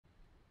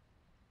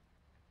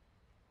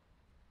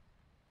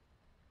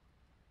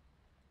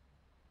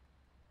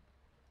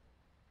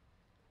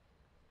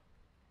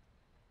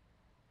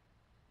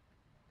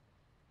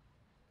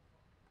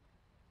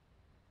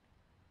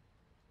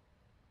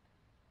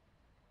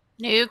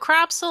New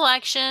crop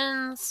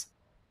selections.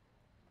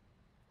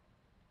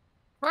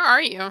 Where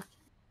are you?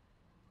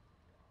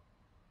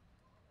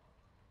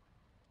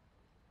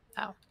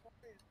 Oh.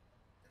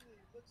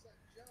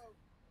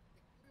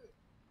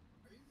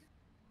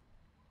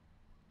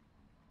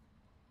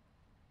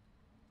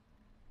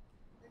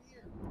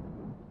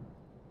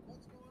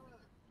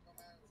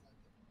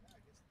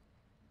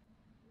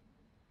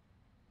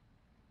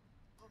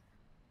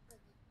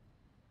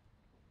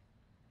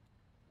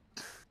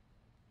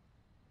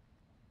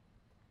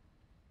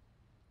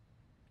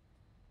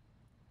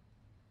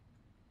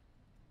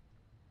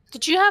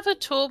 Did you have a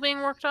tool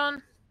being worked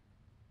on?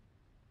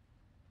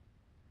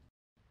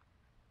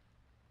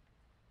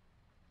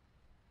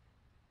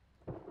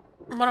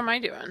 What am I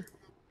doing?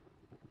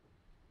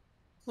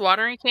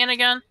 Watering can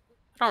again?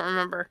 I don't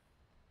remember.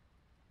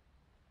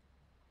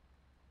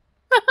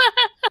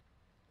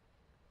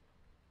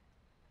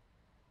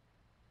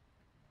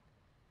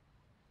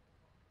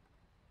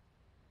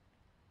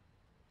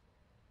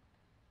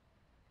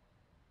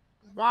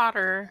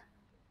 Water.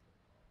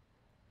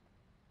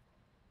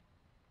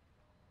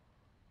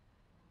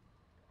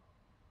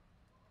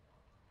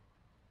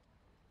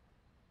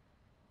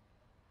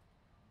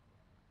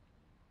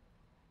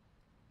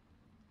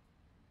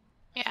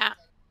 Yeah.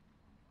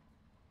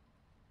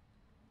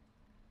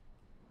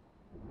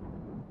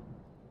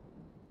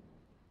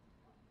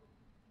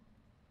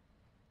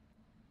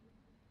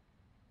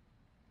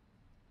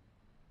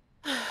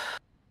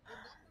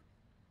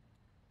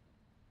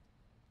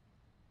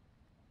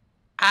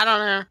 I don't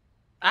know.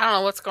 I don't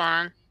know what's going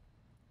on.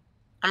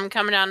 I'm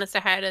coming down to say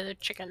hi to the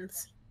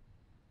chickens.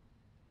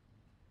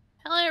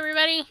 Hello,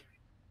 everybody.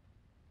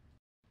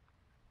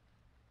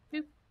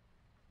 Boop.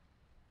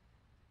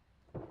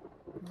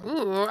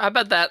 Ooh, I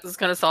bet that is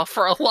going to sell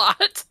for a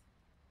lot.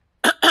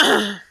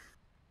 I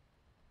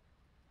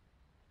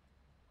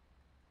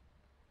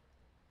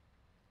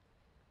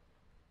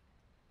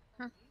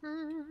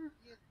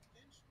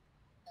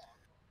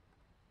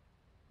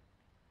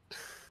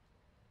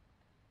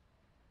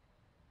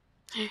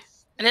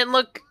didn't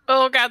look.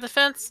 Oh, God, the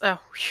fence. Oh,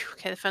 whew.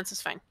 Okay, the fence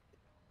is fine.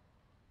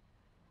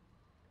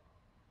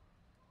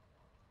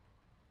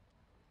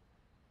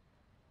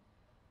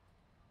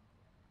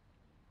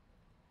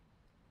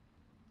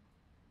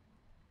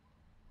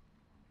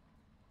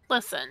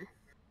 Listen.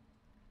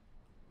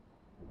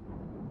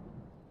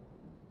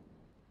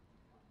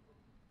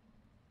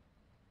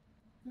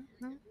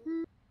 Come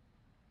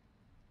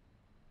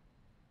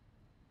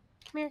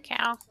here,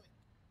 cow.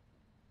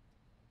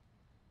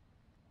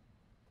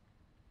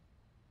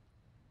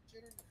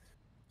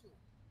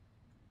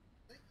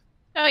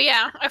 Oh,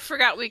 yeah, I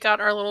forgot we got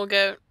our little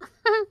goat.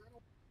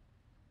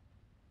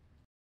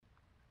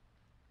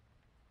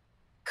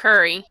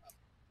 Curry.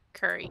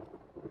 Curry.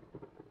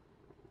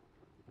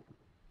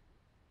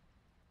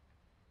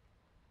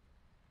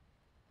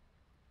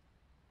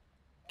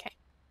 Okay.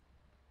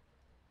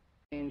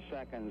 15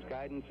 seconds.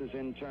 Guidance is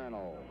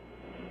internal.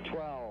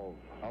 12,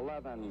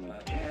 11,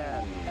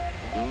 10,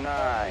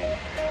 9.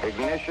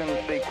 Ignition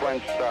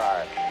sequence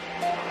start.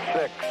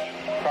 6,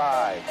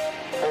 5,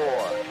 4,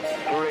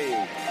 3,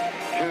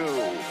 2,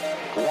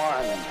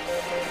 1,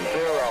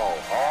 0.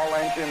 All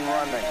engine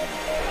running.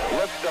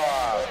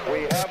 Liftoff.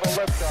 We have a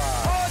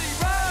liftoff.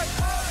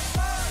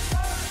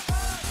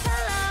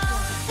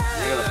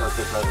 You're gonna put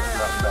this other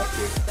back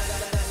here.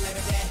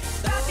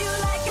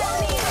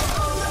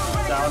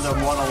 Down to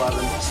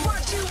 111.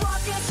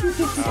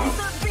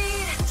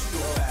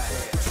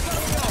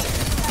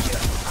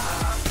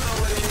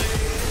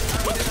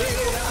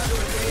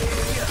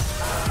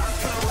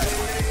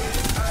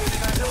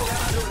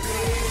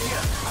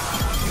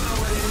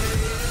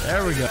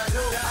 There we go.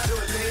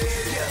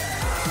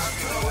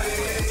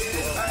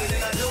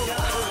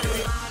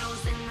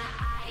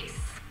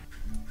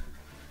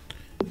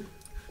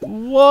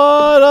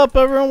 What up,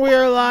 everyone? We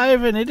are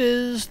live, and it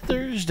is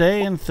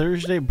Thursday, and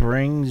Thursday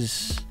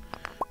brings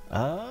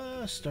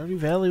StarDew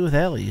Valley with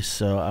Allie.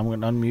 So I'm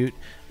going to unmute.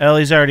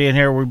 Allie's already in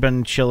here. We've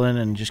been chilling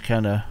and just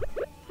kind of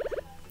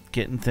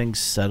getting things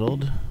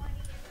settled.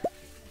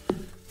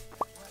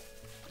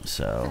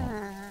 So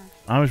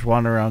I'm just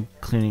wandering around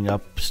cleaning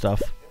up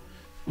stuff.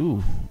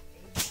 Ooh,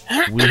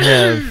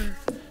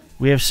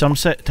 we have some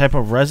type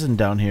of resin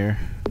down here.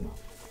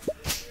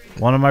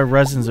 One of my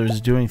resins is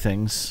doing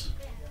things.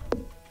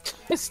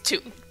 It's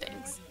doing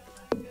things.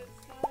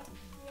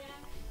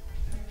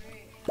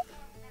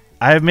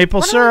 I have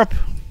maple syrup.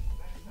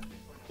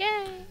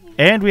 Yay!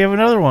 And we have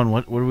another one.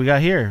 What do we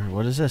got here?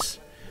 What is this?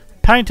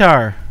 Pine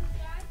tar.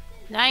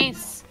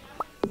 Nice.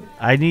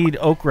 I need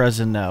oak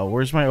resin now.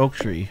 Where's my oak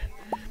tree?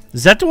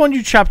 Is that the one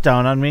you chopped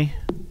down on me?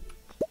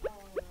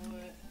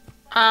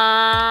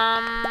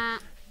 I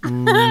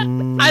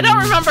don't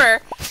remember.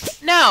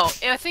 No,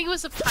 I think it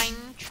was a pine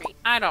tree.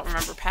 I don't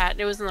remember, Pat.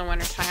 It was in the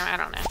wintertime. I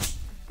don't know.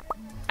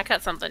 I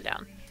cut something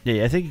down.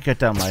 Yeah, I think you cut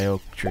down my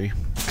oak tree.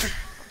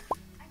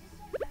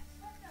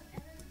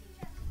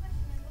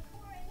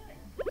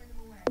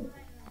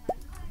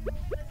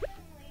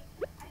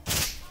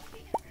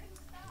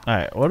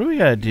 Alright, what do we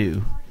gotta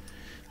do?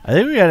 I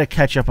think we got to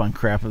catch up on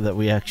crap that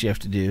we actually have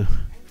to do.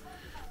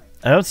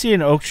 I don't see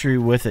an oak tree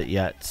with it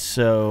yet,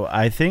 so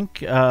I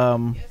think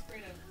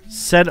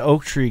said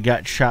oak tree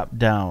got chopped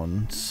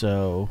down,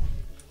 so...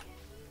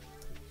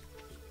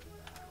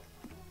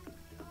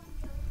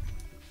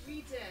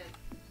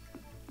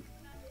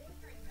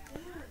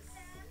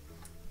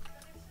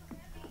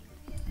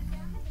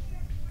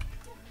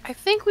 I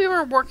think we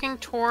were working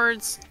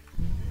towards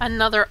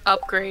another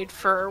upgrade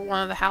for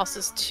one of the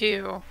houses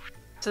too,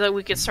 so that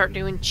we could start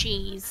doing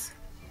cheese.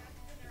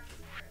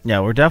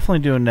 Yeah, we're definitely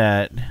doing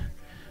that.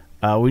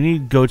 We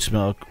need goat's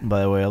milk,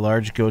 by the way, a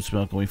large goat's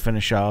milk, and we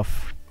finish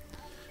off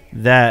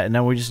that, and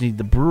then we just need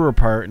the brewer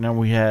part, and then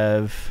we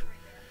have...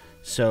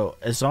 So,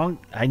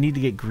 I need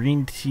to get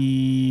green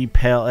tea,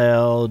 pale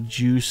ale,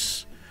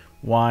 juice,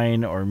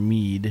 wine, or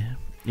mead.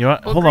 You know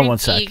what? Well, hold on one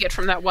sec. You get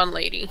from that one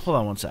lady. Hold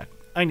on one sec.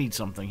 I need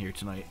something here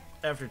tonight.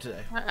 After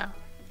today. Uh-oh.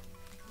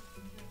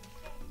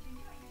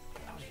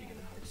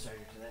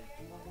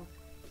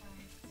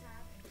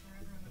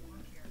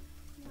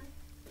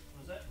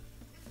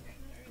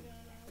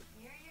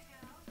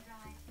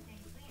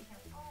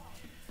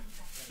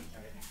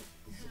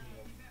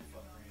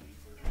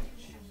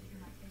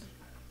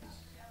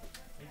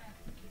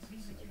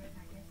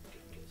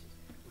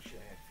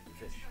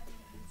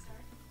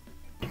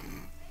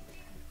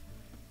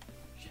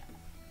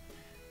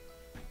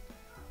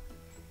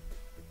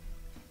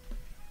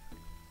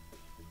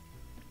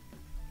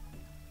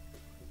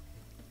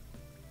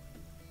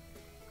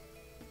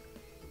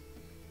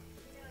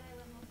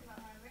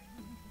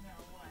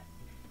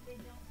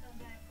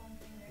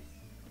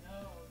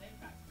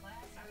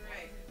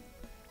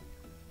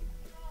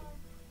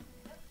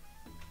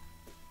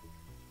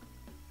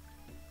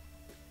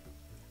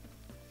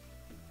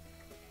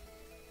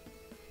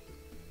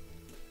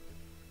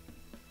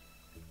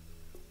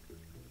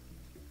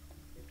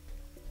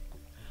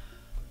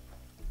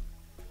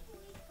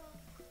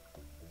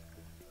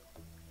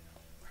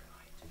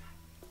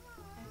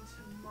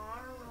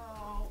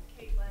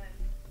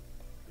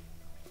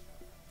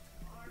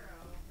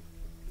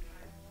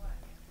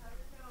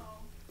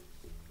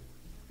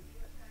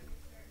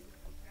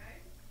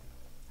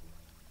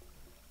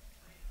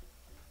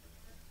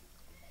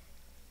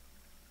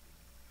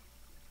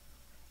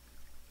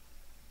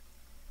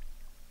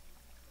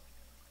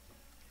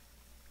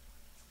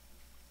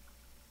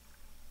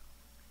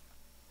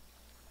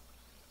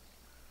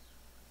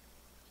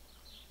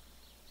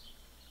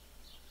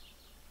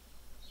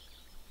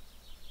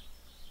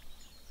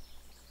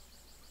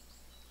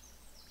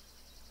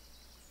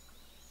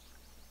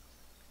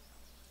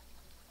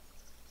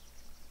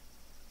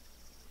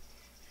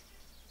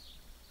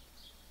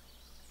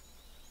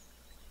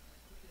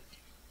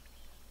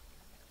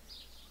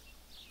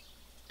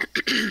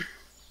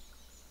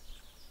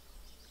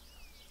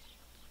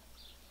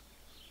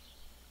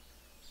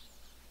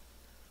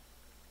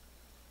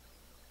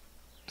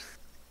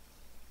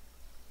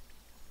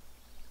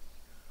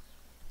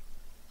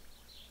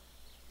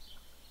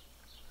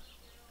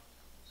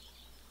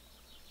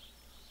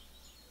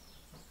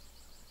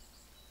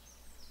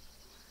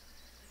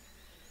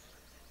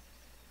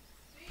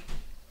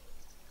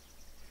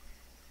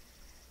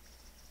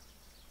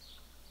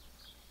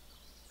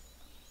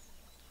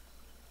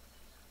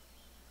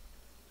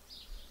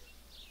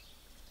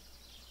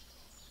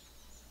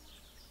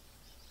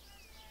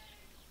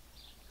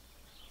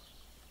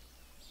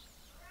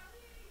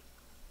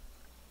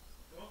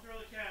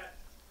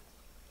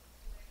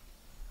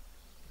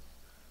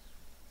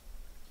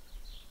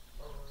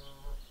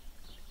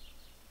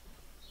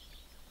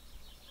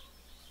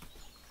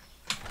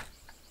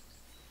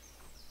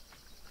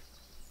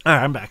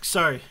 Alright, I'm back.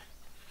 Sorry.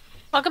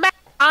 Welcome back.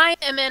 I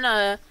am in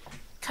a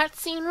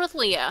cutscene with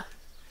Leah.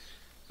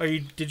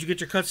 Did you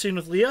get your cutscene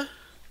with Leah?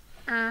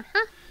 Mm-hmm.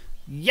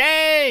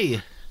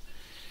 Yay!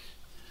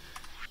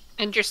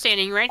 And you're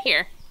standing right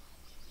here.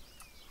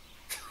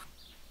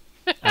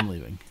 I'm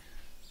leaving.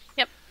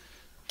 Yep.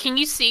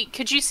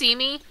 Could you see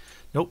me?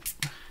 Nope.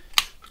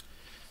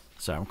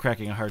 Sorry, I'm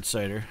cracking a hard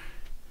cider.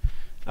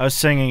 I was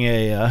singing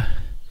a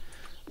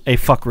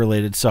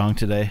fuck-related song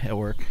today at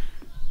work.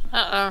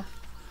 Uh-oh.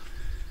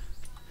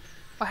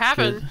 What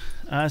happened?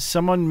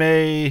 Someone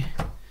may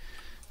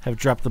have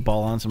dropped the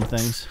ball on some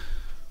things.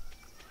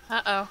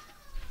 Uh-oh.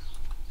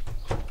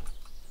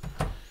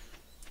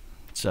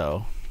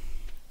 So,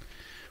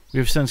 we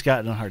have since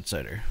gotten a hard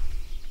cider.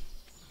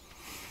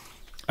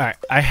 Alright,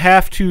 I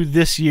have to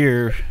this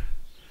year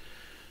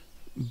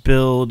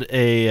build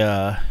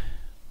a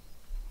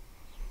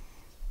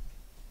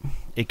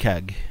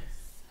keg.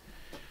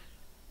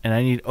 And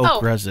I need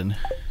oak resin.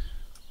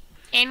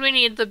 And we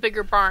need the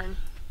bigger barn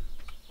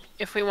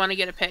if we want to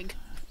get a pig.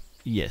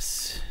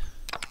 Yes.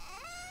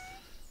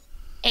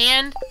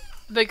 And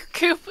the bigger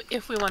coop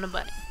if we want a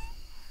bunny.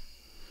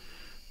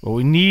 Well,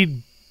 we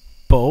need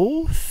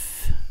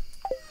both?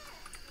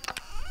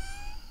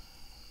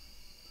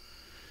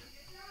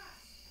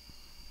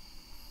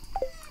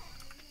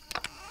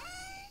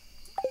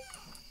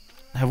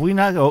 Have we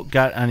not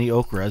got any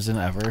oak resin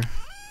ever?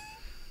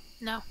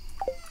 No.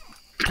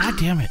 God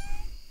damn it.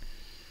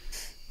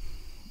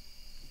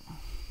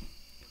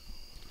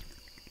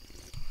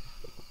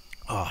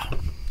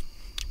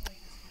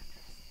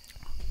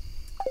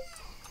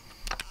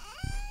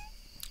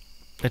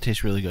 That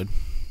tastes really good.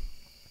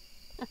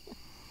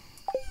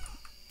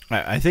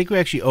 I think we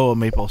actually owe a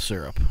maple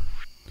syrup.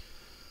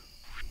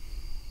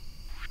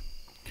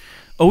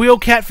 Oh, we owe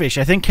catfish.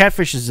 I think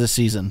catfish is this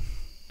season.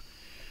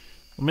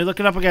 Let me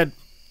look it up again.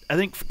 I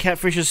think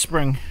catfish is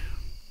spring.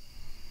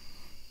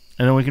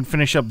 And then we can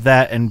finish up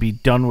that and be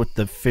done with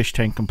the fish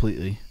tank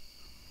completely.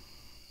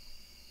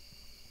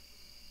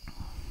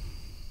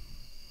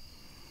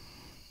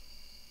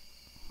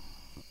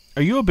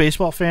 Are you a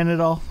baseball fan at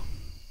all?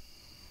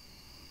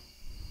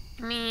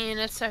 I mean,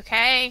 it's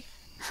okay.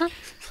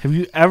 Have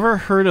you ever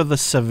heard of the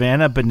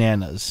Savannah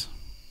Bananas?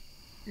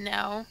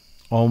 No.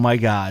 Oh my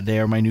god, they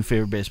are my new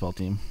favorite baseball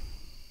team.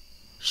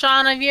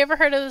 Sean, have you ever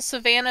heard of the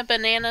Savannah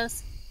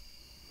Bananas?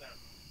 No.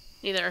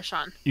 Neither has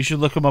Sean. You should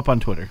look them up on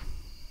Twitter.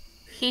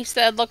 He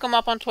said look them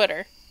up on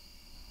Twitter.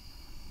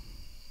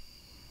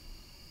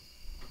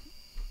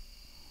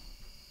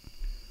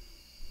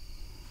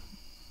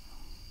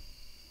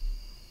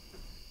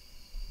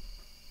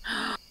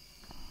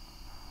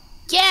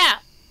 Yeah!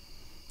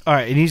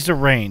 Alright, it needs to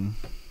rain.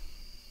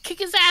 Kick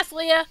his ass,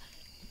 Leah!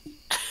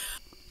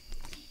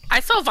 I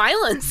saw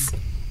violence.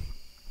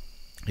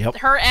 Yep.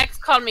 Her ex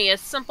called me a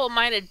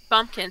simple-minded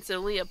bumpkin, so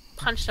Leah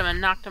punched him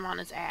and knocked him on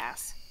his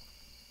ass.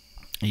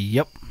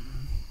 Yep.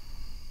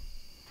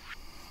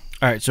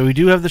 Alright, so we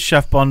do have the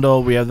chef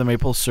bundle. We have the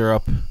maple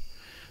syrup.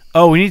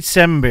 Oh, we need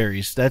salmon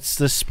berries. That's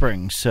this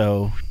spring,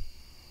 so...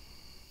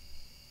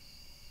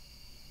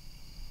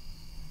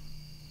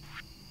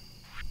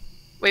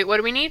 Wait, what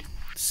do we need?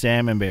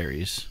 Salmon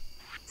berries.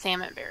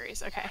 Salmon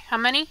berries. Okay. How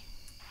many?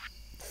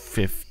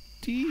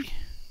 50?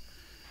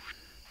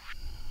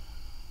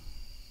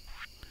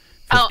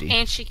 Oh,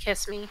 and she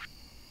kissed me.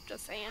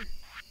 Just saying.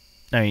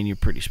 I mean, you're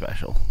pretty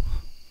special.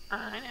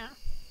 I know.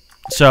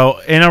 So,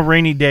 in a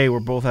rainy day, we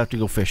both have to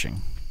go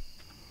fishing.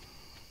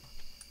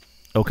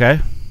 Okay?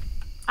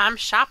 I'm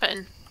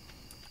shopping.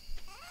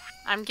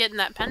 I'm getting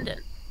that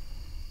pendant.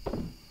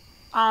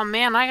 Oh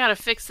man, I gotta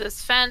fix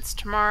this fence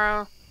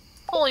tomorrow.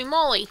 Holy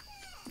moly.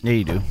 Yeah,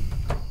 you do.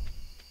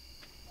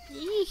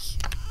 Yeesh.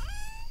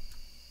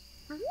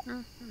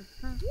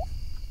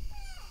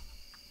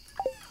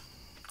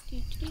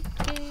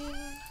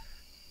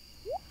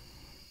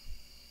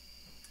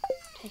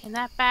 Taking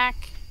that back.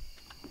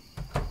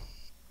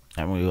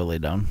 I'm gonna go lay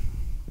down.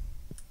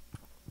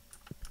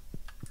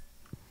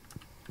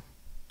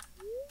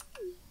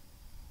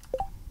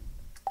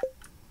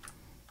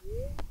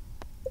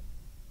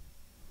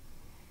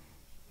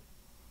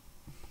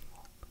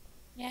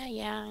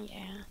 Yeah.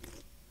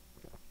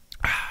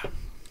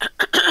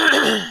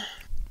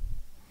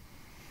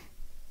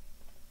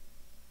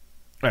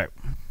 All right.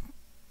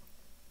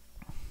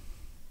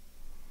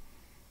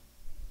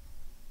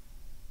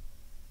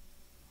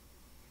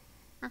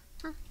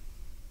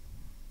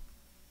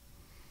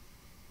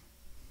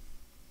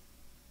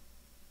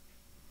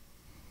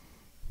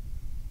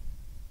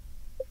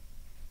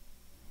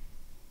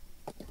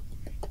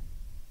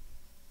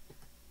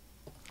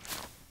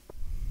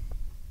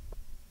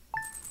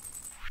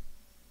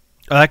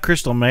 That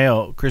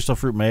crystal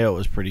fruit mayo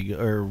was pretty good,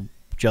 or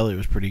jelly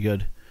was pretty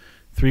good.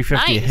 $3.50 a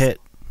Nice. hit.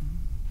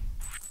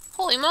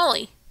 Holy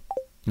moly.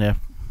 Yeah.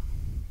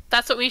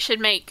 That's what we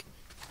should make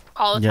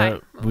all the Yeah,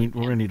 time. we're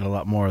gonna need a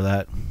lot more of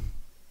that.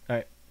 All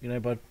right, good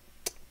night, bud.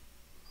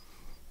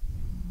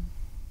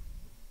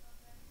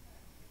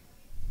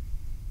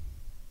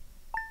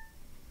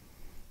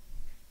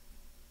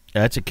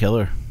 Yeah, that's a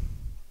killer.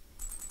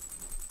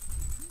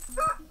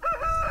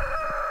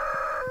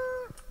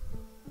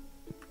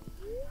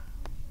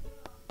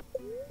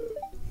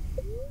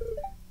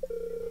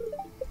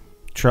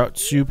 Trout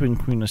soup and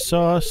queen of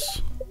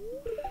sauce.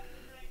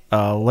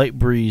 Light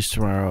breeze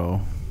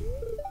tomorrow.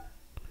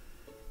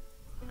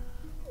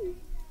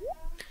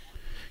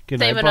 Good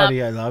night, Saving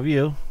buddy. I love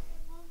you.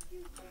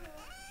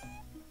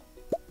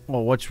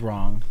 Well, what's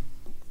wrong?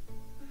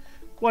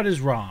 What is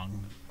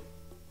wrong?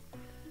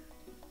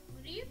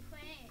 What are you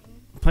playing?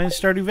 Playing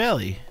Stardew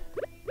Valley.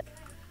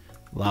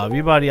 Love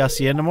you, buddy. I'll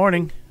see you in the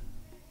morning.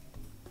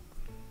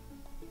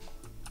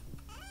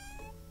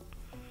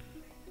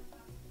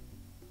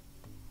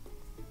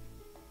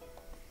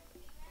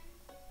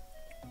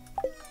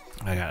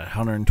 I got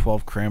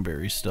 112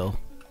 cranberries still.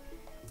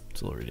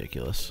 It's a little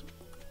ridiculous.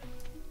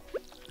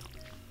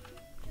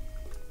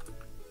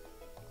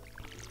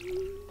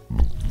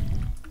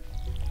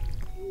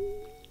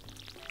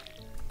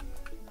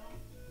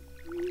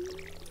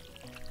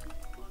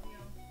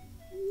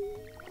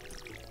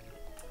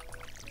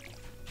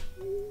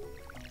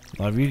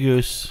 Love you,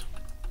 Goose.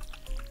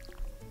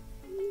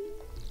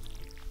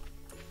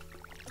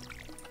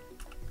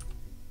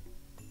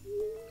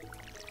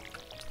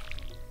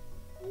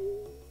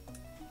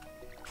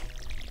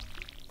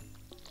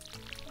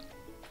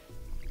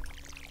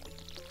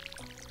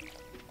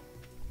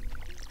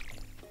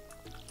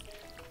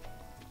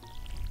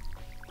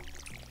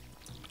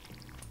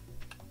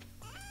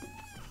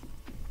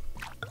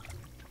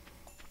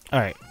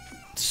 Alright,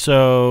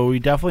 so we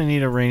definitely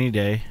need a rainy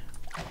day.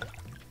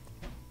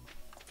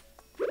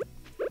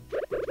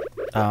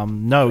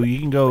 No, you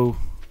can go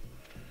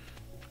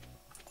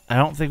I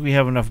don't think we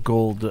have enough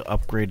gold to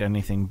upgrade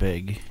anything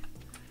big.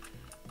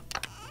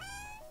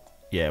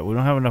 Yeah, we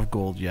don't have enough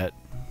gold yet.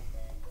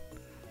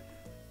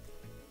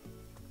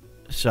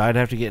 So I'd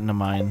have to get into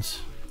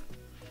mines.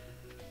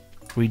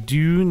 We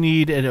do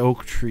need an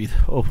oak tree,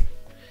 though.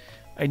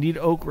 I need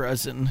oak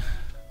resin.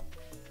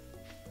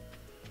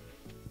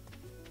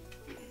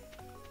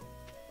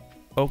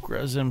 Oak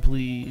resin,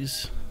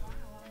 please.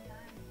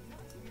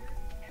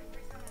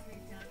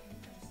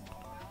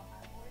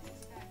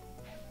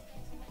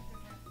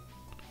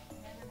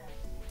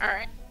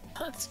 Alright,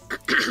 let's...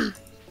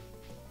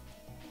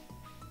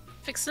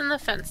 Fixing the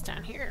fence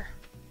down here.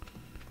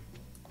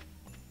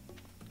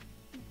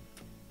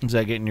 Is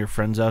that getting your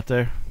friends out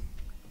there?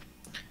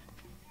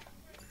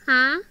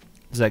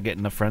 Is that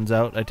getting the friends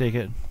out, I take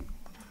it?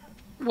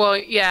 Well,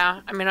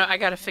 yeah. I mean, I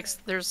gotta fix...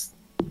 There's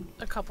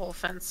a couple of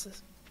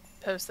fence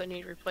posts that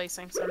need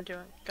replacing, so I'm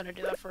gonna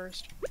do that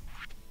first.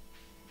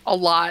 A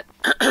lot.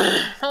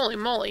 Holy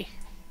moly.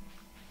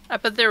 I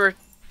bet there were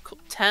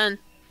 10.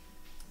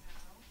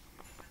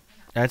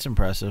 That's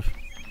impressive.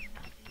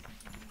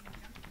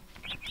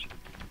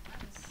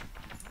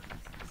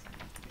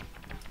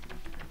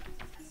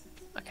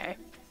 Okay.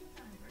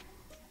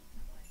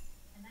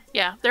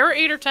 Yeah, there were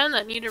 8 or 10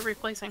 that needed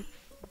replacing.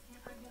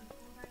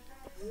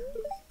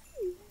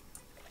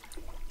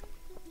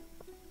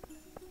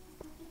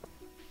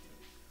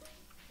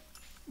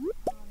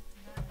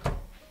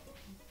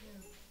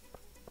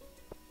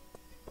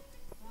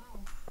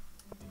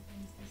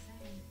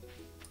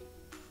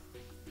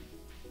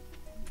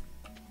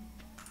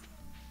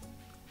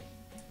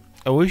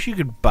 I wish you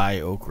could buy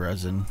oak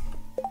resin.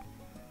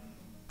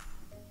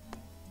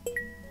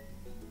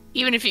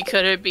 Even if you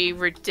could, it'd be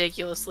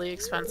ridiculously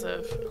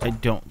expensive. I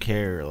don't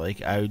care.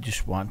 Like, I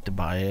just want to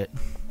buy it.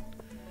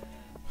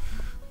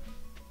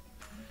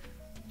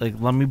 Like,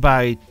 let me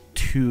buy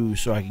 2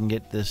 so I can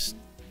get this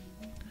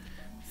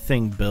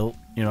thing built.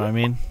 You know what I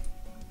mean?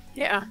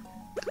 Yeah.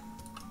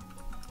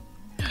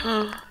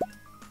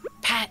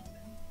 Pat.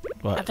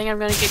 What? I think I'm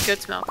gonna get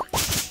goat's milk.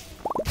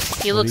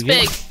 He What looks are you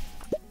big. getting?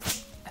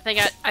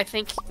 I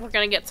think we're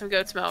gonna get some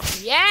goat's milk.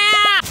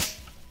 Yeah!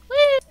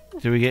 Woo!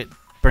 Do we get...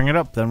 Bring it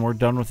up, then we're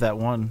done with that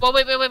one. Well,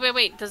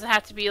 wait. Does it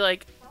have to be,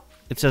 like...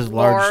 It says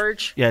large.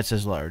 Large? Yeah, it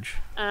says large.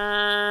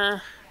 I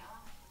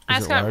Is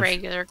just it got large?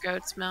 regular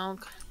goat's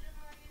milk.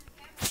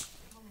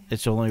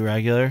 It's only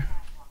regular?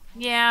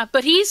 Yeah,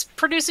 but he's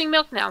producing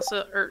milk now,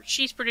 or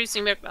she's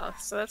producing milk now,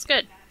 so that's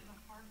good.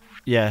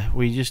 Yeah,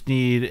 we just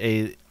need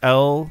a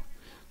L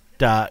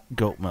dot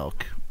goat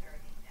milk.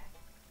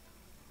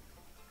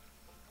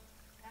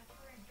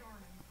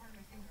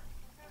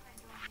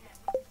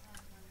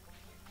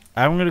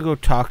 I'm gonna go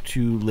talk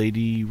to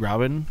Lady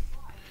Robin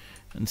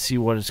and see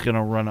what it's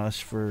gonna run us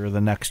for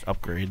the next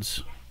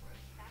upgrades.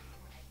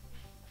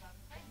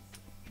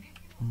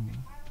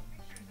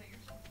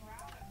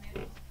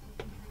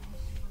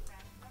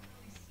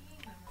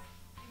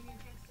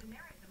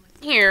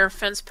 Here,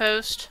 fence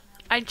post.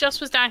 I just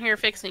was down here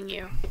fixing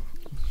you.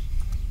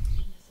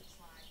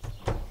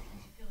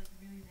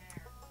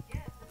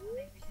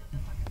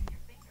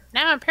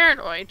 Now I'm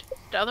paranoid.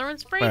 The other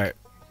one's break? Alright.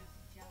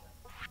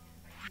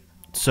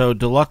 So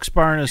deluxe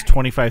barn is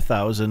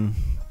 25,000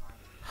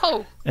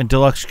 Oh, and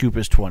deluxe coop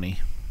is 20.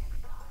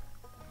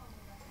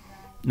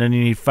 Then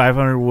you need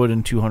 500 wood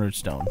and 200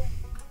 stone.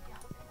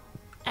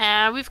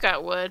 we've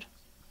got wood.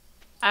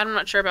 I'm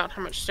not sure about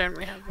how much stone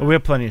we have. Oh, we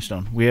have plenty of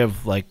stone. We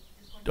have like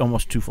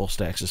almost 2 full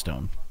stacks of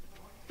stone.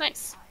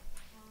 Nice.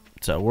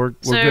 So we're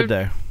So- good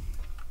there.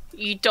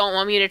 You don't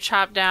want me to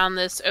chop down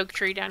this oak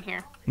tree down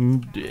here?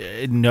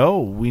 No,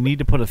 we need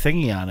to put a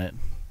thingy on it.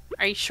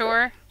 Are you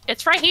sure?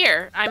 It's right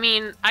here. I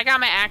mean, I got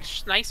my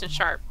axe nice and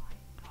sharp.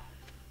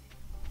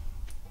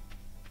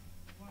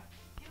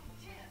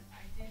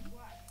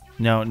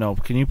 No.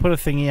 Can you put a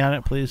thingy on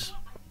it, please?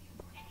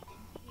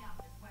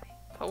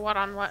 Put what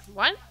on what?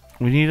 What?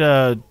 We need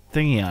a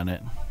thingy on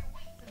it.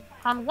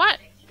 On what?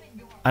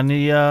 On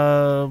the,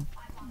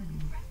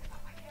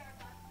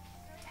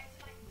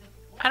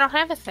 I don't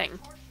have a thing.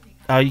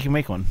 you can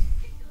make one.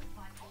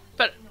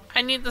 But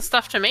I need the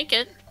stuff to make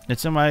it.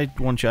 It's in my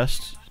one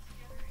chest.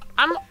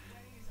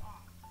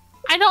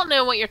 I don't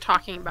know what you're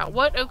talking about.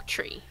 What oak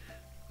tree?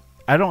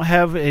 I don't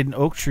have an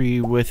oak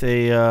tree with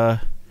a,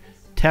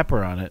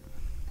 tapper on it.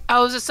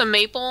 Oh, is this a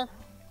maple?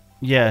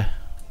 Yeah.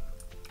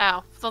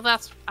 Oh, so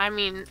that's... I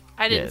mean,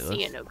 I didn't see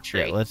let's- an oak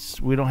tree. Yeah,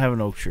 we don't have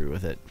an oak tree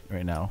with it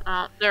right now.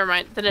 Oh, never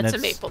mind. Then it's a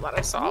That's- maple that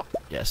I saw.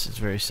 Yes, it's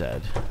very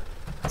sad.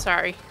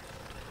 Sorry.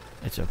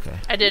 It's okay.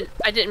 I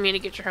didn't mean to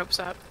get your hopes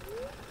up.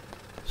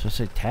 So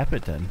say tap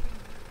it then.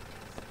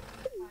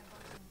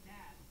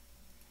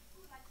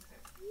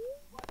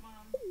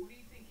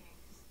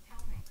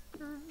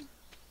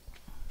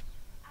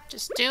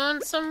 Just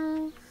doing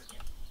some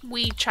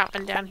weed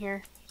chopping down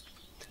here.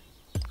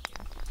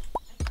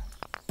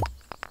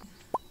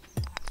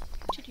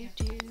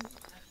 Doo-doo-doo.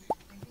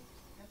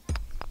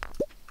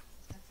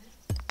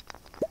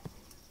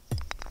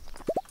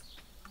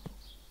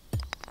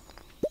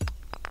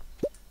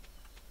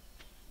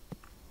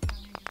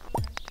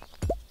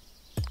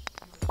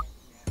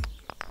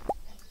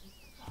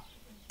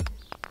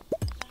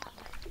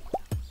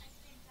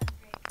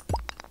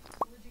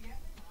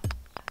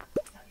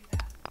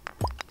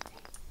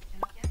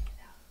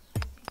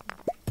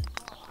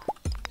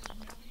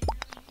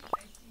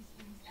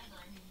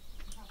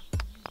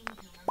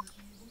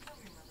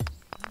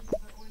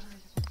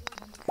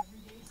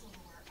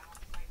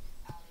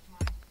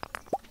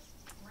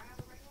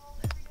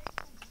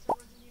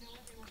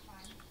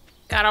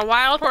 Got a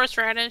wild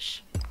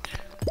horseradish.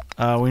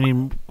 We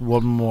need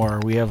one more.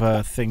 We have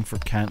a thing for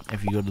Kent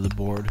if you go to the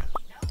board.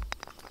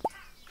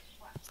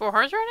 For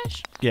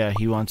horseradish? Yeah,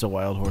 he wants a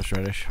wild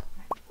horseradish.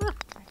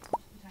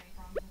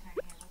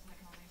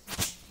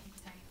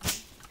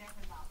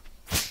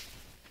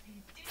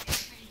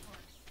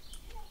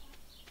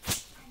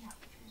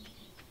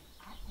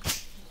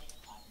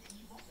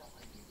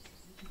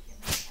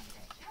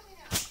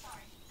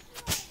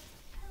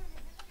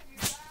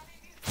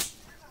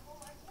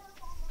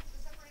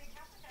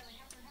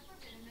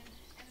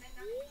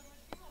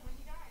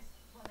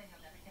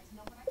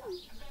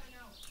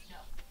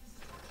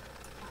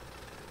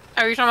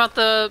 Are you talking about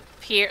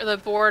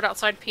the board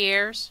outside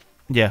Pierre's?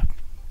 Yeah,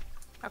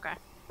 Okay.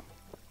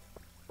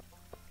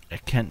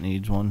 Kent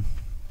needs one.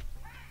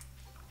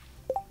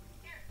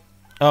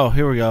 Oh,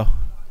 here we go.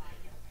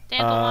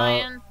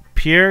 Dandelion.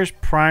 Pierre's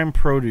Prime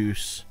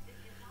Produce.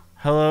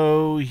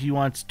 Hello, he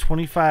wants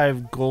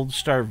 25 Gold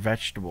Star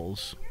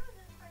vegetables.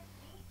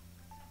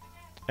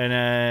 And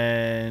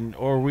then,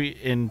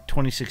 in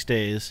 26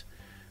 days.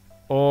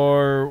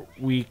 Or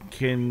we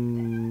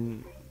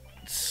can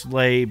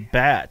slay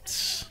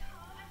bats.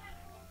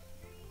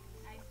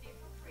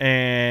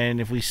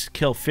 And if we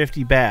kill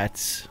 50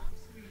 bats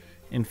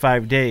in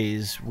 5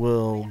 days,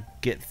 we'll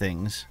get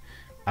things.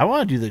 I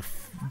want to do the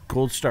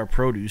Gold Star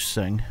Produce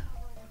thing.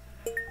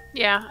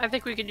 Yeah, I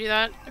think we could do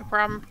that. No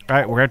problem.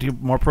 Alright, we're going to have to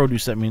get more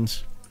produce, that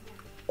means.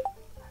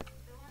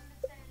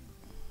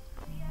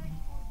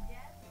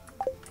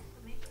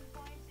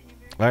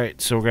 Alright,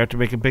 so we're going to have to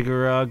make a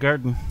bigger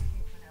garden.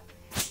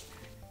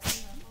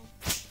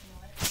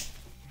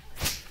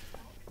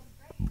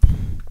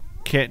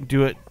 Can't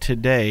do it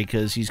today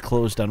because he's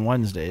closed on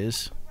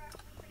Wednesdays.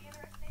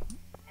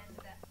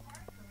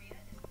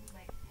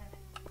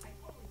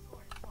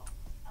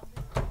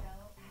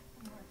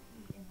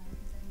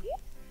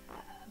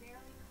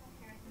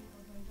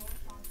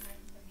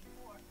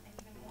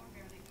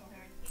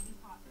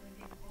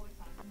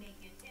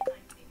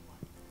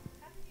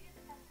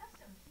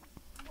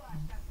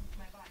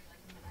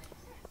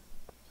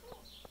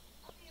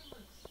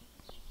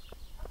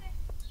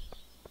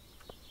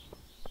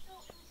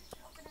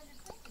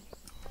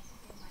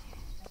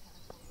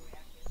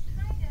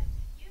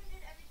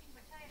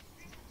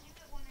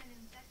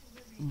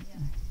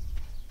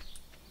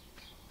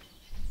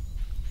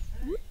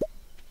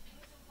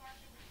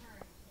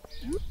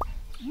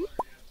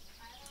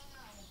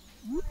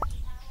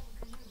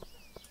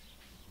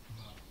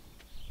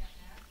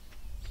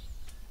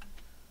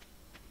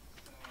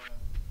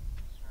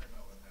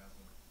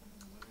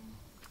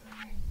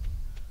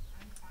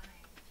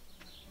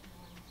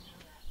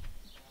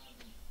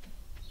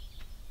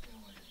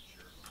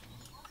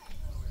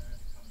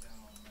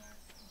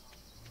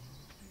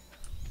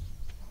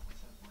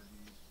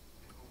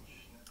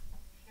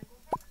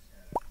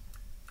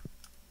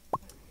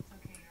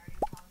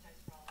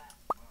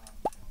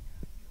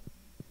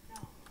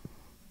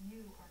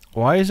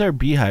 Why is our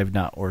beehive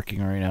not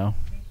working right now?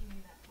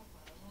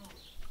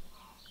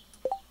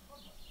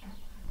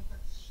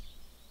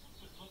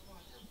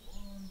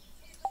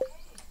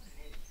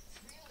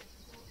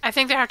 I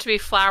think there have to be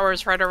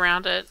flowers right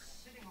around it.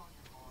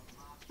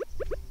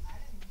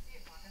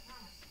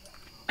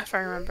 If I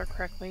remember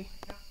correctly.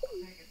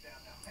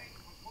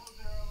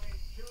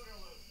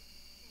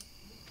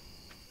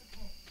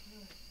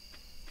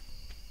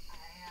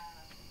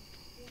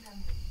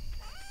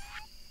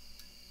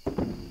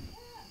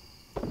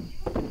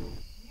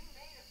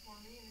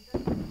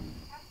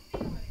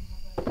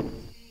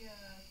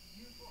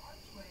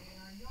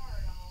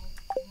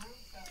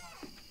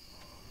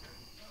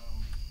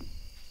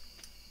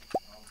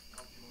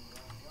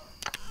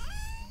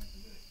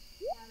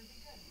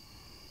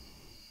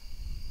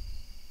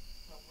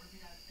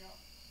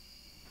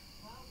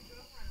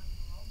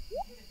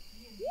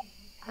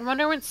 I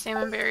wonder when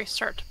salmon berries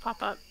start to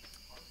pop up.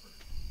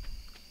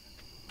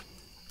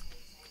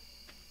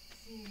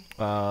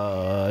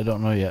 I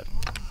don't know yet.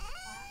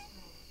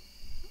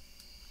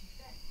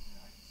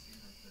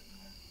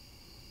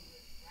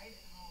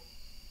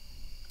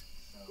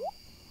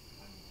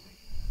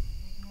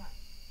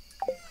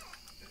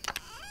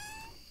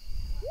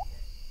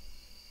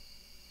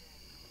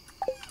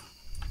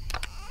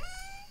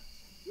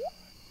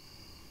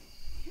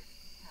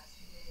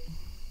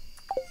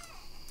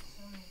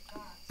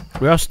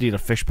 We also need a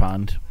fish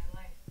pond.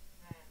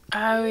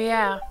 Oh,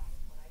 yeah.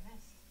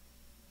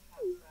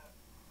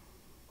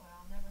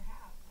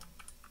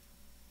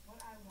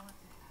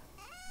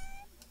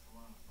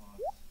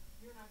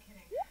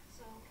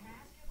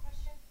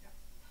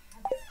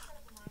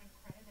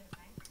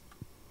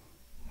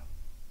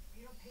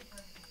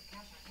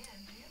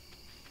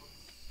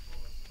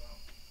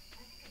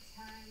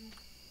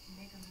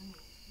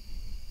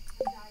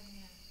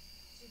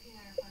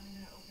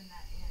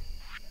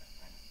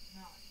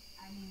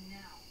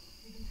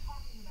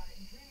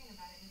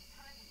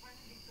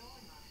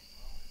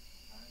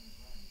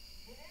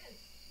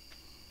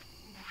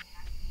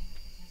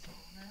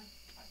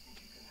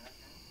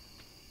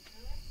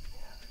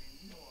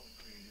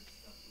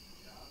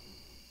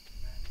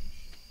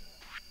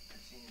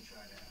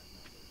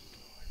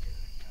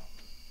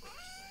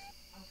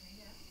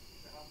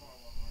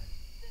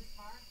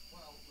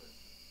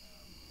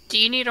 Do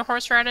you need a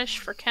horseradish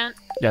for Kent?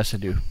 Yes, I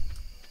do.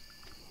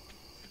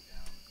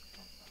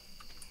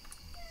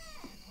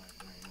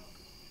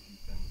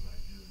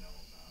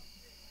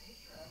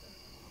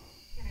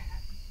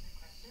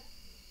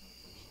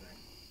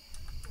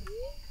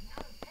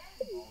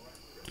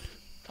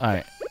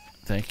 Alright.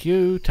 Thank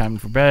you. Time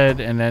for bed.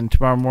 And then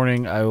tomorrow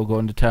morning I will go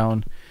into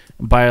town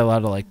and buy a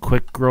lot of like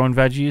quick growing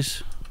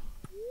veggies.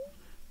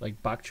 Like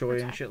bok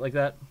choy and shit like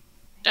that.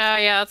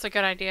 Yeah, that's a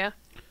good idea.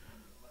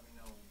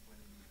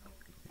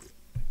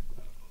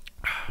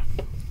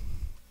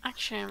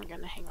 Actually, I'm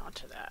gonna hang on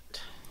to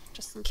that.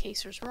 Just in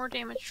case there's more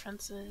damaged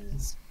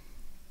fences.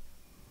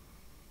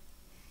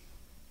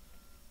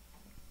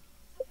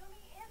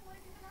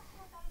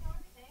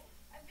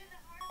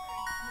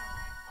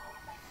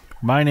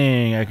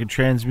 Mining. I can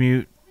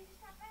transmute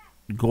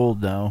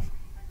gold now.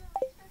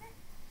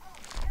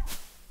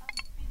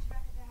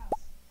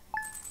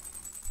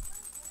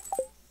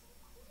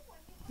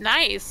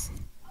 Nice.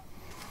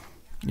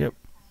 Yep.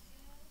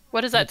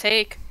 What does that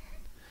take?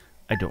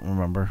 I don't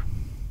remember.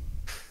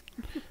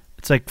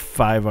 It's like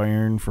 5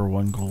 iron for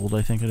 1 gold,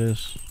 I think it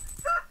is.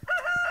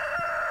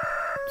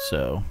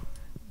 So.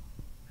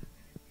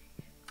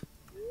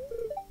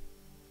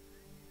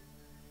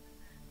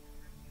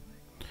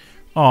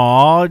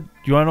 Aw, do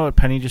you want to know what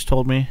Penny just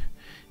told me?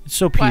 It's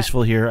so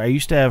peaceful here. I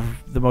used to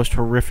have the most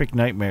horrific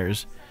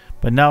nightmares,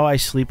 but now I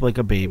sleep like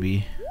a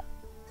baby.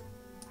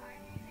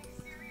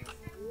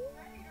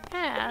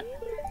 Pat.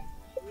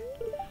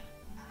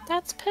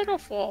 That's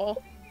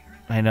pitiful.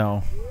 I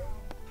know.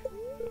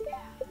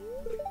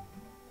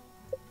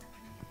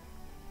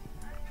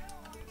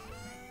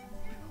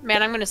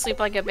 Man, I'm gonna sleep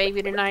like a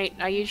baby tonight.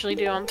 I usually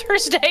do on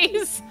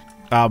Thursdays.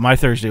 My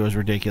Thursday was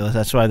ridiculous.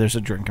 That's why there's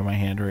a drink in my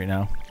hand right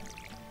now.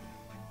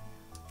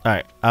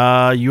 Alright,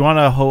 you want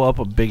to hoe up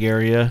a big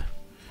area?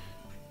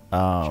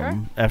 Sure.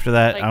 After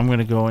that, Like, I'm going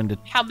to go into...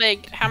 How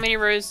big? How many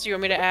rows do you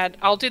want me to add?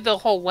 I'll do the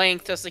whole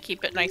length just to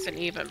keep it nice and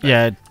even. But...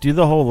 Yeah, do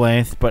the whole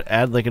length, but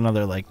add like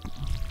another, like...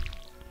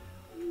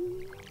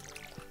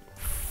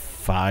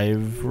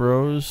 5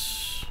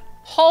 rows?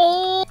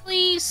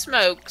 Holy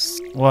smokes.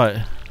 What?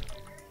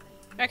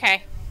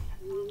 Okay.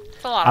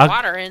 It's a lot of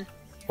water in.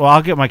 Well,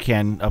 I'll get my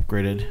can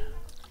upgraded.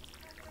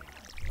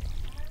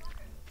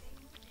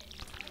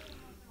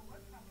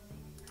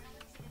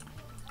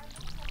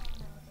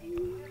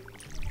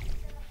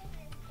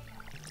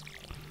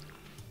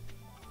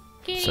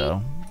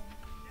 So.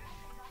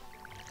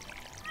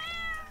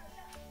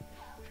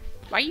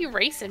 Why are you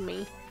racing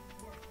me?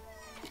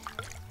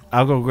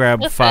 I'll go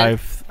grab Listen.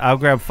 5. I'll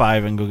grab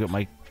 5 and go get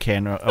my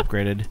can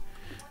upgraded.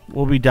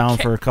 We'll be down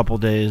for a couple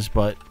days,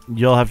 but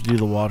you'll have to do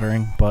the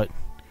watering. But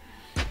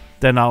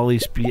then I'll at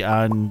least be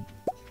on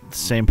the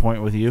same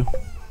point with you.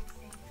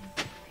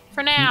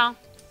 For now.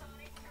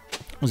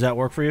 Does that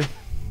work for you?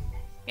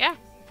 Yeah.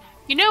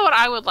 You know what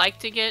I would like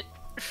to get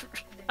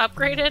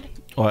upgraded?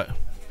 What?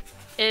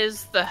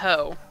 Is the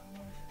hoe.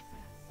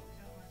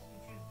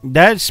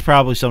 That's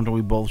probably something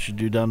we both should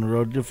do down the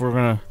road if we're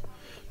gonna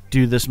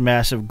do this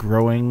massive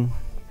growing.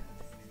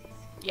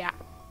 Yeah.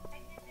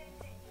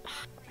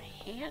 My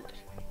hand.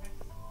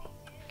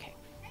 Okay.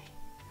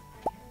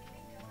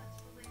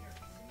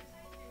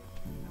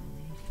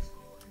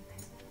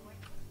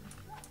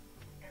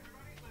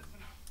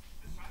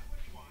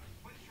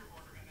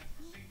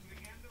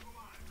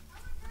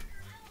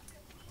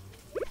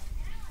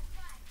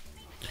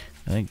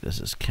 I think this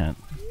is Kent.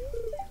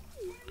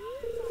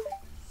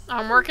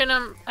 I'm working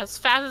them as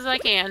fast as I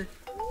can.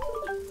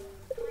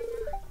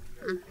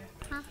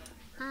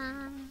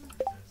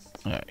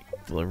 Alright,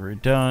 delivery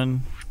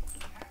done.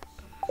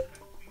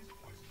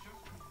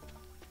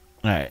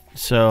 Alright,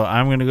 so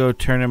I'm going to go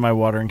turn in my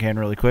watering can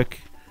really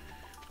quick.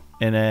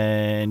 And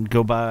then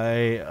go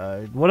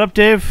buy... what up,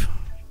 Dave?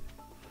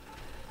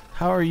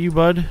 How are you,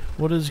 bud?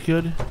 What is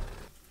good?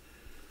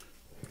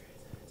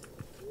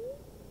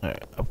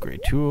 Alright,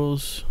 upgrade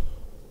tools.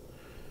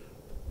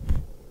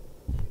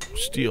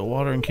 Steel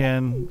watering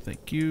can.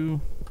 Thank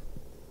you.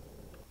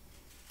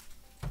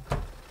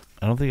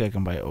 I don't think I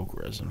can buy oak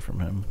resin from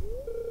him.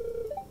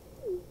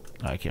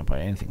 I can't buy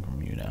anything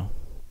from you now.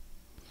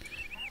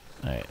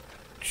 Alright.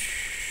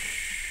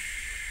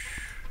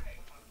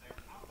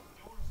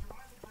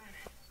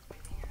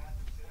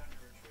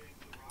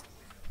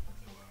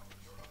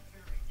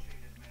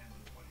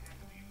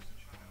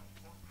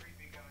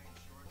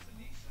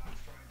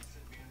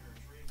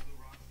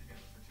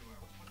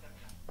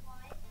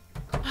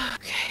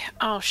 Okay.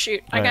 Oh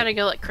shoot! I Alright. gotta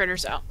go let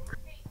critters out.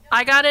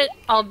 I got it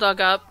all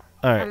dug up.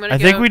 Alright. I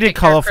think we did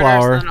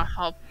cauliflower.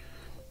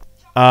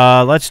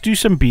 Let's do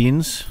some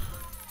beans.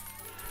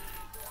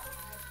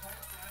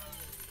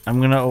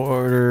 I'm gonna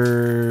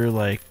order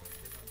like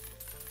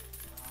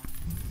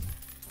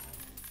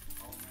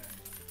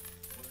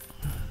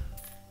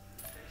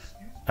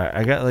Alright,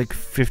 I got like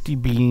 50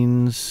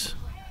 beans.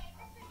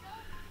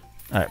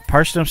 Alright,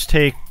 parsnips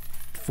take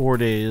 4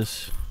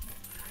 days.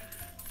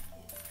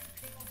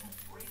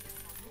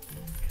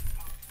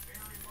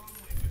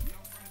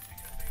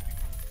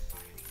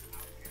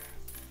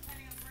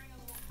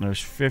 There's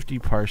 50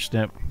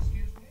 parsnip.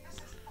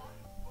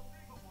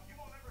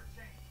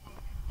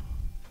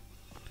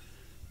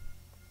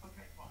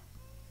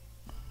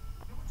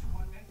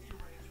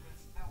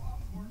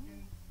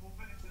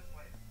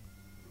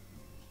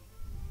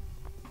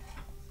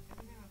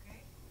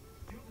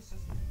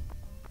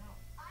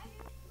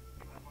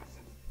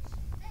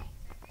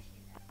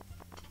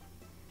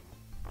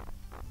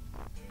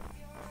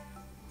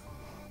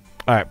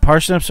 Alright,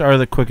 parsnips are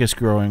the quickest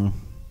growing.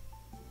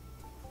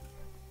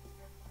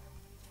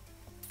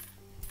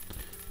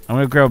 I'm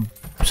going to grab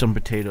some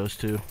potatoes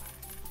too.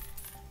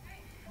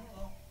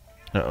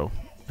 Uh-oh.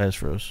 That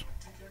froze.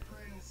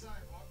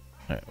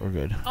 Alright, we're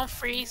good. Don't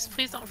freeze.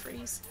 Please don't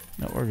freeze.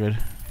 No, we're good.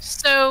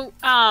 So,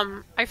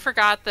 I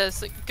forgot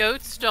this.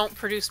 Goats don't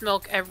produce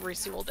milk every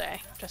single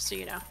day, just so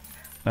you know.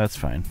 That's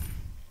fine.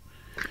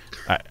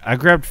 Alright, I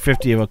grabbed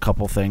 50 of a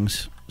couple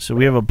things. So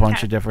we have a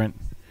bunch of different...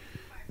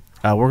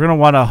 we're going to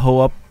want to hoe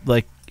up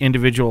like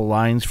individual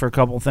lines for a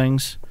couple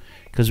things.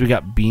 Because we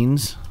got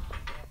beans.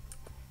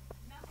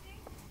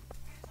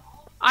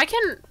 I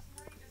can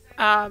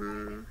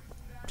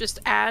just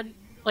add,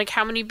 like,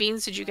 how many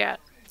beans did you get?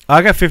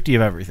 I got 50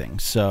 of everything,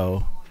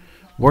 so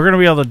we're going to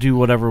be able to do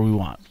whatever we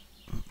want.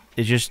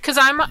 It's just... Because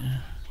I'm...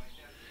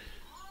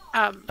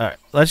 Alright,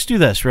 let's do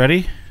this.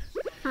 Ready?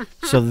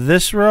 So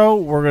this row,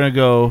 we're going to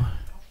go...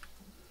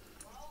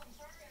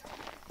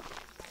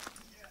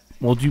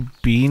 We'll do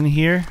bean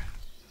here.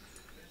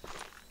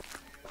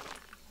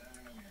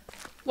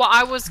 Well,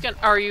 I was gonna...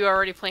 Are you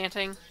already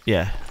planting?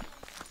 Yeah.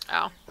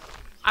 Oh.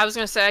 I was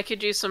gonna say I could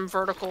do some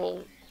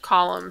vertical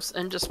columns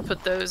and just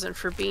put those in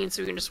for beans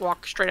so we can just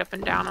walk straight up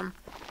and down them.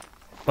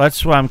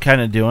 That's what I'm kind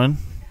of doing.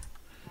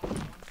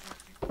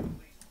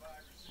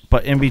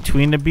 But in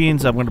between the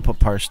beans, I'm going to put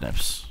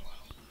parsnips.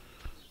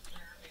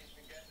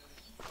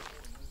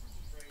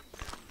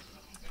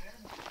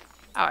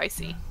 Oh, I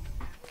see.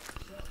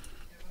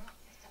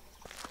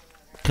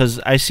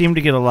 Because I seem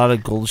to get a lot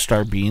of gold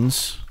star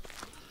beans.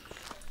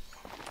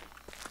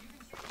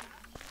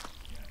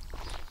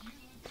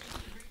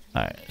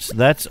 Alright, so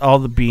that's all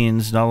the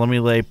beans. Now let me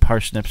lay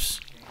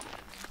parsnips.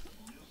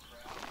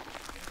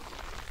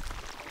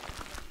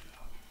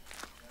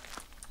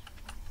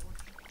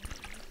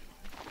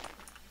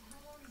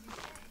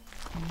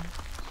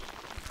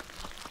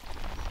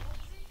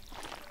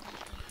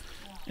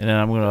 And then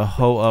I'm going to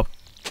hoe up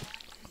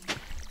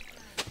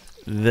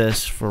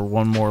this for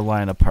one more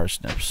line of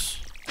parsnips.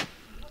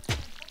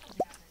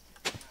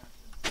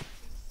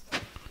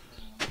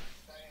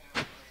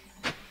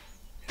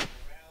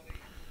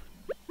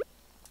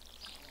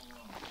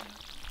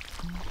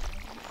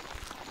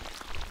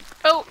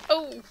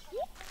 Oh!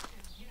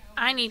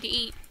 I need to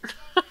eat.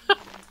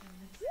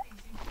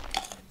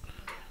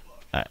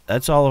 Alright,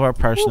 that's all of our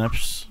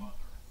parsnips.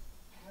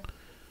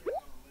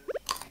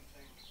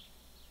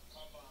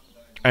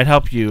 I'd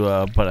help you,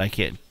 but I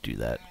can't do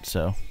that,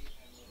 so...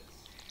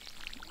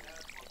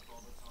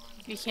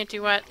 You can't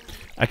do what?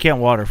 I can't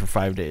water for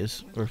 5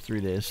 days, or 3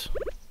 days.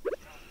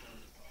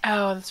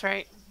 Oh, that's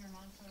right.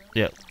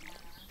 Yep.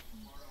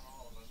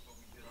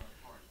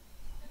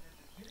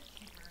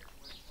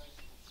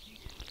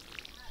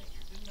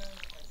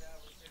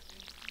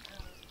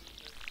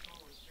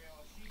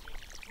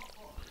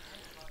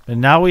 And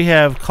now we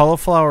have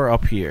cauliflower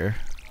up here.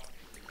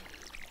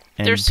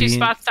 And There's two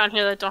spots down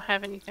here that don't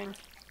have anything.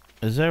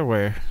 Is there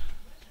where?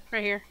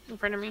 Right here, in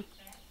front of me.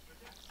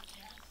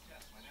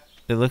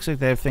 It looks like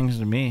they have things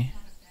to me.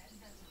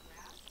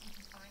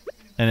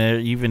 And they're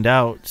evened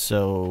out,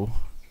 so...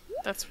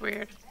 That's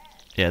weird.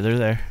 Yeah, they're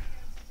there.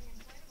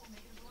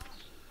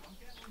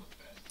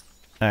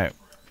 Alright.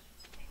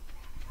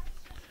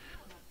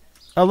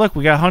 Oh, look,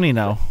 we got honey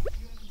now.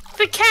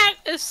 The cat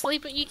is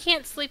sleeping. You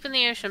can't sleep in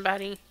the ocean,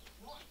 buddy.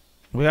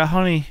 We got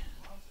honey.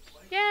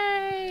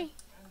 Yay!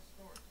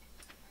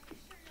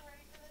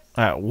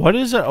 Alright, what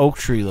does an oak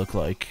tree look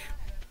like?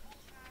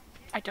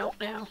 I don't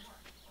know.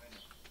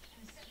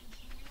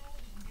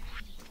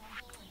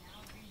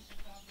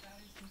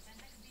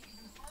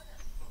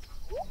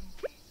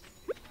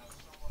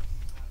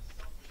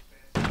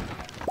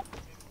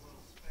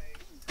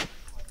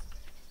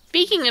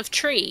 Speaking of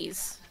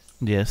trees,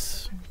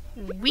 Yes.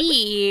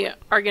 we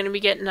are going to be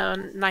getting a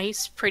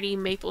nice, pretty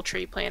maple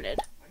tree planted.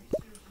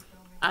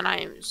 And I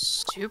am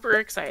super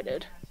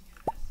excited.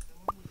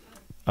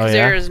 Oh, yeah?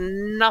 There's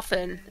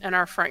nothing in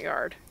our front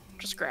yard.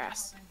 Just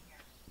grass.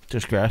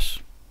 Just grass.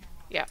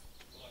 Yeah.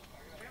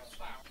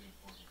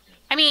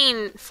 I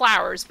mean,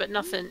 flowers, but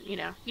nothing, you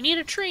know. You need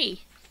a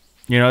tree.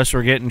 You notice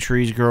we're getting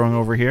trees growing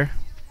over here?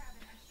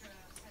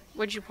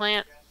 What'd you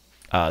plant?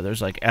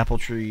 There's like apple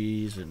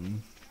trees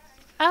and...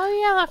 Oh,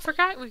 yeah, I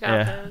forgot we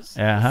got those.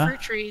 Yeah, The huh?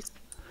 fruit trees.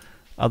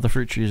 All the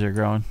fruit trees are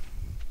growing.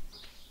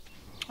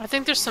 I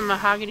think there's some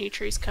mahogany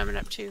trees coming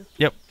up, too.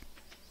 Yep.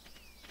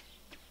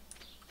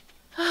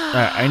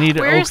 Alright, I need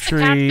an Where's oak the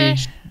tree.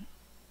 catfish?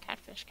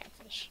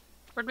 Catfish.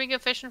 Where'd we go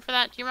fishing for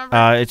that? Do you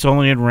remember? It's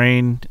only in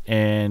rain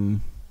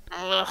and...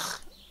 Ugh.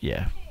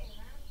 Yeah.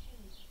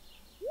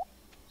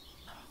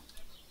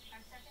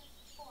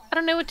 I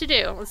don't know what to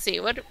do. Let's see.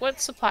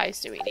 What supplies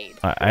do we need?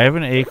 I have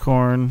an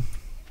acorn.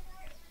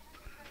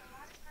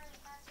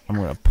 I'm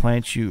gonna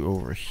plant you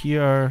over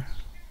here.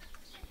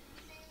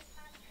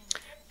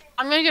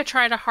 I'm gonna go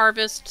try to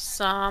harvest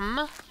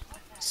some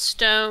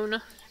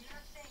stone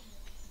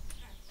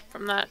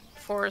from that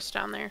forest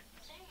down there.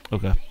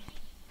 Okay.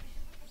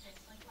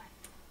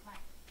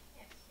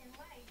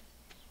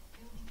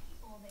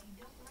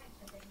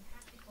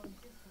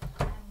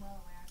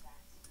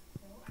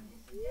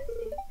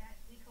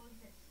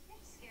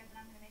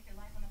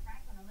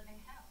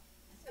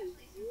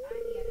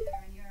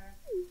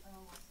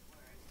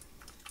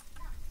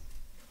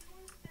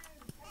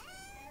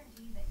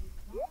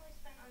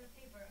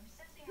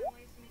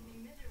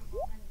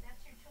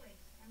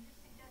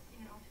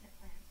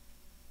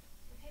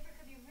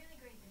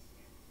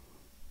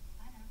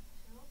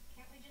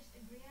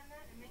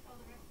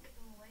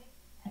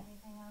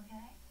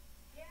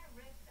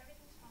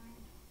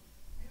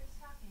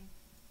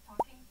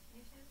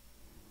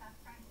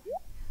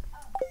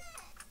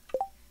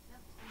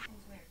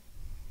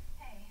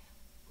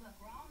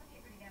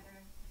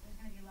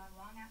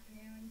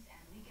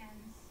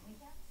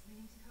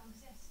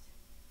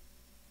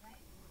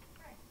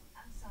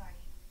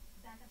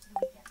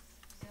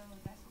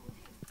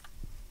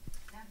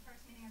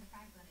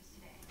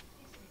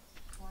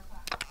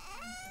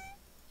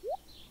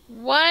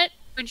 What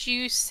would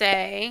you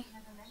say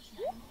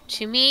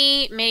to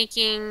me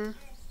making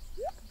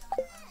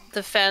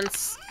the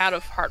fence out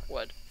of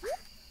hardwood?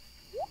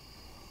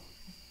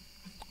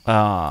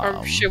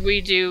 Or should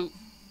we do...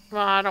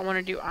 Well, I don't want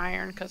to do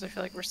iron because I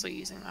feel like we're still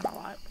using that a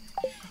lot.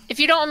 If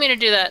you don't want me to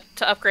do that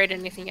to upgrade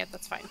anything yet,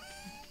 that's fine.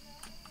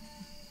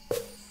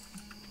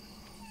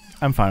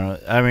 I'm fine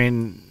with it. I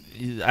mean,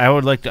 I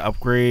would like to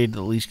upgrade,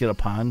 at least get a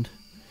pond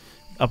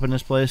up in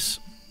this place.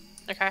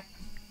 Okay.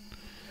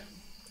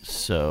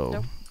 So...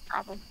 No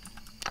problem.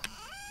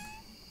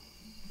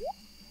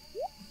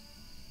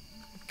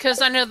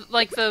 Because I know,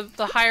 like, the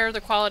higher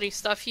the quality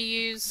stuff you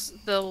use,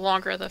 the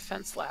longer the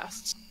fence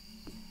lasts.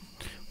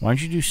 Why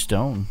don't you do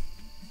stone?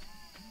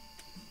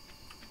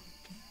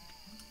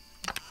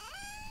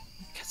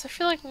 Because I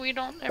feel like we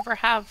don't ever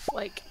have,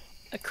 like,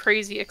 a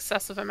crazy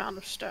excessive amount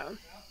of stone.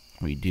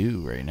 We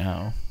do right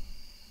now.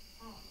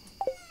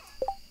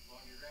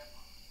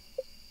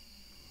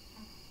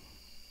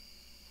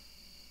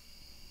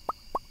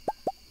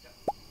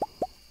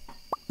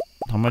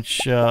 How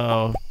much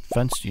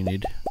fence do you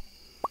need?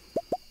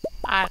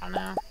 I don't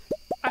know.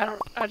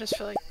 I just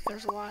feel like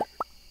there's a lot.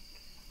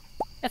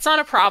 It's not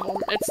a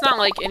problem. It's not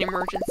like an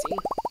emergency.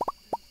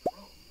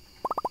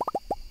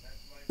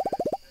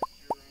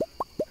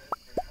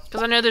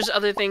 Because I know there's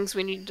other things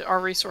we need our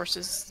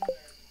resources.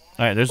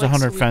 Alright, there's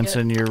 100 fence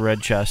in your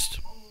red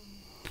chest.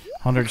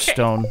 100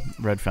 stone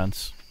red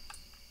fence.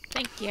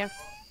 Thank you.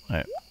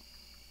 Alright.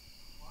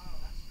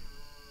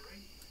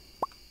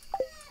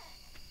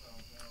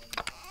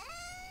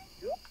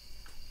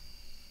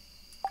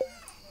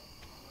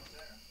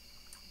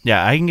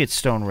 Yeah, I can get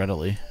stone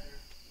readily.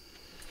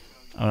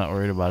 I'm not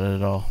worried about it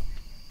at all.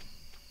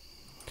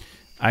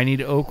 I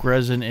need oak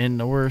resin in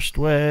the worst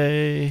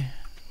way.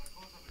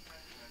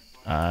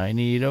 I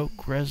need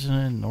oak resin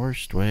in the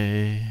worst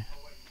way.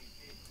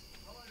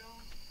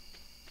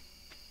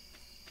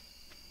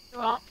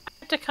 Well, I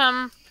have to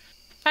come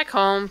back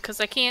home because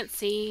I can't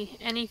see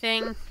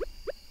anything.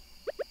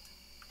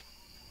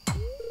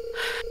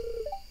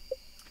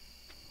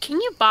 Can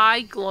you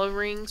buy glow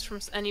rings from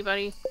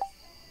anybody?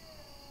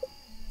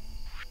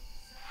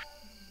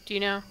 Do you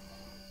know?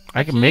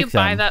 I can make them.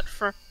 Buy that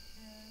for...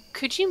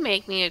 Could you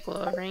make me a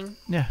glow ring?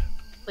 Yeah.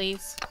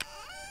 Please.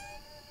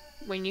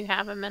 When you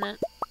have a minute.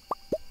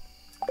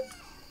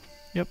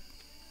 Yep.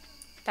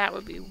 That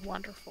would be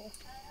wonderful.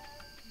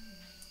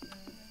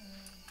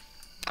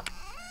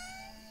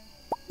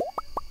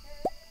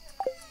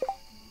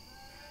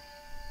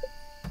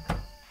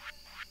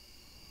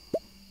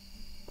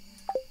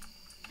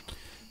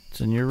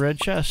 It's in your red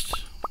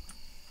chest.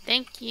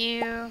 Thank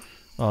you.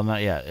 Well,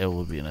 not yet. It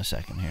will be in a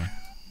second here.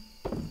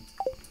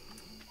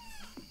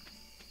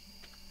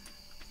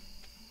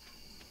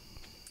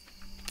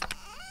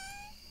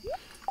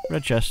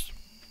 Red chest.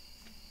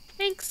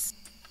 Thanks.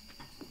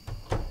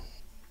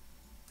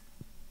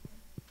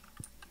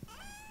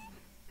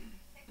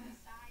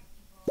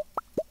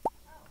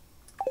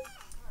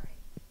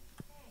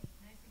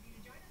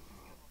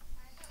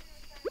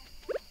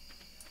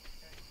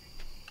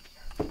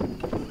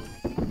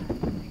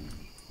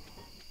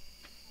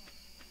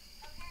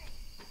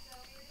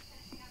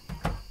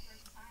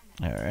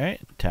 Alright,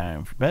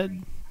 time for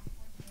bed.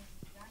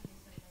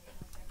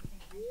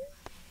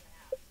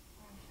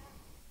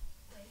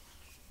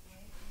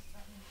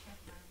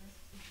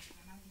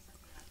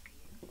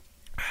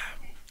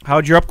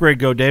 How'd your upgrade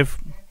go, Dave?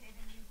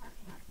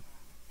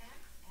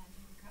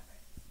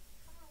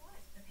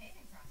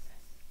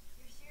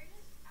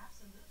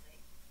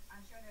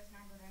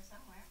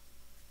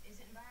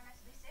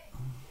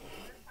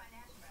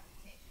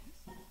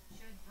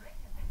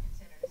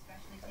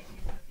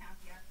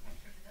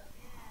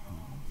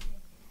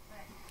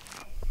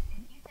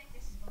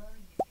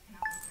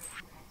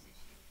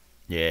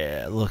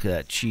 Yeah, look at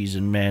that cheese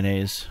and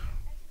mayonnaise.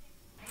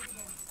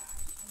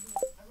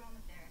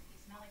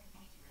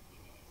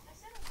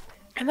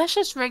 And that's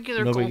just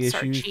regular No big Gold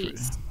Star issues.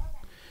 cheese.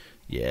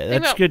 Yeah, Think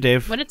that's about good,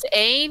 Dave. When it's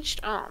aged,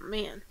 oh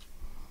man.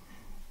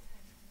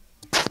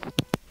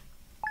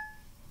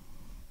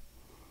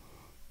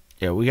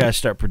 Yeah, we gotta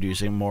start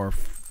producing more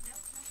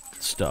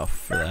stuff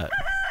for that.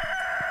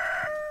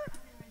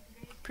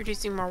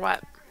 Producing more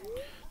what?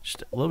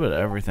 Just a little bit of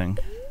everything.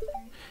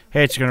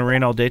 Hey, it's gonna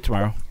rain all day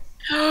tomorrow.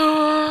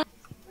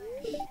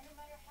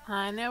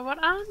 I know what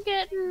I'm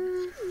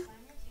getting.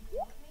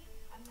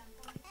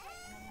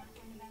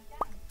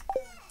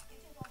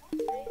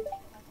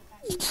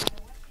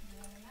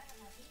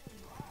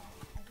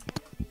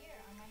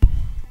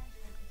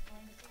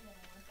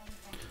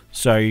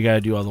 Sorry, you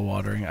gotta do all the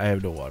watering. I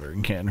have no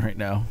watering can right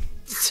now.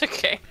 It's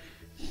okay.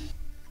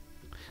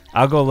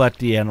 I'll go let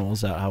the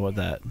animals out. How about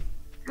that?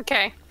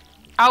 Okay.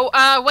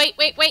 Oh, wait.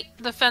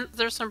 The fence.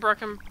 There's some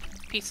broken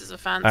pieces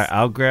of fence. All right,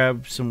 I'll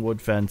grab some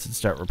wood fence and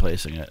start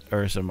replacing it,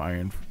 or some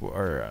iron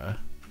or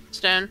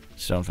Stone.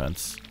 stone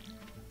fence.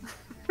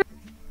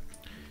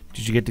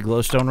 Did you get the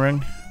glowstone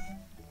ring?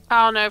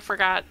 Oh no,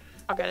 forgot.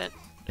 I'll get it.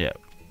 Yeah.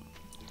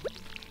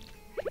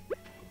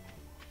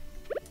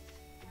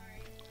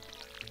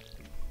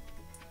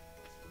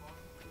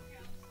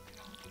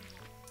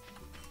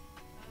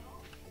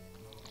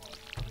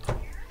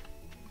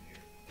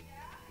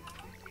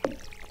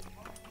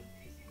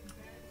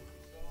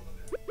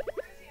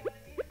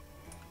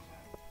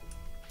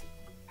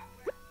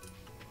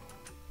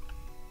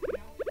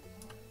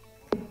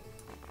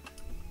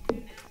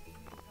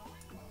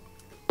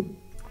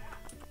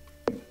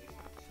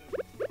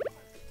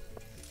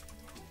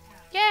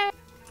 Yay!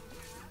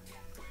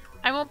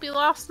 I won't be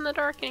lost in the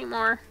dark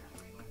anymore.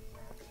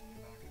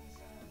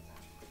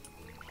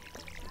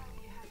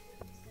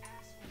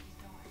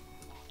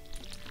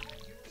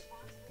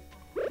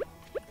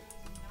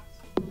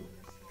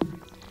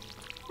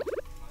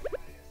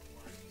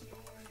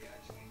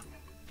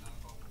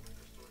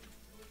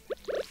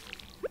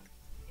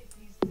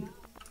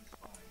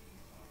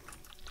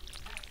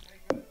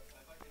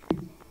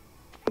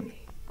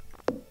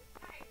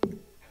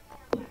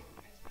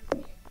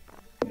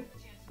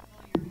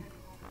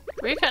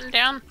 Were you cutting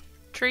down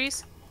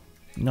trees?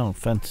 No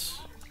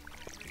fence.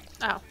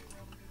 Oh.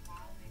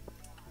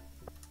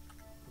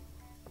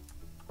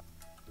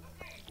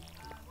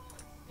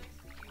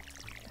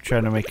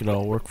 Trying to make it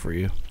all work for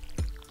you.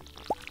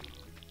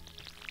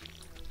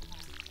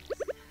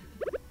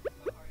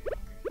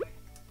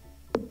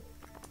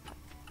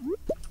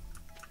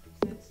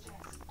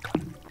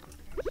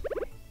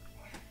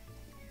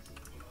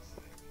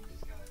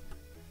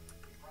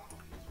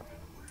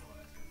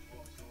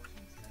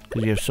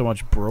 Because you have so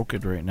much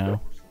broken right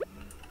now.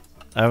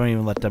 I haven't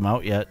even let them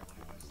out yet.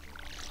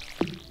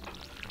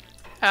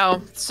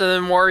 Oh,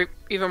 so then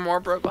even more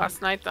broke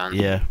last night then?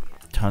 Yeah,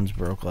 tons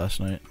broke last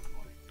night.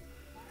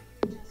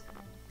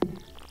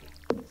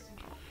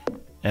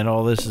 And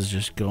all this is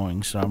just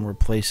going, so I'm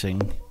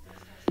replacing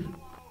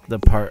the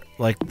part,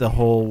 like the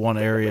whole one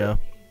area.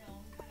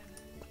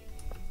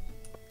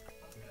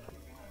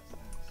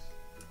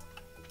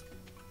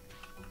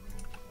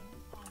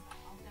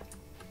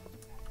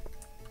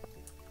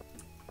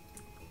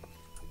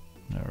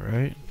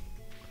 Alright.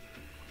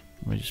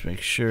 Let me just make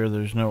sure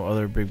there's no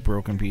other big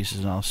broken pieces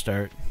and I'll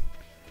start.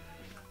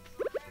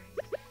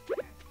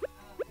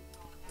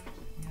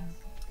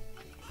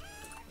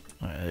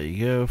 There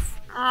you go.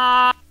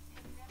 I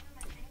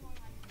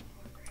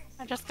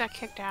just got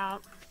kicked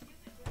out.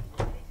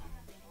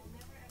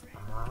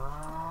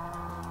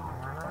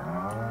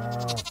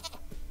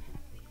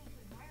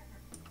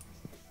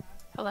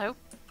 Hello?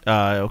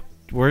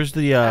 Where's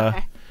the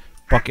Okay.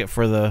 bucket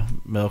for the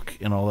milk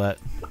and all that?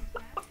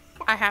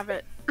 I have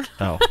it.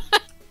 Oh.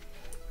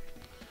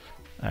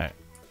 Alright.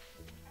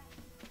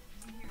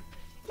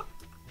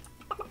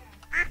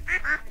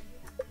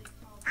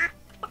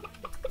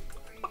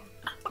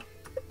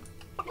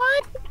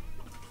 What?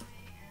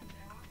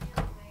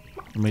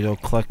 Let me go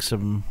collect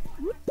some.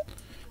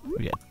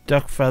 We got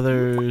duck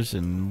feathers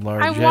and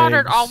large I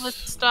watered eggs. all this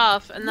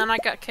stuff and then I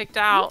got kicked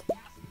out.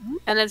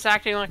 And it's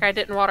acting like I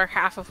didn't water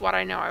half of what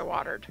I know I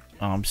watered.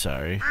 Oh, I'm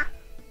sorry.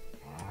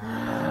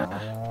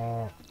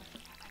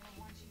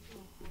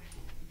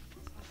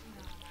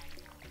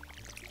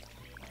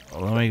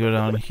 Let me go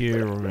down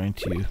here. We're going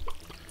to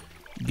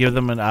give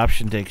them an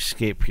option to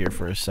escape here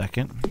for a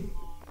second.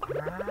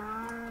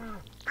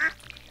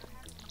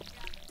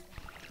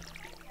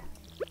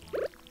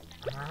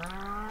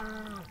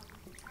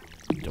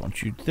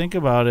 Don't you think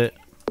about it.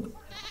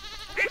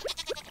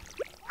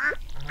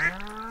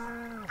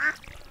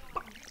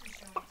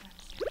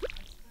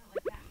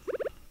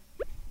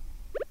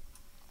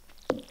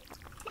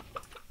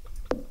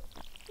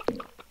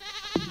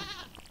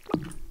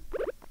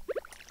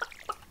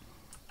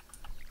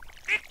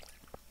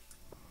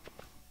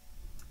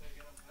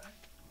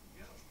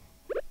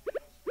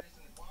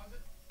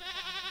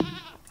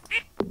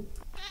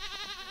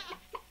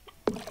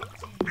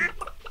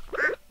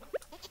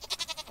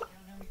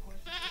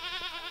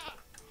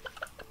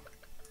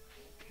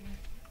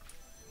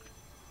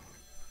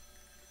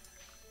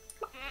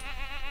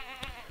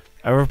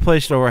 I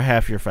replaced over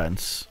half your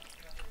fence.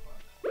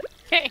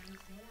 Okay.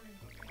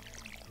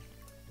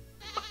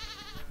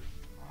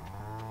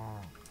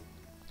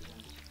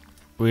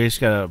 We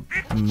just gotta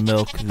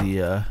milk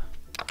the,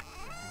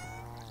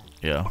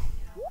 yeah.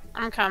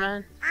 I'm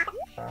coming.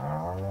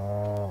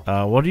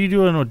 What are you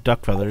doing with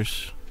duck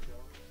feathers?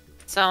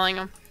 Selling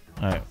them.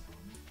 Alright.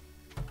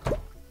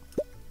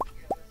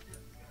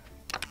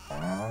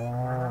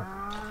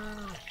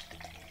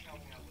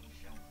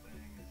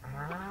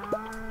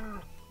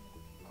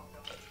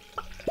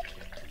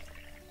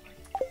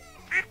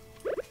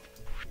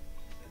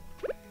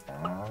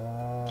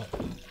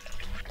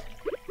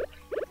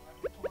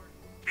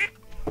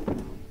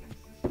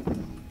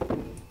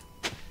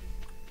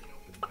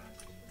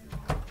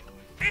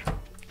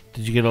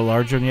 Did you get a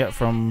large one yet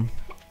from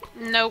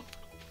Nope.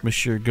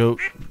 Mr.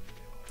 Goat?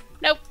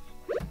 Nope.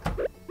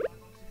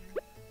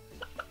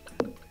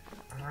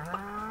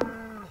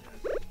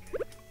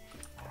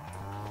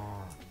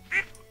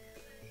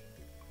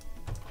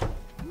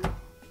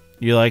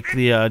 You like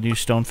the new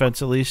stone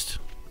fence at least?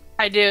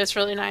 I do. It's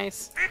really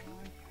nice.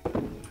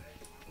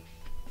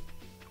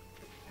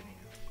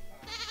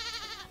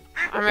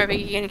 I'm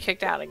maybe getting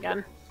kicked out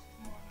again.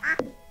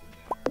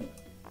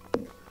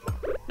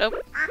 Nope.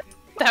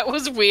 That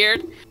was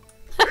weird.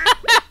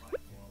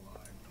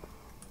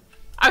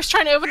 I was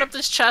trying to open up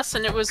this chest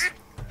and it was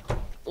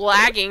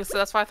lagging, so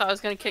that's why I thought I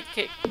was going to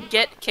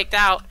get kicked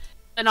out.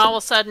 And all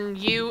of a sudden,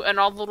 you and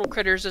all the little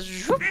critters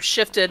just whoop,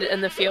 shifted in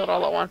the field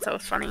all at once. That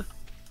was funny.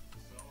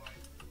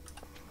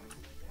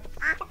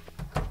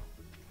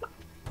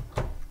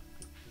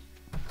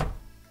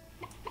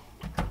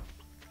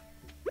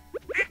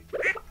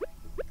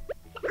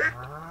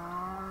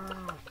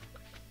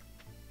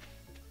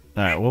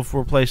 Alright, we'll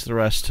replace the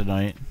rest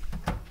tonight.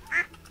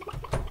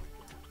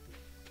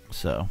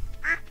 So.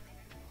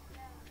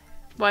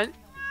 What?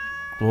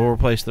 We'll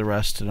replace the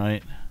rest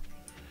tonight.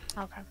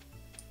 Okay.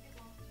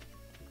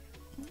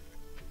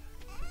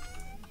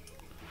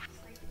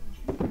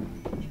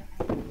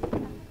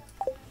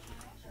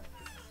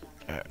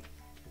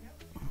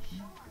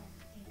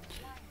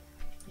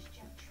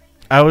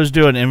 I was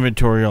doing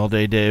inventory all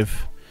day,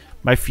 Dave.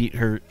 My feet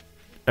hurt.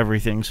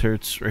 Everything's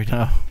hurts right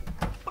now.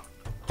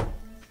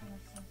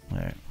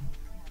 Alright.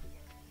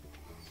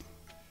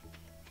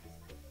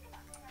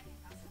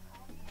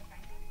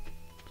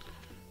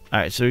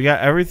 Alright, so we got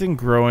everything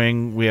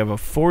growing. We have a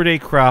 4-day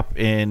crop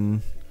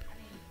in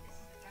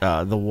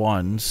the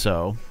one,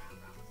 so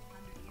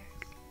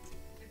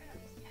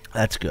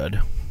that's good.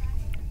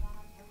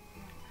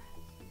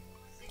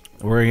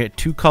 We're going to get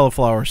 2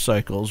 cauliflower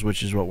cycles,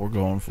 which is what we're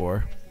going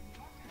for.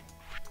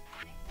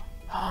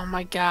 Oh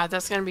my god,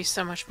 that's gonna be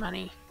so much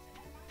money.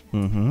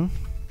 Mm-hmm.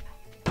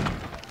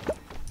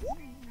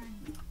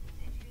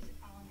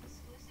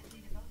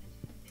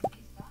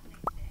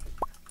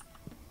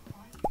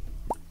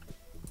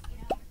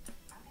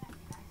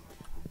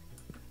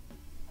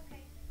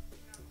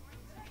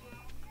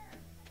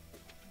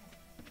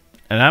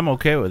 And I'm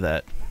okay with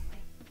that.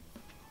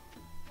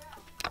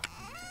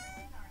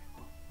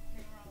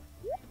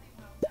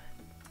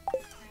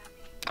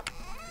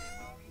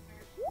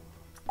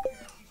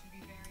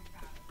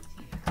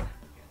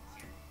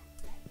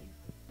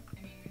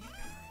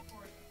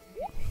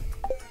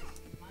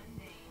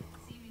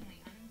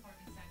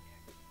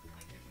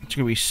 It's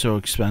gonna be so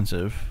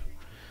expensive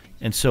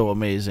and so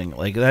amazing.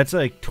 Like, that's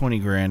like 20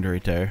 grand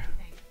right there.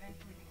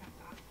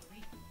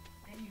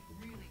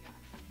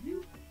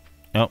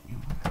 Oh.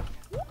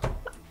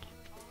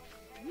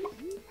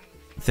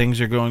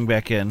 Things are going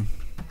back in.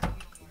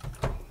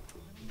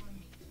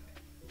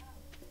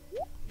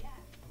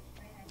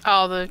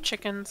 Oh, the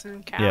chickens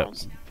and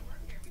cows. Yep.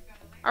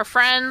 Our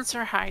friends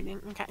are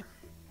hiding. Okay.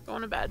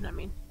 Going to bed, I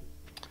mean.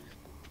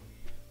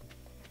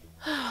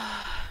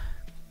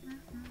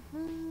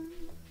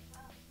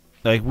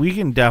 Like, we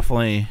can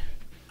definitely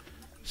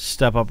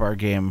step up our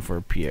game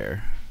for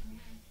Pierre.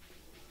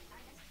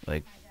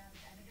 Like,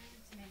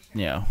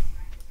 yeah.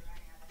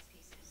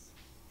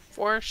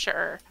 For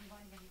sure.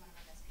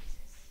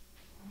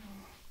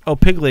 Oh,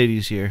 Pig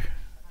Lady's here.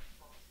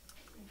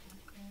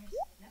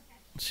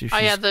 Let's see if Oh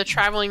she's... yeah, the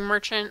traveling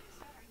merchant.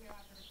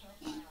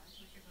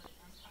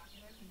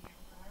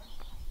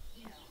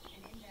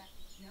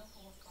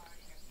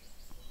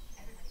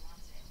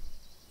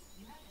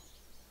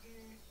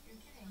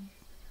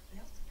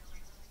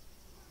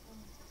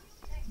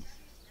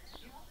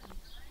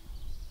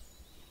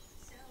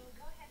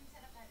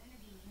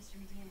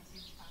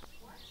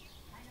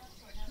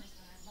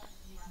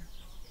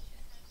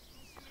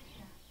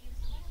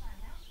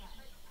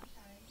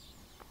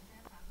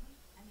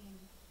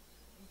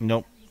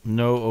 Nope.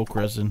 No oak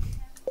resin.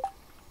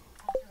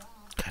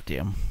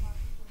 Goddamn.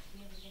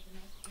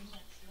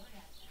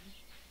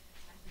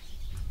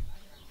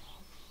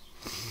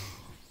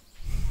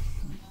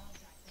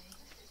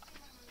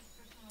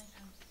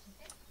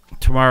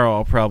 Tomorrow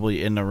I'll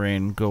probably, in the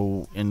rain,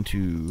 go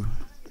into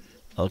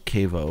El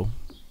Cavo.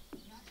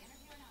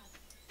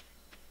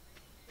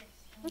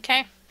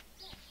 Okay.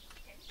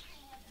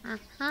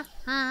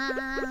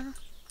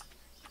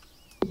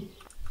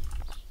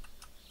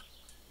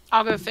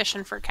 I'll go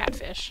fishing for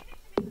catfish.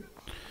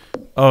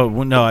 Oh,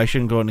 well, no, I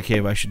shouldn't go in the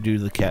cave. I should do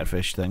the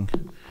catfish thing.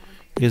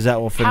 Because that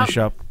will finish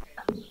up.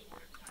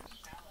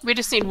 We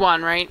just need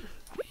one, right?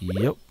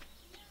 Yep.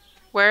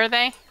 Where are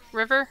they?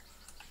 River?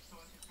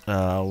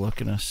 I'll look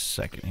in a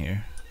second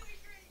here.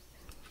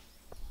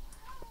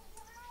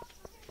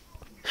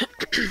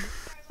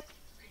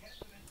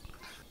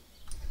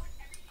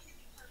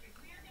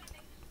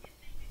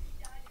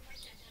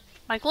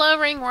 My glow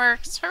ring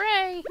works.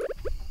 Hooray!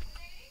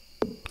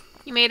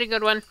 You made a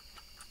good one.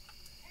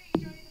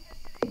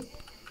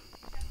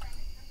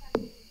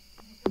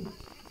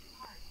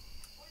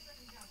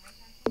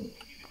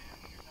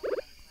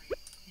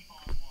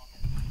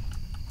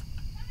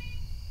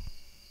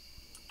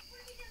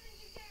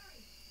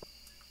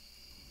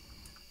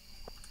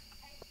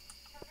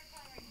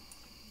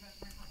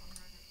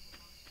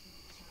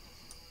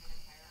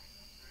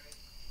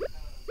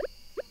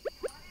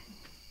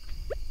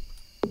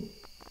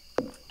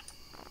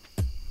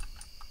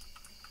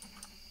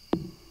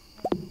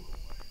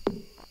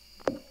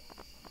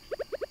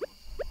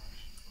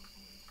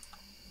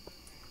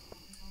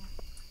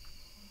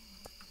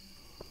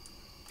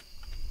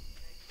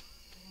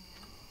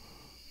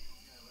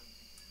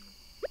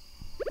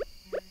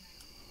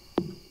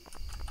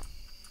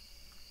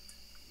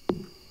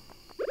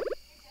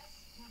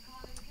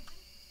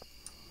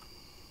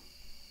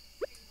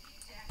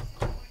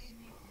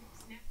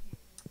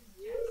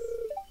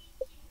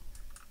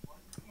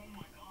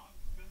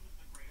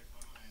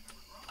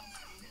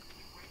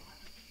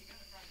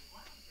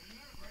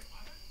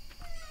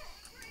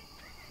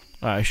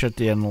 I shut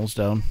the animals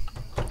down.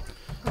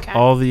 Okay.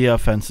 All the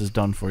fence is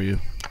done for you.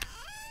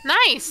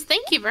 Nice.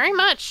 Thank you very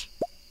much.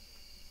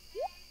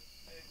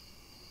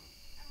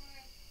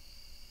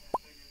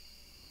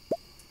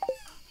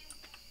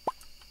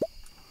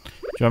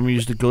 Do you want me to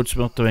use the goat's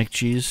milk to make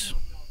cheese?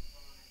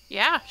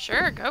 Yeah,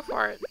 sure. Go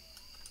for it.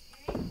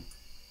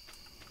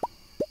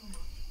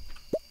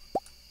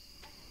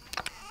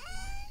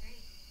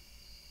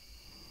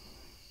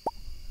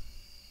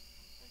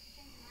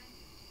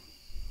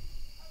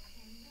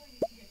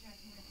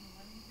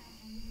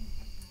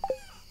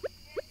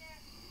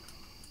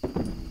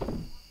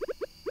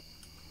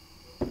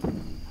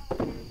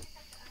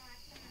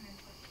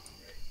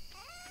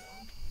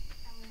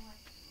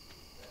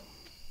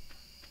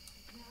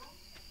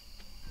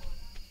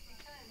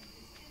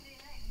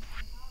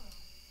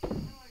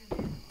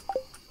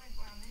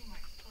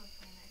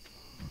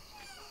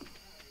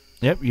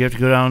 Yep, you have to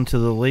go down to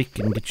the lake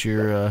and get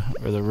your, or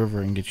the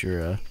river and get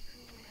your, You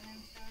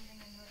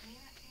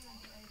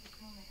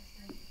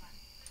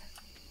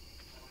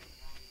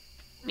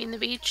mean the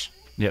beach?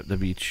 Yep, the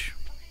beach.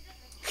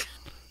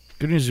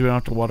 Good news is we don't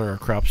have to water our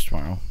crops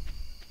tomorrow.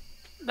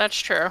 That's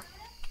true.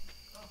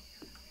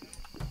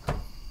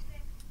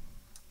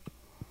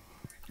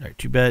 Alright,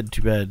 too bad,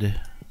 too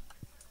bad.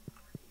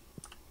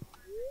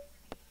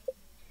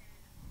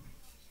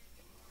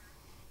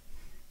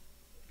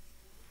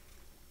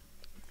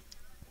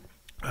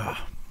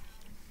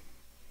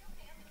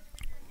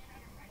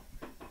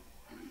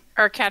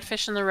 Are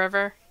catfish in the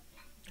river?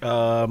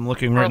 I'm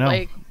looking right Or now.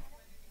 lake?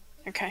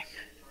 Okay.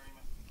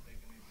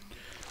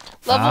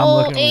 I'm Level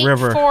looking 8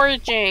 river.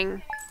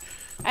 foraging.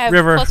 I have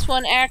River.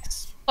 +1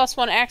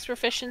 axe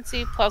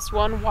proficiency,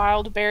 +1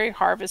 wild berry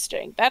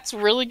harvesting. That's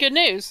really good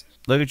news.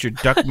 Look at your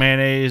duck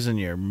mayonnaise and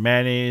your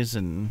mayonnaise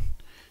and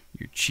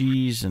your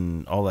cheese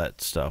and all that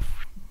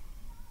stuff.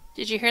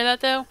 Did you hear that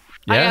though?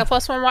 Yeah. I got a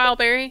 +1 wild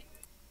berry.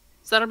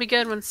 So that'll be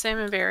good when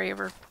salmonberry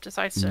ever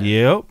decides to.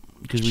 Yep,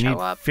 because we show need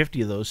up.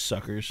 50 of those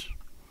suckers.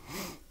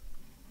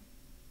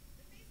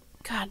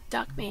 God,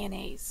 duck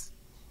mayonnaise.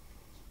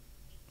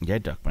 Yeah,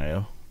 duck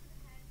mayo.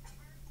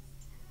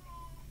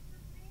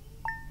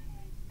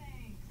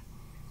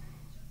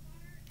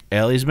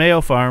 Allie's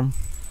Mayo Farm.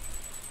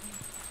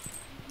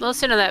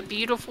 Listen to that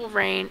beautiful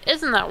rain.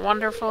 Isn't that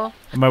wonderful?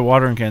 And my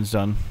watering can's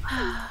done.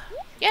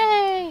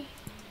 Yay!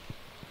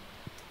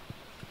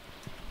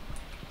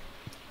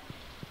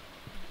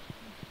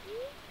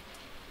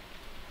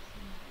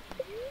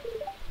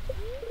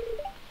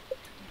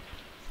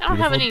 I don't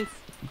have any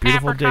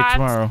Beautiful day apricots.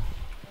 tomorrow.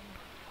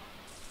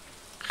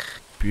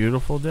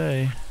 Beautiful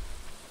day.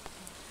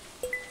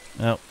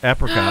 Oh,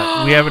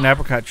 apricot. We have an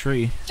apricot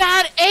tree.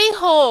 That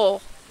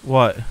a-hole!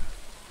 What?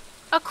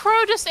 A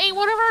crow just ate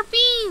one of our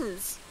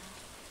beans!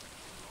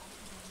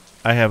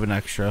 I have an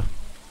extra.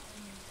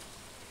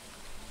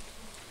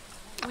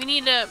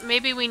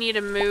 Maybe we need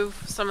to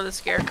move some of the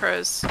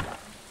scarecrows.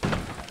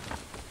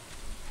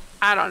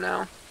 I don't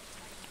know.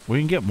 We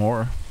can get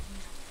more.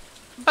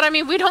 But I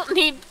mean, we don't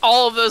need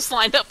all of those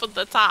lined up at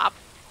the top.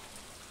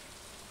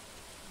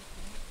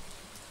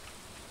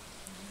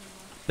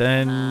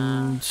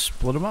 Then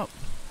split them up.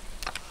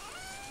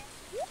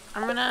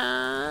 I'm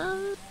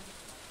gonna...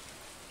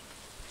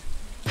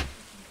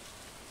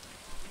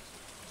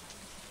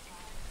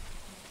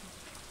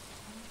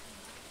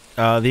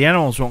 The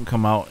animals won't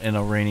come out in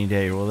a rainy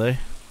day, will they?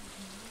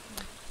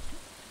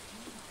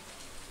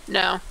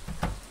 No.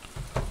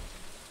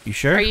 You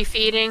sure? Are you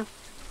feeding?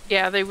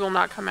 Yeah, they will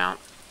not come out.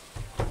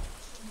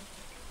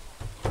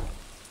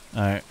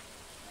 Alright.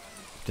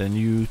 Then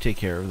you take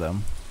care of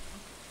them.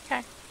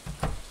 Okay.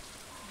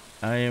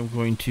 I am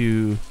going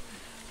to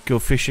go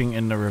fishing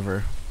in the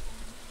river.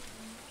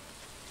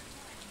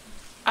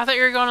 I thought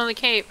you were going to the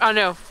cave. Oh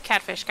no,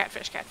 catfish.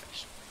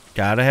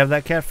 Gotta have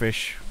that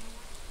catfish.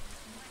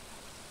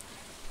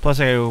 Plus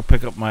I gotta go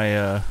pick up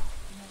my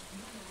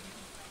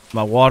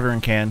my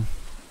watering can.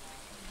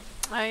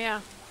 Oh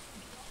yeah.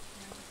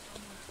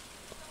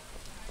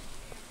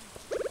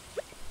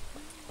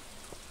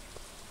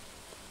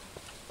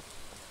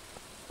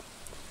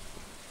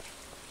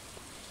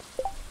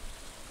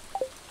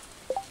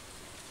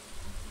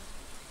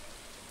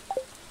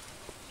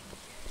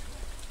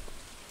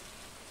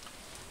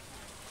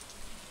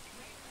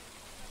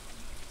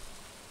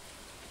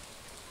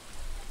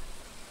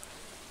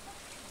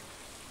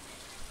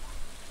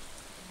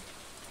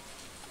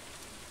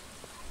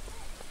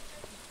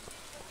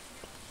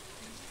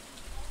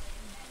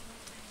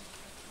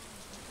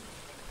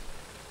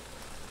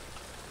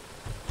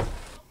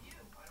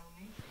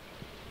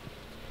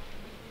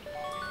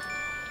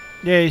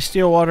 Yay,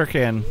 steel water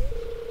can.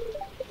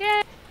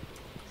 Yeah.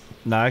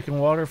 Now I can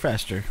water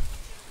faster.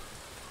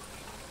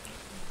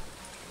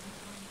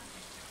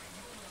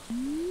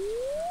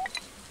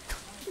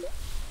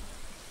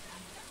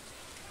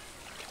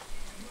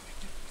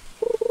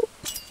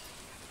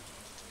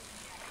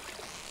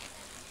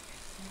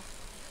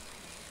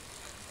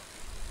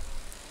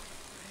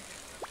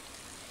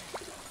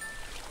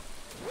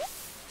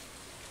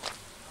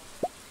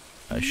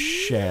 A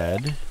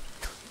shad.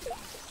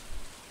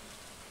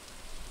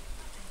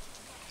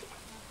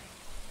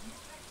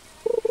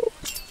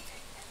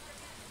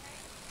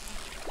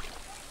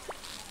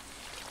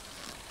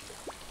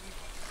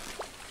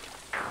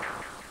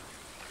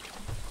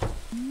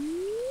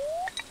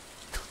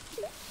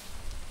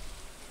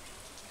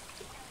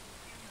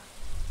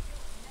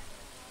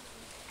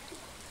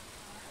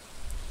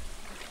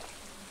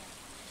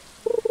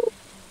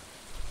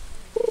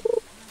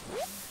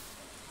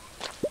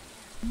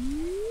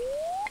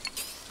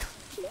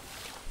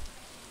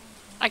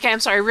 Okay, I'm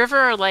sorry.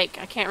 River or lake?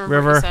 I can't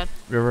remember what you said.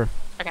 River.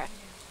 Okay.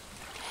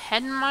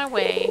 Heading my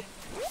way.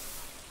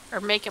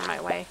 Or making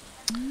my way.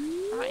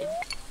 I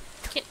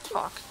can't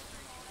talk.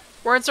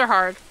 Words are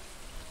hard.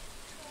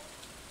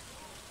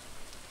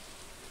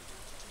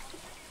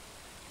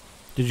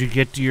 Did you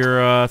get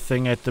your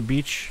thing at the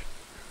beach?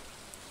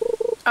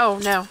 Oh,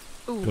 no.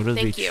 Ooh, Go to the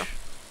thank beach. you.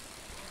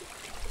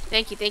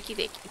 Thank you.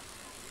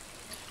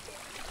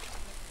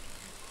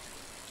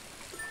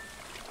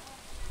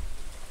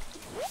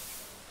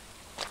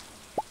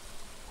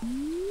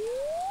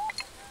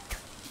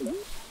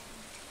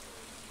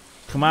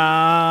 Come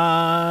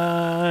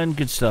on,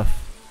 good stuff.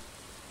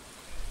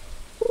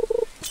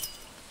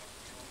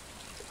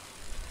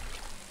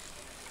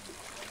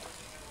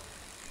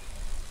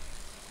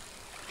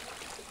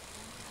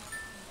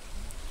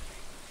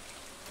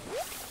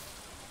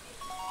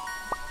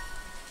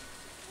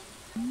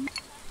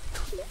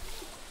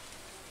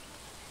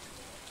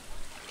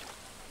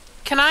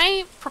 Can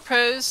I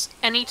propose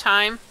any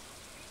time?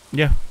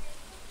 Yeah.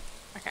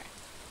 Okay.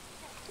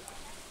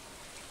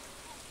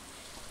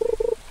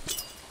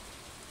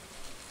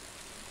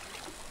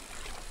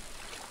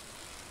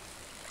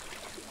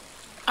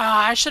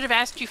 I should have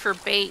asked you for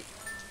bait.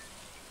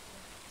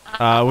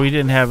 We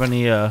didn't have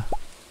any, go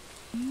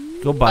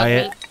buy Bug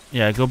it. meat.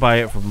 Yeah, go buy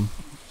it from,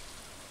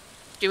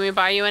 Do we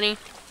buy you any?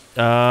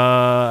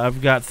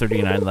 I've got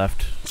 39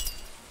 left.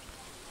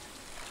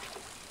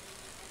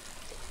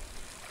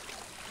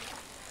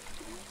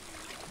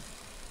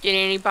 Do you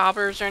need any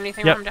bobbers or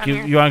anything while I'm Yep, down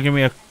here? you want to give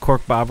me a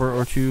cork bobber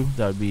or two?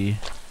 That would be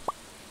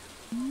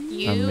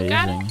You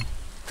got it? amazing.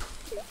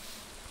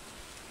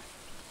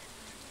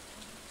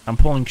 I'm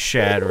pulling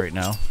shad right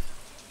now.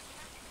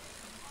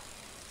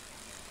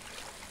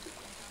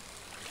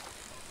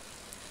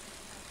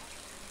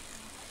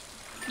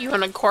 You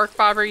want a cork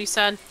bobber, you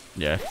said?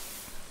 Yeah.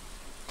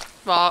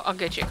 Well, I'll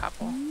get you a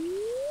couple.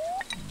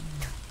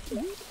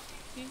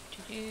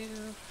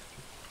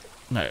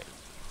 Alright.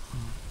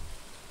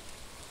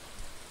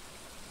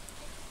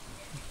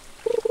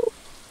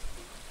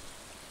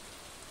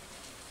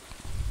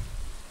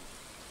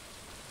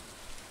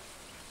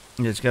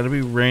 It's got to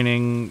be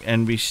raining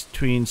and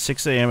between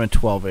 6 a.m. and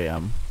 12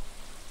 a.m.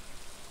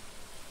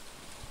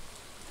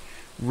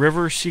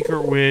 River, Secret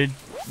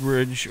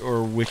Ridge,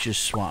 or Witch's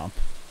Swamp.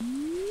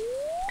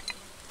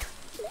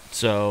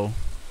 So,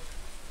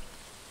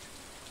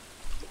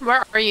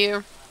 Where are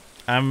you?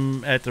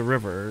 I'm at the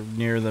river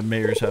near the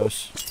mayor's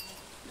house.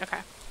 Okay.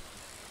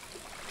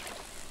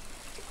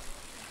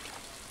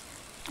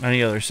 On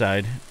the other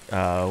side,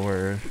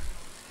 where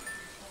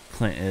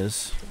Clint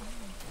is.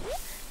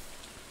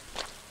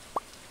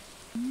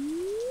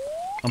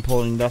 I'm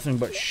pulling nothing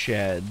but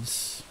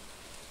sheds.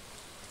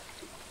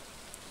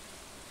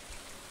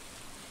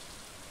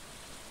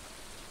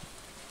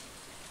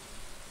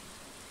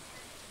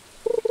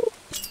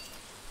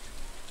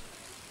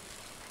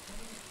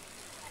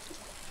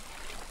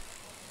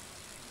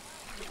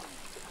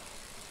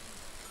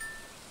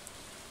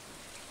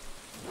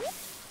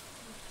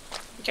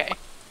 Okay.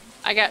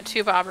 I got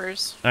 2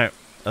 bobbers. Alright,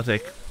 I'll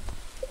take.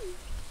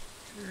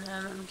 And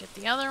then let me get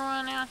the other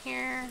one out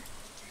here.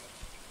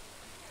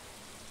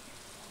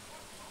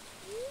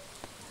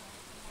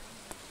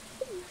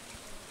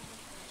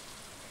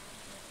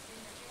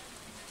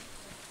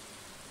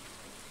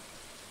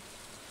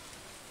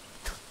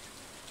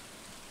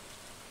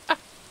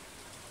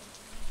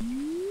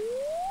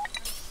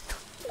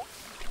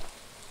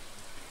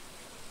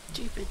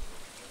 Stupid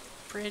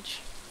bridge.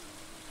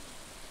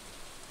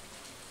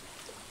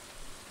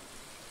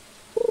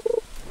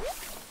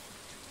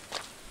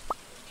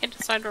 Can't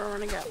decide where I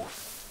want to go.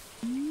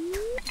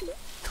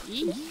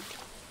 Eee.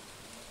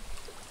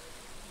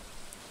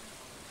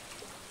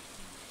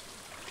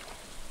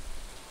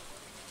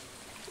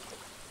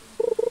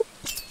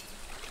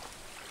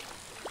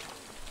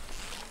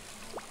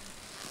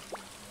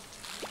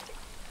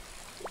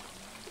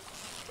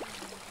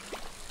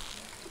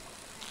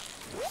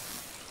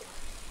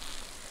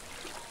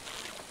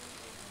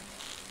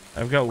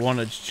 I've got one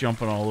that's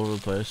jumping all over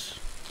the place.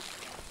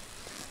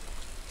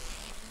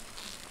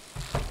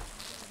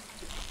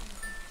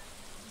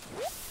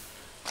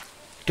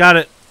 Got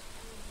it.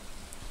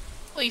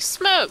 Holy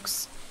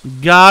smokes!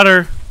 Got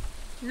her.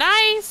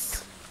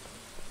 Nice!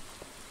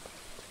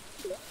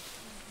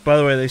 By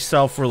the way, they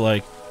sell for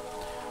like...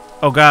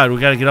 Oh god,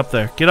 we gotta get up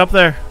there. Get up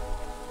there.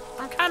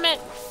 I'm coming!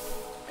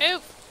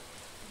 Oop!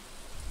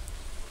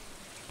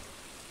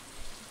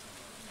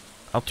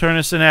 I'll turn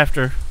this in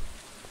after.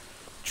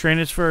 Train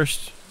is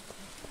first.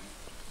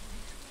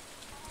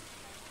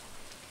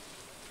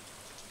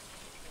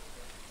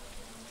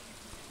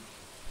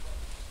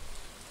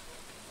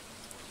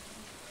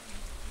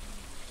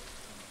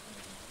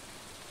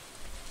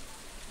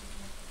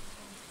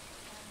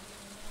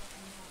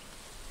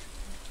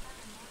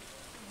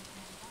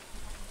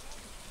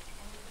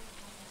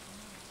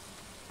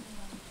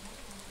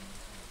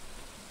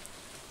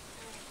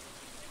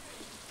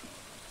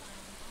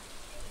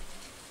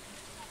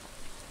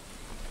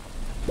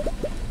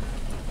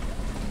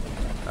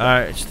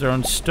 Alright, it's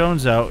throwing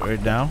stones out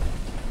right now.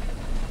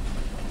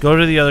 Go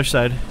to the other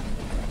side.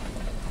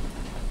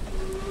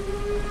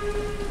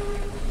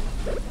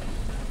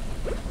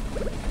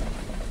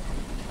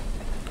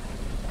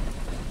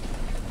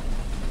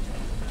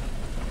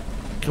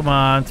 Come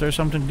on, throw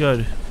something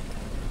good.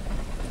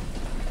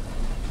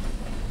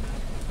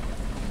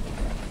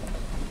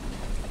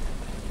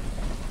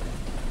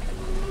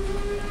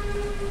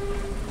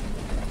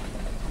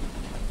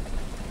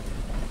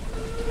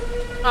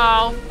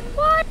 Oh,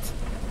 what?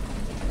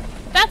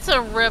 That's a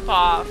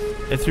ripoff.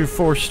 It threw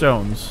 4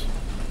 stones.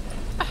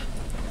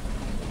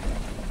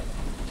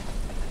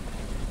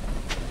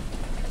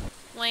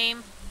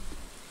 Lame.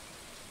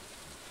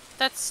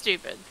 That's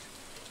stupid.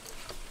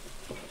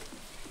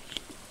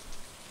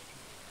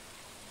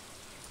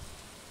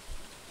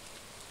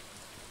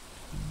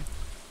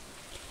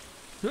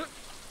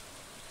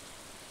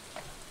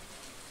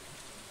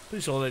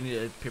 Please hold, I need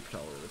a paper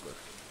towel really quick.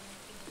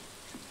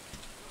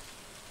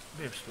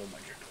 May have spilled my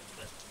drink a little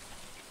bit.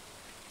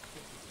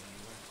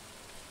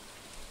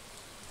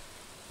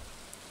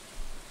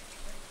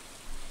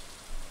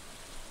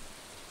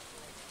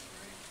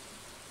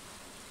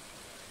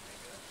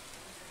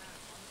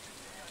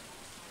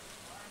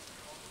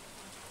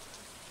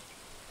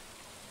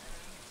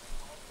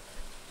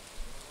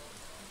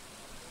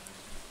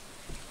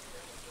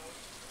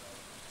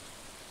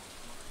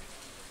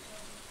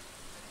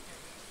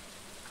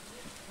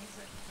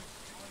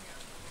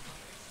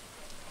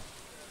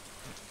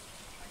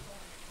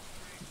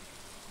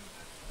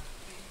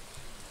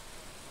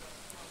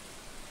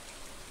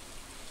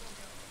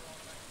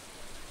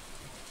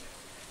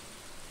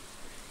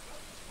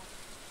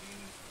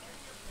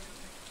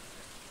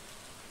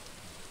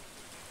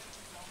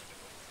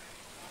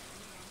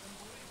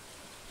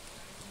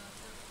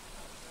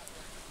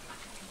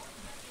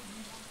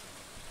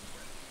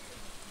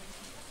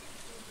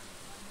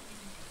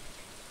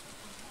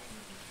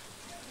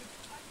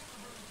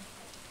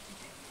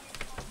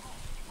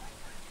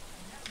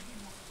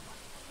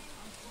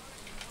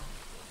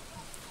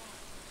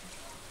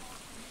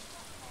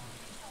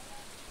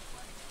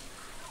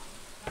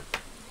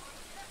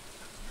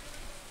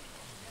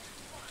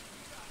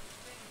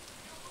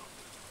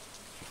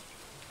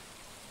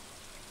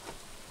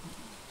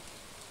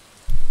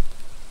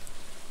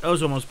 That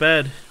was almost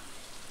bad.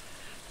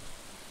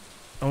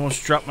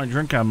 Almost dropped my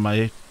drink on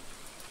my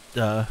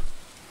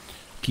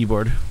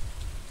keyboard.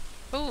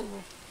 Ooh.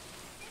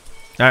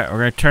 Alright, we're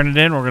going to turn it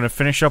in. We're going to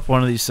finish up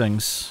one of these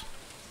things.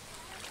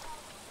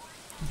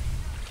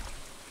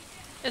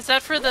 Is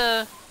that for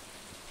the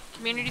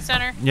community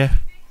center? Yeah.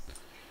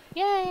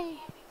 Yay!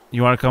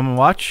 You want to come and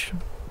watch?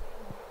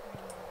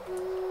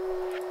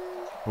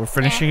 We're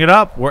finishing it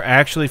up. We're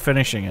actually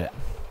finishing it.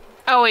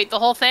 Oh, wait, the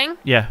whole thing?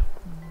 Yeah.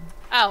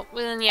 Oh,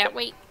 well then, yeah,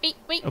 wait.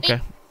 Okay.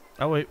 Wait.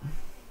 I'll wait.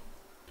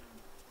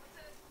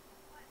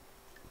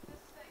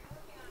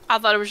 I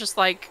thought it was just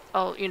like,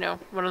 oh, you know,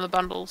 one of the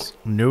bundles.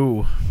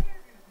 No.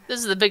 This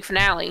is the big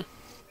finale.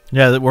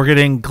 Yeah, we're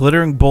getting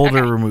glittering boulder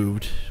Okay.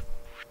 removed.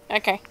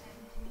 Okay.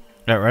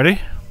 Alright,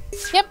 ready?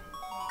 Yep.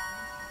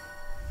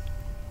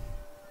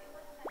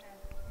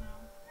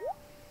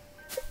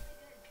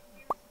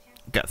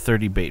 got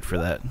 30 bait for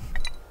that.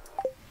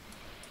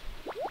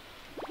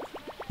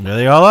 There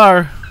they all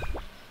are.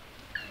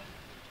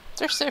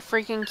 They're so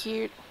freaking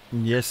cute.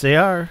 Yes, they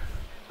are.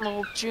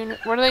 Little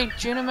what are they,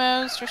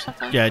 Junimos or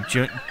something? Yeah,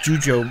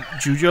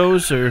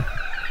 Jujos or...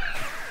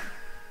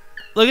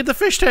 Look at the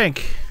fish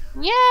tank.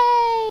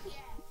 Yay!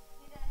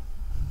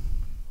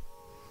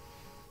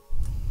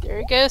 There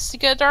he goes to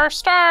get our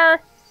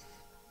star.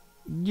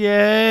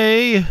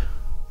 Yay!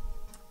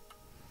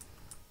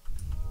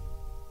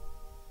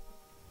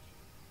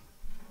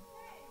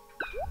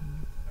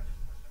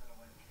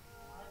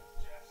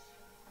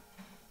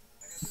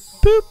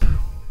 Boop.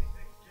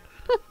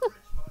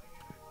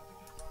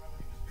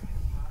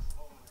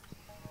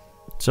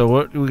 So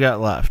what do we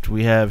got left?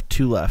 We have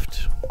 2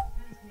 left.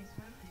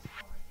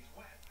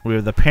 We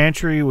have the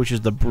pantry, which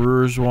is the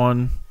brewer's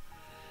one,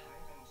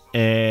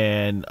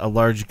 and a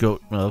large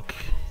goat milk.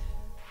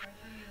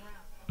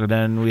 And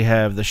then we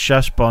have the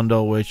chef's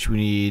bundle, which we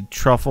need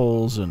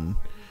truffles and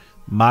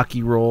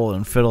maki roll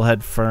and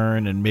fiddlehead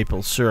fern and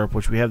maple syrup,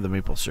 which we have the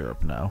maple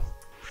syrup now.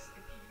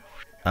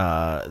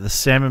 The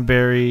salmon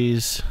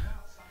berries.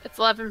 It's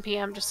 11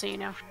 p.m., just so you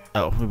know.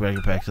 Oh, we better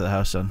get back to the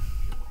house then.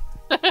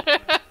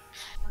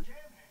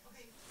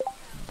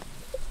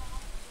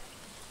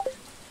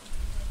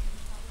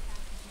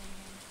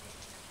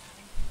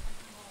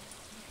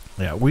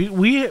 Yeah,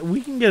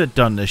 we can get it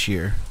done this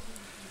year.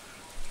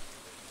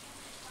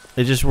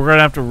 It just, we're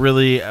gonna have to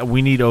really,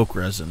 we need oak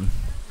resin.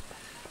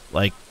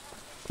 Like,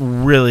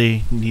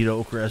 really need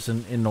oak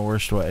resin in the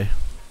worst way.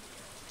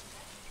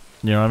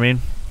 You know what I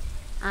mean?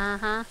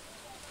 Uh-huh.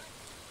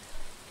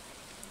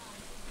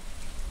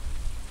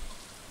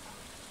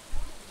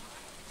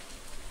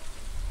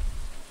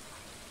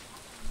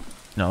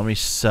 Now let me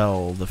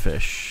sell the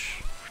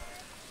fish,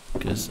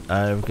 because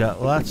I've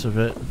got lots of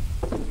it.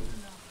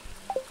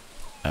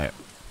 Alright.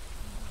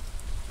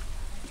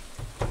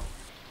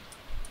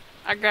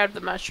 I grabbed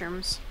the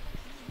mushrooms.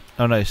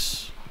 Oh,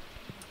 nice.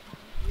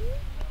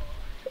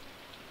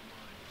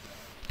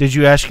 Did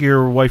you ask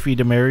your wifey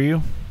to marry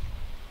you?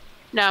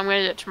 No, I'm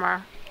gonna do it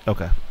tomorrow.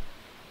 Okay.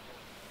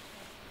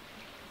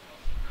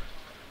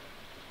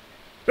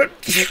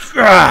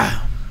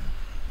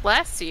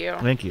 Bless you.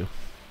 Thank you.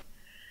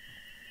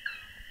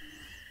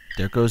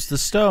 There goes the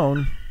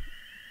stone.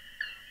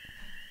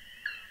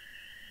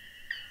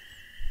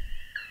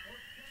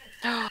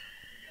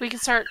 We can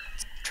start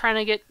trying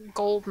to get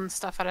gold and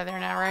stuff out of there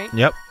now, right?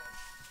 Yep.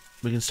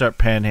 We can start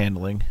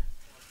panhandling.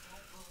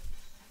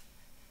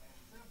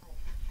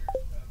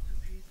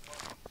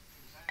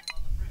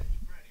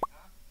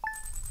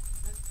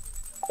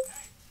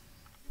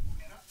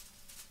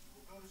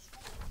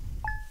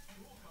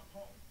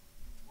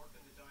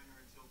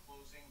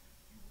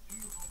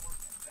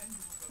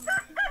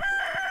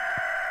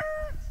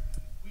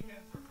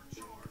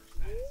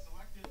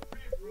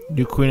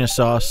 New queen of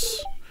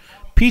sauce.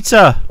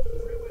 Pizza!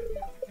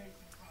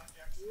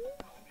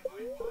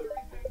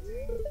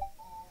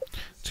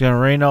 It's gonna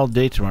rain all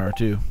day tomorrow,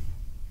 too.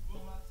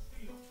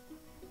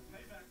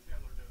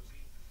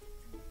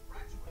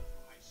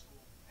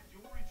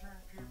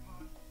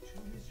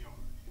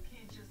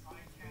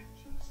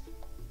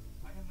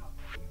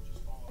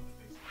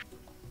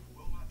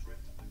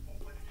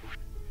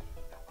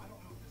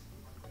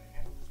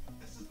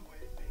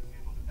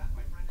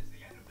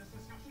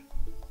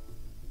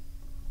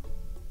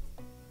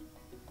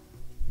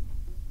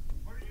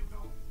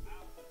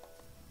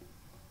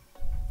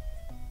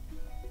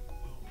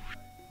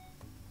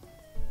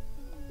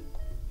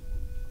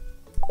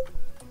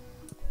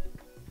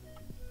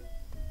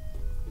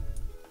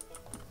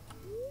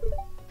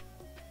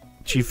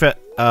 She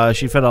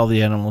fed all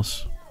the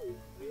animals.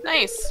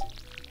 Nice.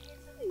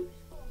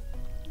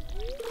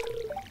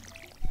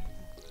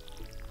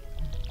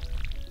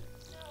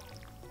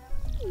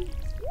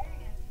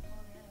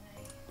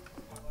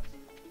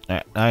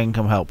 Alright, I can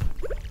come help.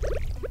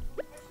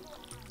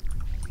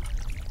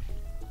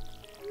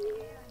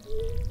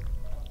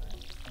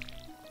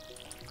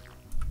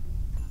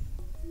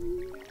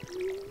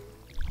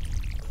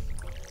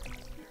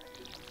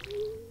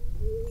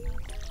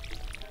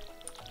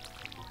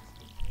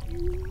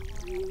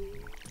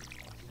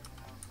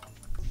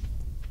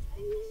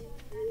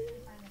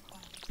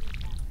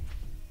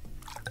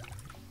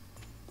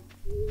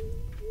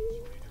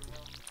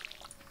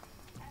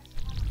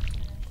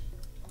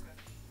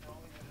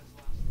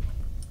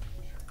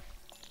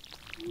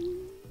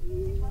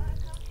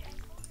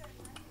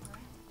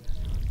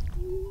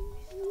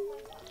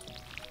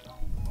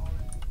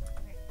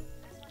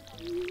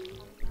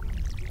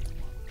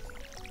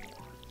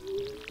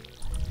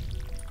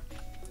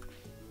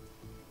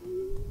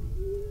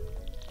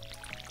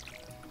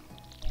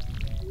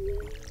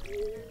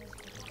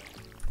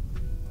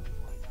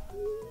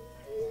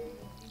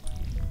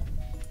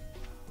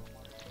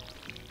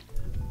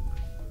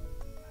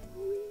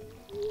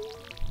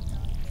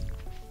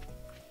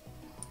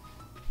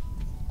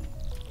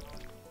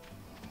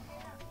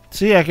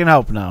 See, I can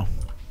help now.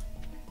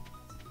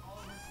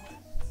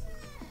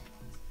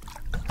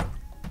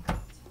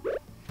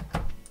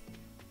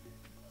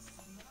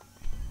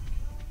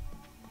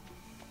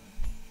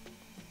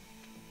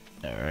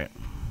 All right.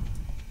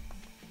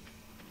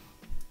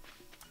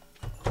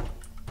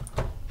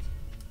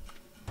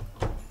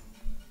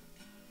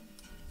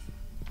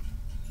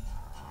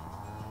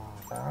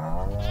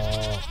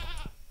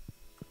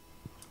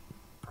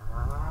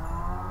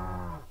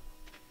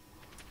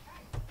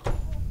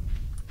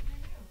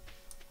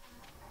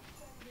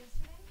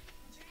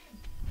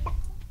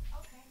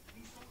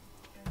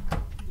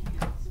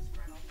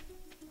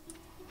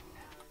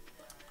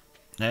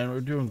 And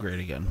we're doing great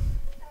again.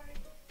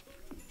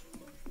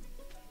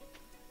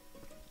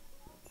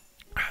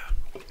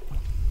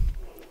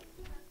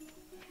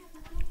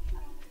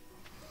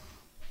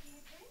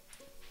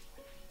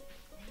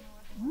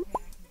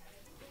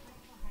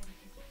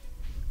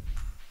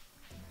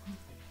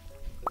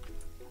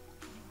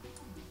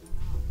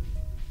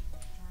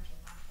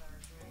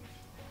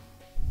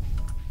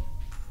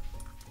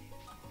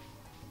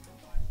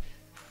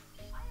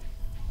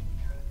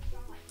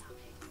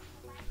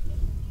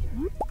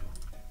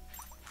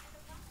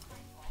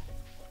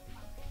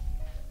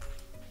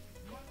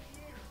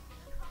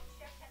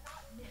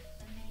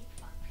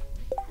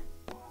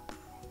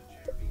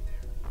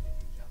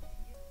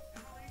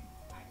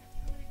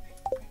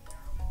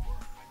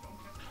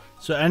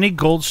 So any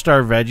gold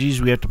star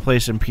veggies we have to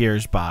place in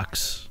Pierre's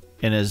box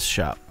in his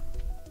shop.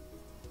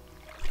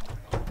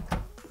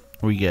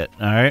 We get,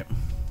 all right?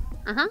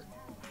 Mm-hmm.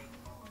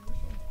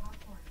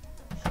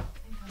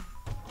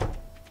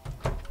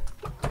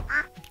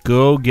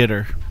 Go get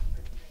her.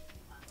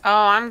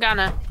 Oh, I'm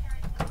gonna.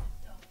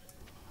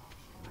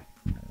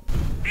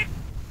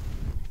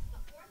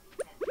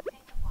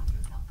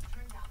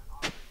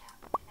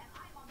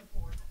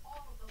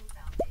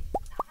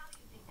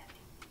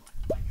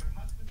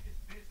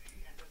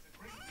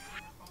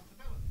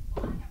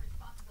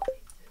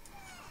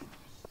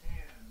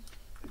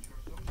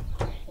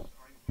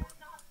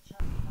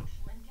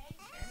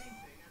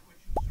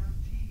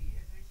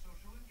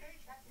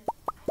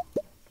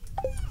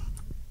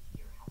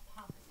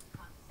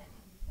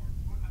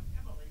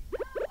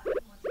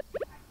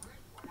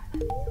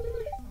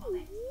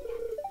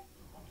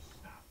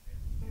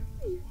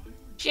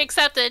 She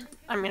accepted.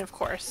 I mean, of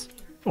course.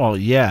 Well,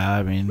 yeah,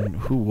 I mean,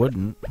 who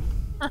wouldn't?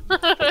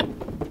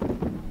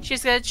 She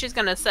said she's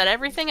gonna set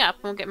everything up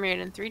and we'll get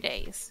married in 3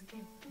 days.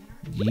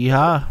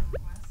 Yeehaw.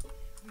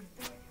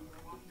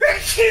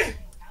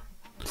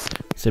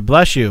 Say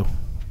bless you.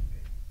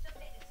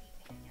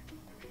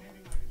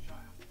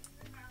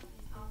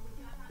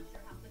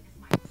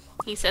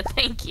 He said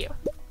thank you.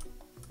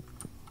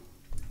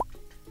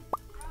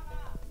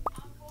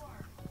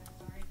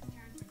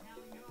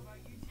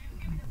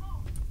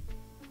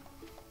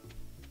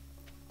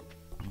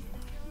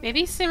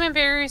 Maybe salmon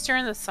berries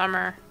during the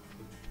summer.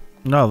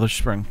 No, they're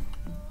spring.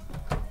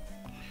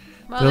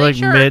 Well, They're they like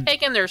sure mid- are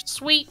taking their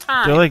sweet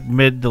time. They're like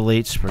mid to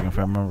late spring, if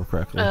I remember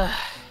correctly. I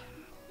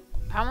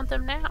want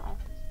them now.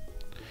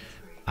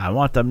 I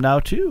want them now,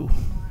 too.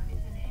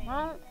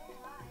 Well,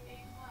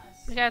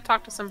 we gotta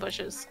talk to some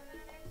bushes.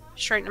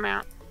 Straighten them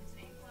out.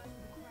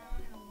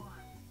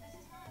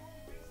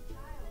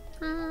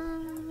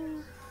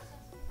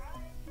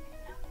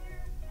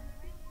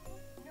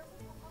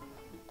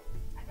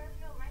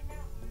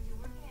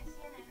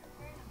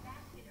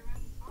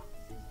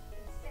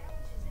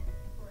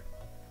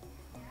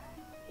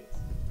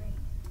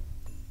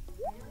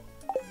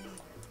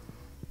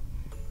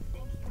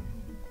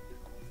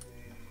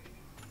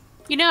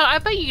 You know, I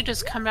bet you could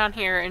just come down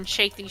here and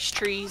shake these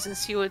trees and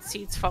see what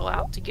seeds fall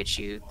out to get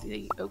you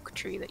the oak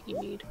tree that you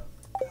need.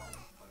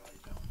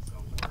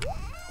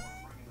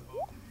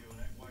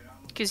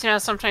 Because, you know,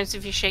 sometimes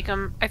if you shake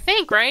them, I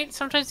think, right?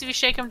 Sometimes if you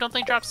shake them, don't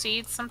they drop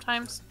seeds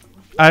sometimes?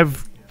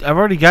 I've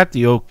already got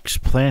the oaks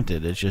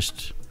planted. It's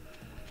just...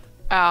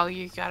 Oh,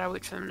 you gotta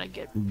wait for them to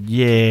get...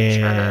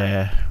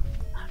 Yeah. Sure.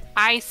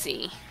 I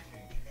see.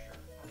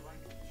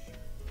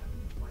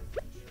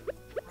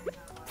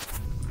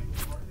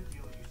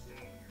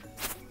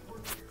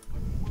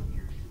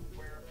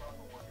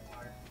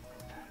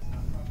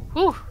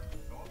 Whew.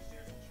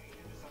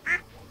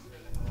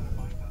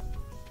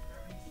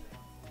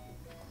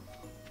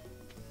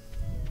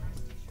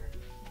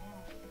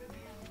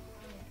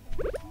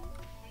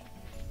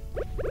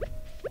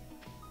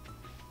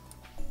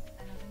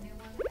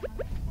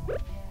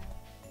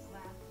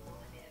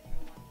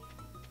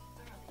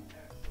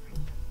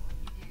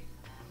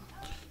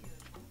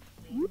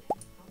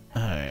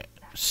 Alright.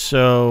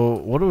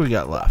 So, what do we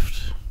got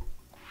left?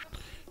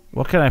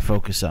 What can I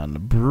focus on? The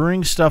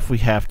brewing stuff we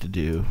have to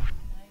do.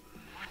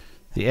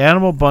 The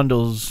animal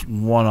bundle's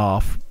one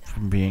off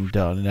from being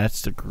done, and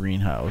that's the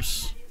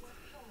greenhouse.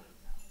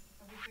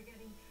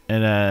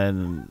 And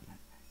then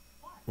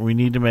we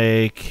need to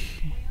make...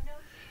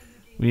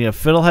 We need a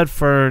fiddlehead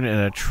fern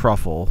and a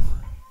truffle.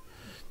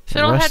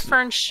 Fiddlehead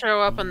ferns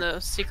show up in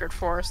the secret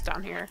forest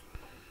down here.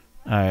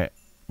 Alright.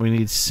 We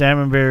need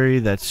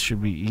salmonberry. That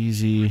should be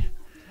easy.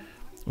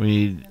 We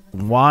need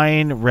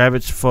wine,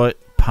 rabbit's foot,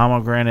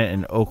 pomegranate,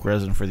 and oak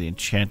resin for the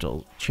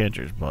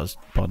enchanter's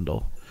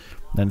bundle.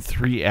 Then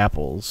 3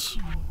 apples.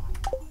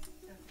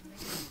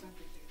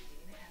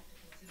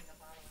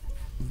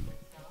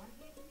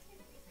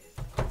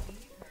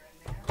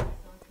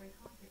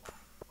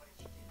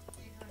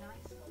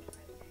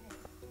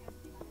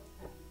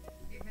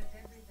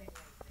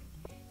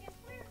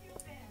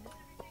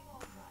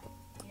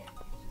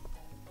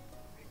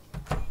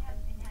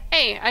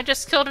 Hey, I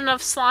just killed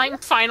enough slime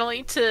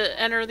finally to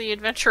enter the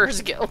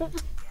Adventurers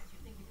Guild.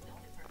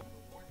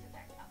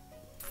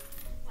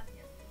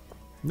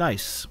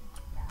 Nice.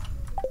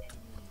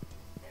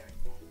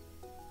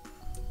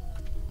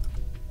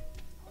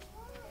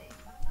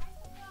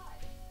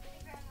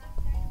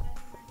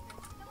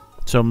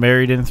 So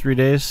married in 3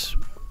 days?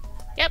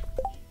 Yep.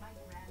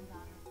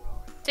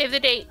 Save the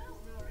date.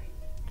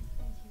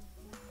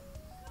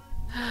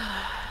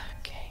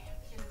 Okay.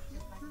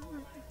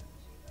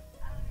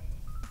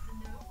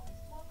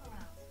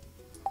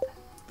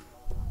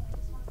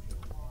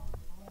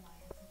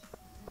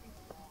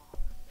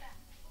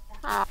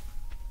 Aw.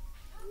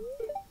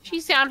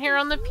 She's down here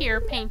on the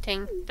pier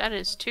painting. That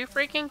is too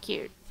freaking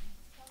cute.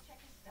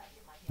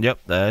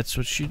 Yep, that's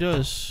what she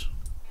does.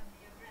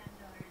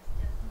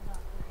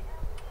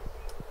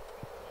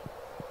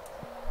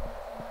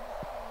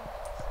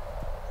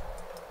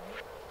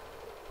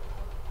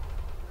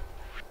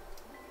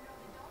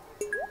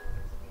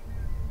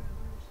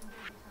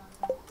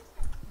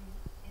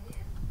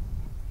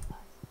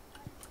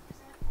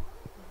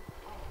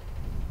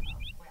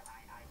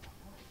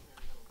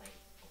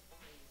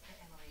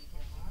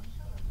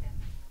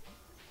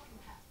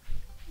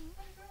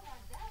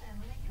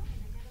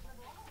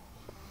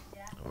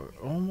 We're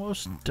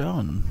almost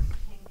done.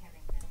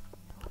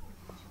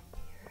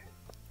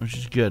 Which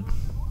is good.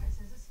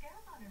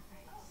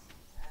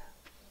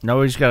 Now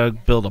we just gotta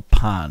build a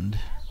pond.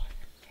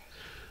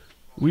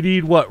 We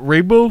need what?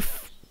 Rainbow?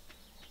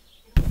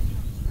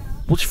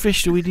 Which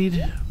fish do we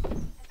need?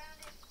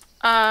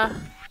 I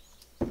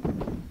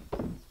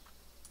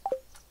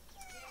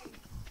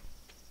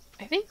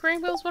think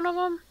rainbow's one of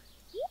them.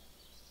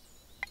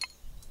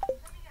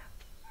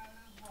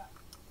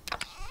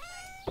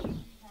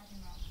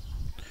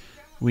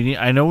 We need.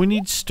 I know we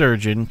need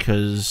sturgeon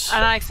because.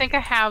 And I think I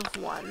have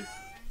one.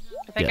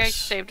 I think I Yes.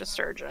 saved a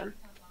sturgeon.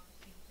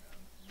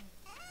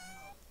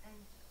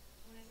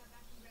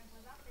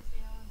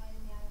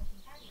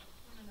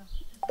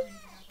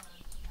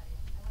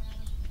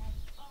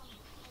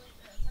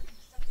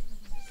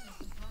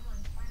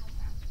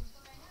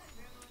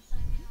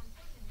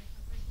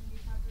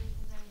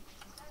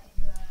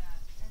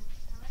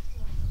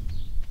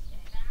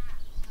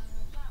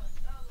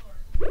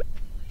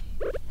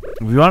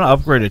 If you want to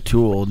upgrade a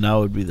tool,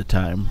 now would be the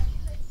time.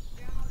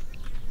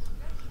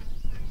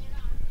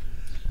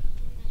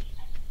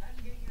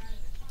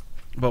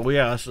 But we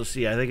also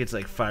see, I think it's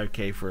like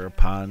 5K for a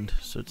pond,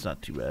 so it's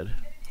not too bad.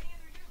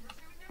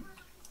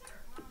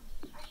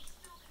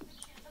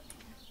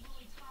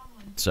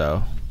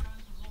 So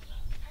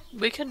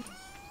We could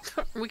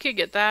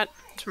get that.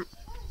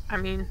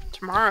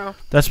 Tomorrow.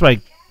 that's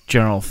my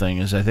general thing.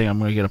 Is I think I'm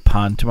gonna get a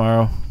pond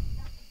tomorrow.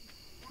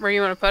 Where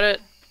you want to put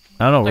it?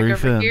 I don't know. Like Where you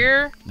over feeling?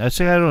 here? That's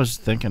what I was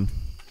thinking.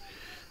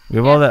 We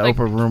have Yeah, all that like-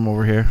 open room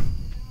over here.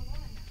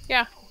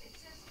 Yeah.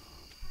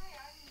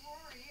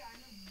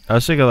 I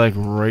was thinking like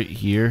right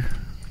here.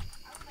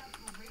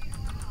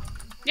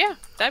 Yeah,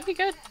 that'd be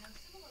good.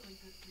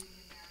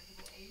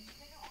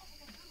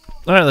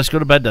 All right, let's go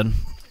to bed then.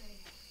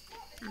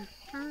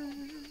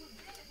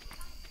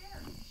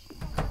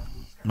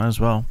 Might as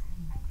well.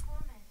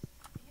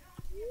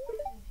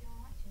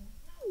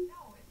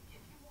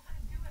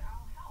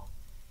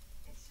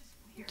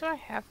 What do I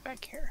have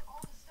back here?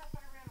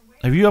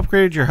 Have you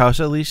upgraded your house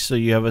at least so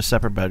you have a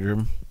separate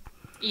bedroom?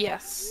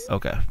 Yes.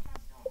 Okay.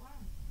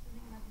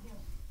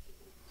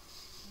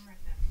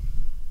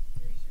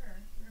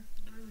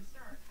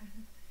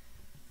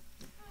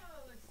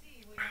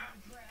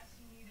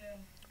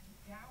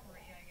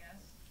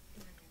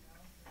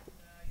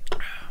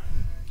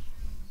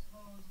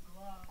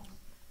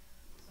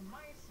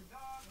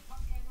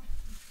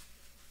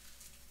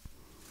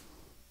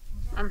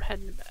 I'm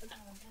heading to bed.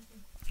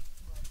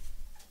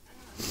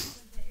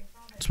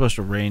 It's supposed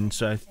to rain,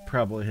 so I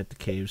probably hit the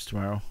caves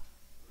tomorrow.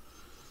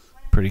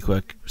 Pretty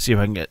quick. See if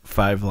I can get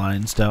 5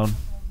 lines down.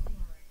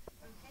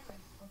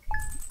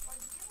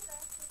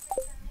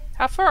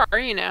 How far are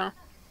you now?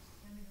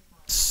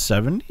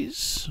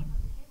 70s?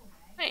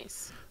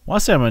 Nice. I want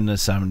to say I'm in the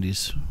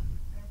 70s.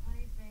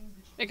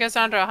 It goes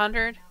down to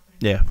 100.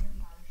 Yeah.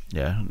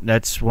 Yeah,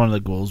 that's one of the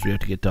goals we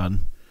have to get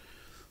done.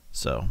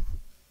 So.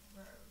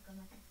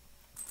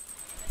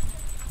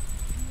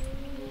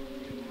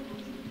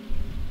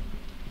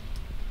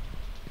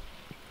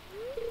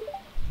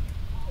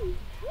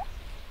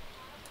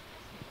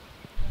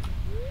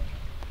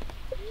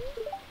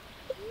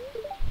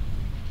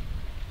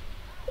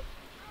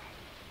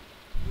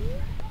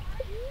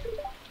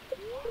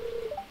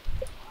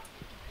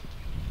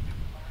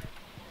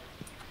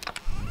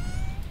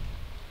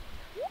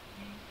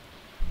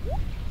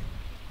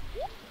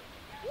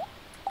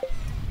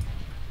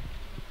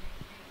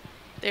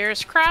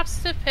 There's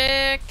crops to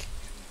pick.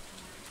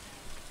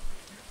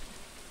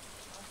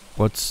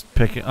 What's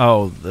picking?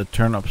 Oh, the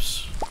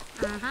turnips.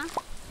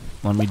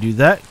 Let me do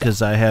that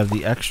because I have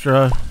the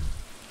extra.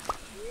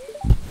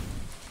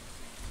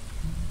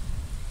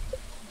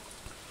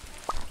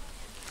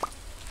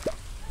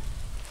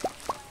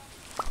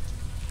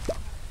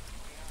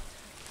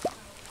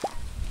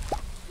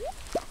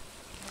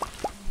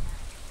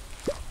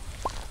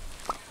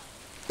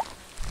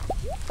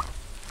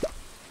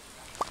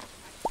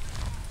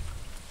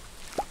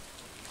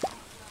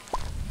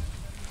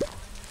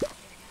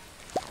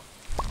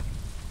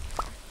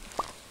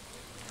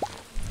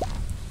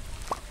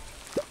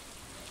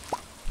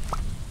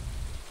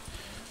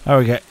 Oh,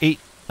 we got 8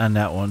 on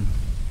that one.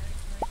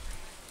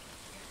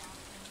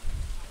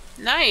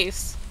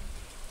 Nice.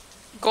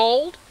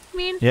 Gold, you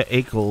mean? Yeah,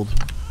 8 gold.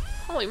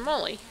 Holy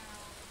moly.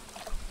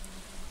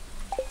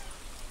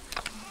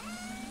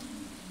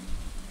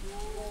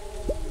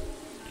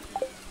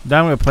 Now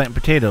I'm going to plant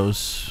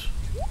potatoes.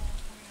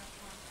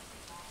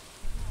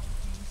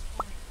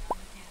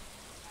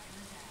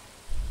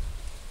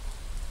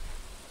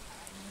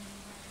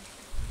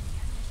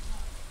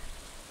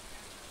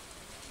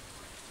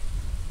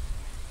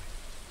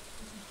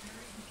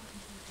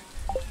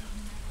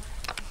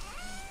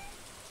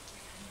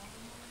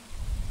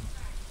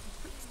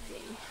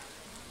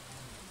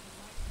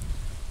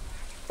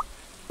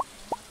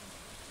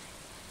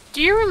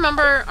 Do you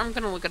remember, I'm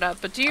gonna look it up,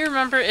 but do you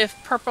remember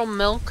if purple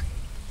milk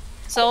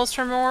sells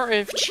for more or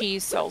if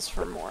cheese sells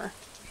for more?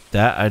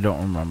 That I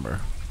don't remember.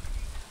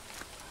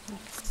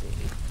 Let's see.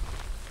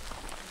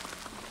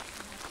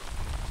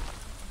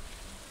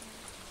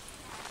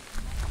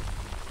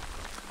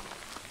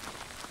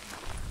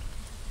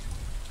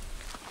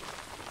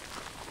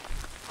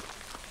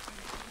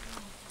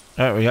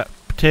 Alright, we got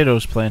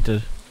potatoes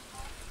planted.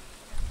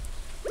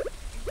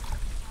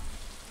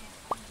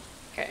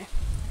 Okay.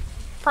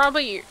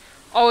 Probably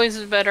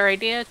always a better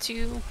idea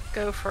to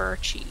go for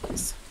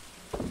cheese.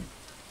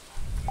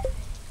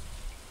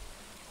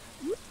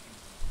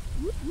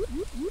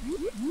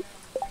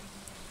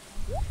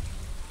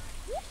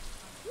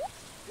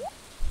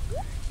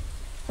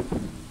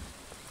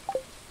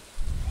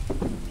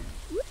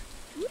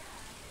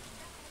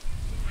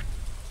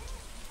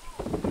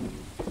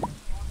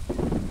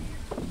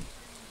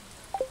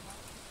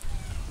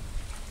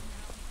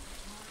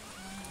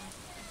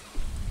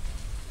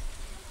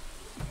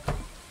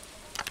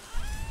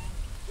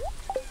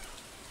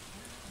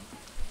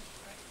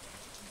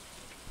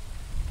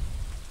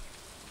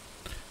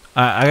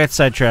 I got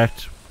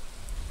sidetracked.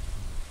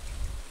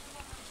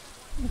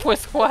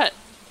 With what?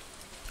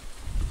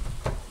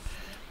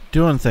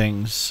 Doing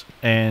things,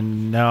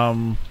 and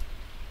now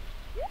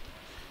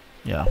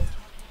yeah.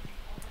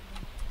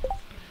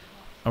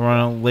 I'm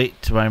running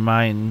late to my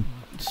mines,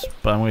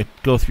 but I'm going to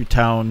go through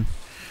town,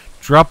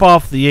 drop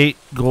off the 8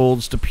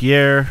 golds to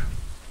Pierre.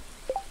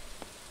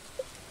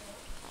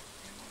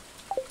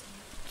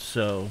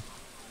 So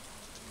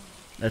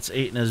that's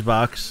 8 in his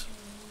box.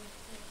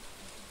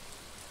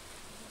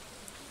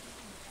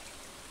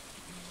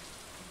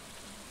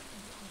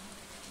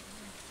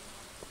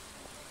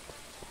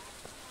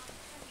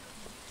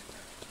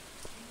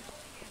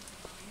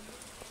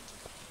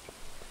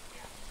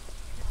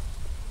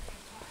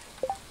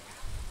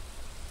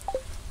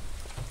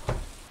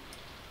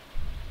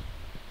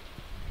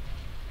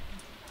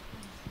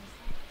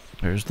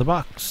 There's the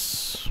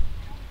box.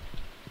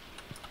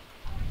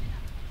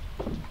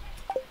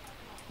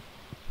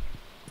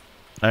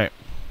 Alright.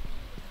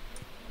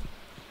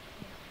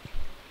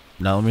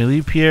 Now let me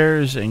leave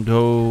Pierre's and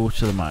go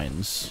to the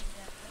mines.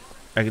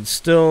 I can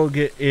still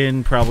get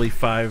in probably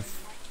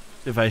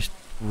 5 if I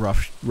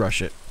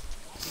rush it.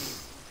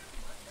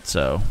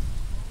 So.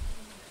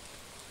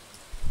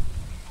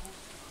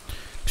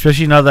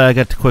 Especially now that I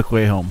got the quick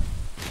way home.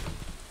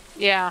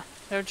 Yeah,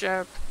 no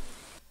joke.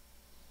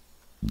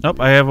 Oh,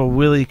 I have a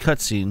Willy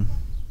cutscene.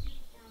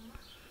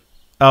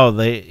 Oh,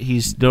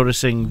 he's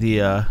noticing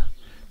the,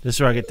 this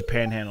is where I get the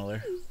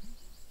panhandler.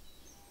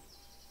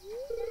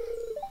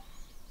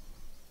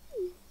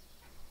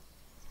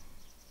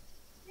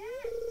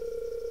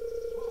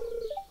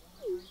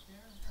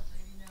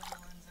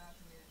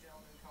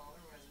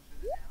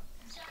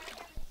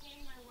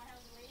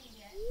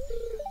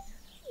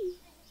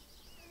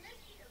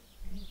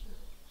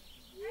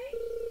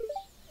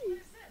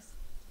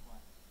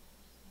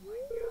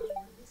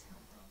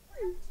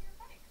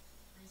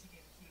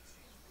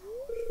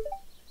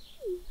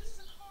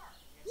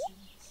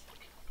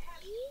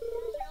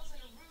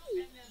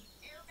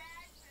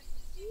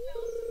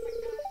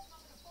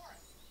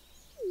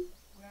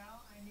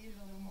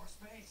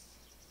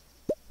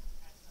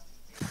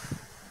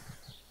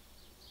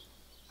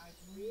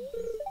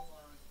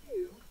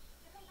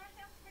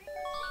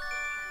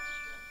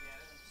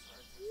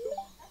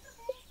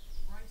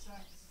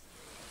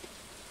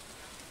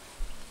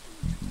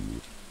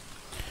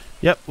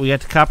 Yep, we got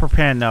the copper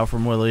pan now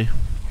from Willy.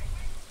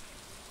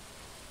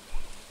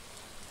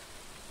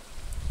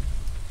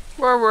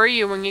 Where were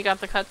you when you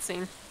got the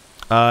cutscene?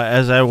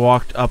 As I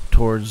walked up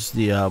towards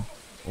the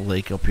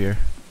lake up here.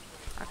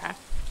 Okay.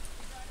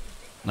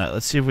 Alright,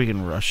 let's see if we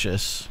can rush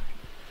this.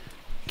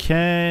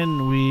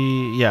 Can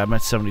we... Yeah, I'm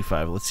at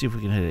 75. Let's see if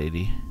we can hit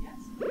 80.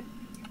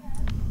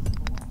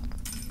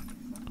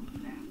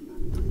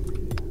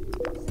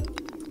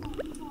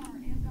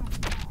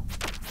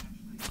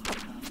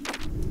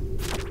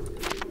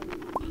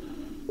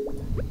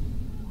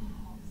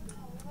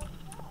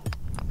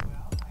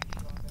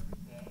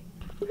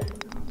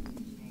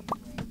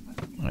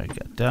 Alright,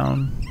 got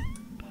down.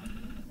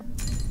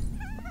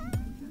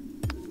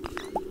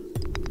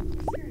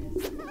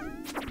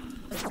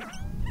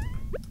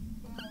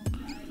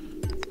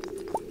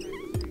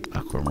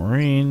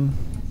 Aquamarine.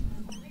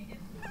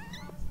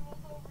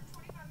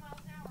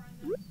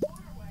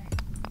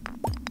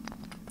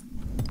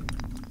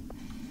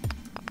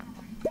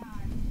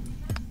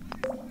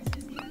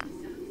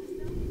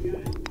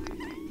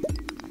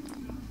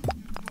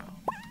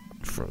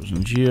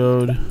 1,000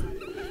 geode.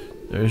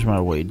 There's my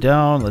way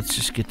down. Let's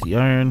just get the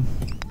iron.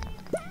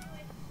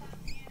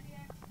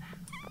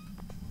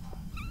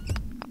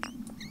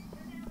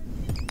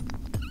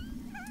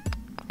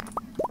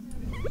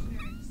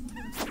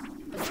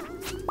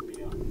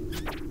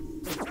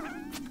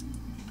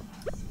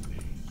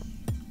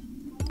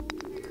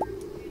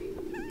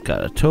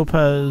 Got a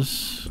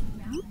topaz.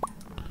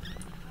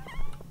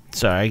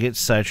 Sorry, I get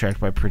sidetracked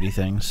by pretty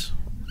things.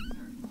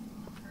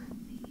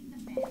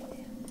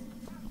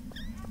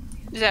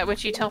 Is that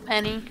what you tell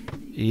Penny?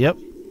 Yep.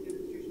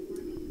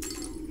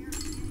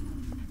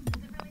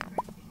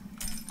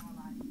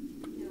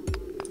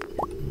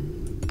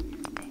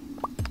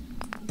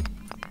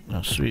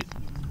 Oh, sweet.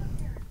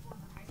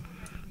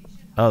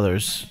 Oh,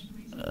 there's...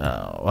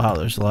 Oh, wow,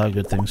 there's a lot of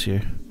good things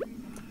here.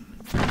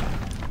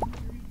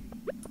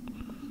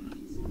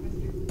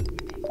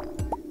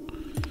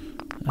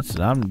 That's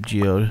an I'm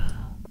geode.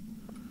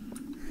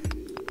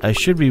 I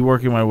should be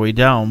working my way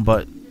down,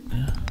 but...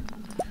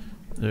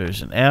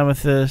 There's an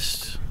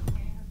amethyst.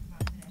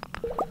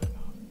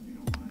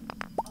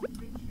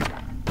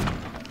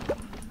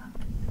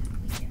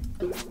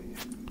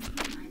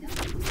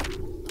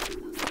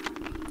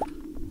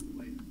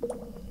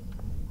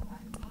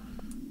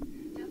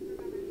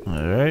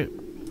 Alright.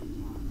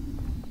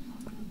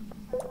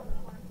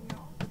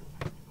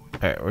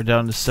 Alright, we're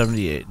down to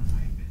 78.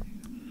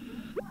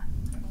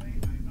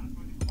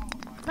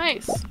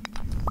 Nice.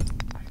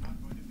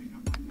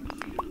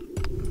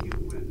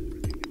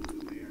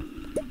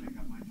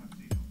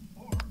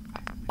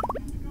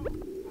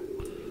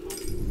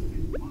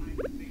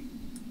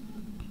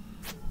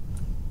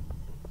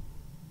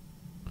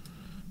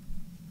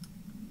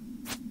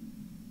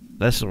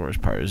 That's the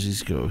worst part, is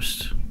these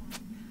ghosts.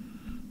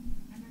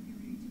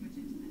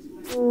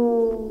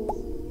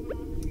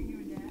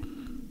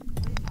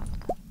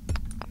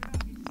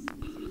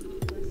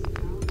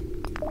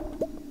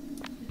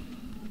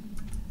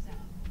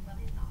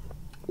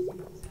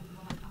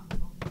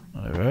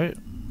 Alright.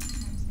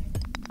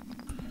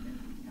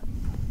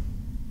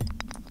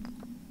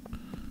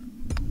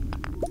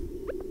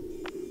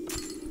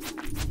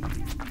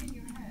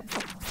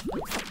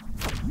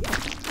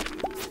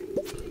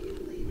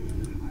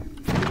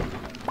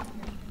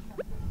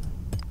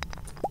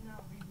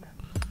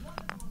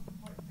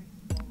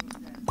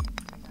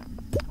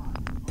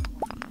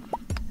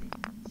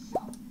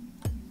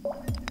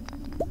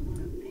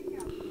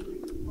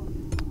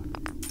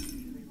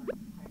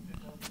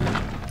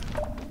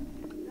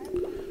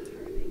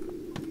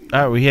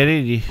 Alright, we hit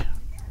 80.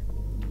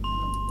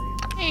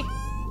 Hey,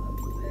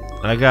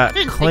 I got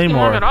didn't take you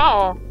long Claymore. at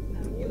all.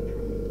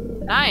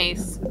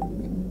 Nice.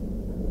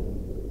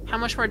 How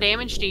much more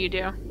damage do you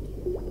do?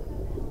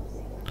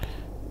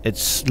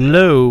 It's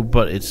slow,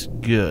 but it's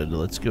good.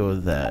 Let's go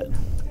with that.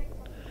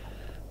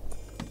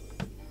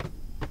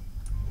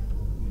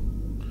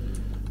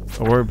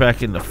 We're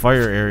back in the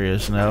fire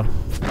areas now.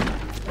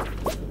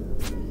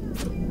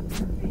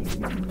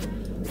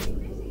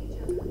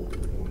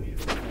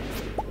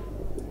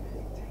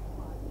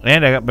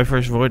 And I got my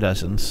first void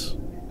essence.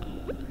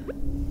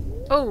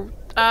 Oh,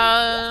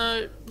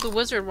 the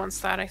wizard wants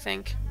that, I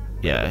think.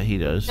 Yeah, he I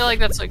does. feel like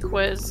that's a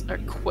quiz. A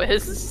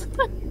quiz.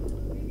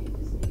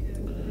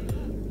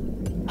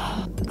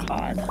 Oh,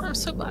 God. I'm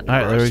so glad.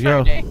 Alright, there we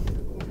go. Friday.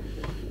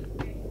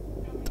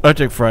 I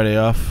took Friday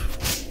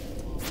off.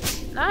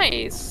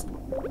 Nice.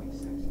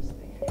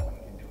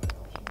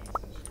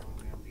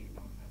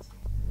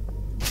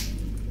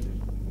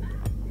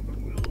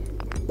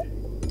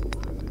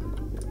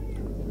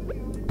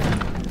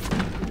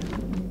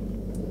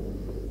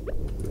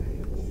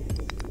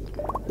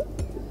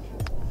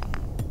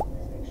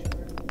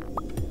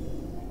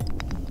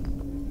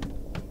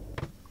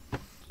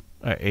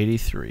 Alright,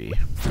 83.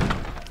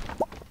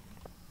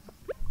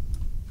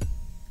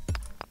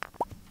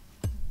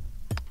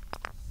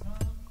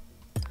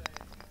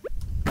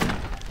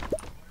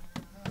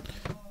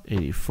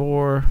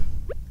 $84.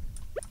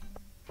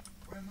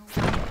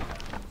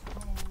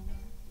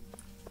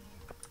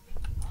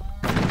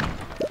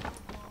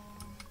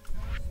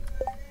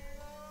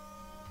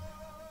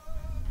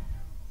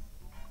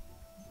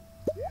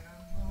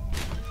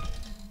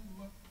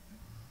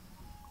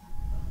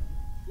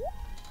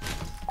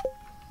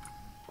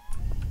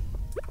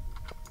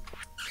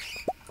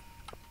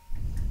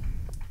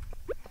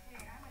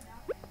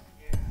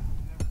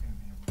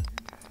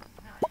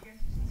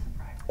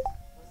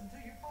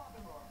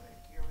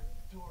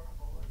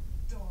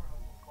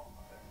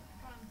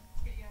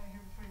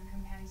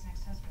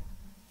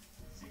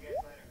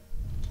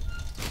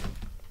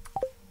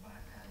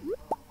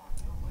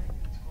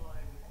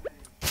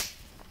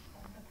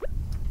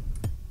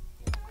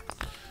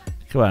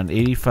 Come on,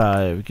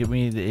 85. Give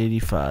me the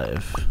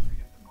 85.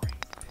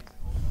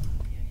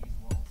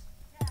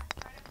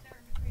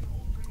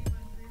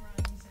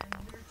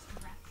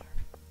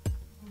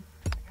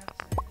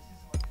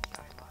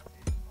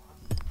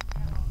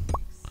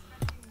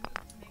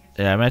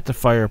 Yeah, I'm at the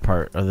fire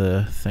part of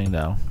the thing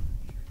now.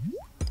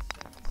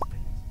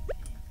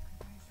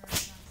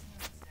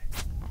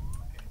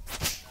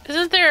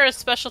 Isn't there a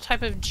special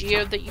type of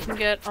geode that you can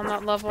get on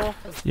that level?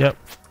 Yep.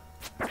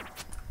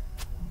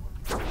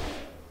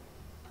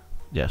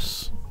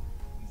 Yes.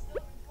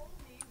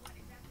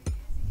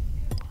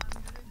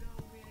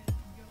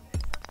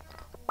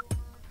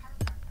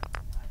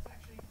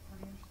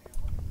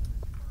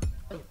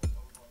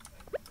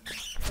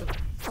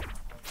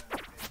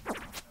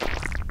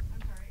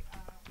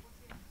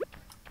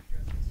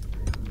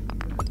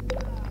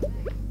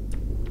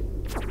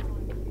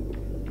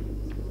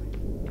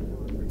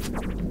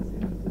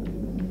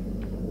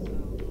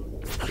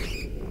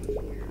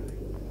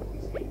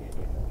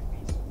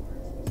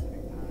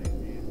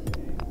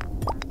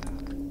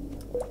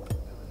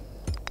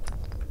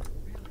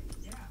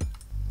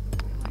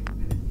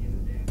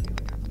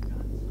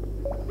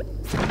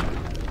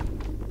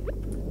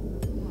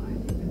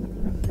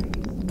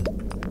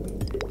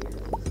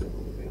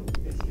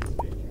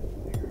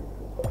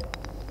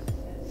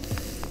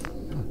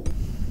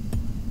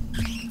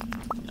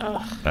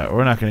 Alright,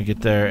 we're not gonna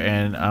get there,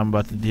 and I'm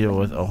about to deal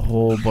with a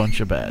whole bunch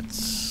of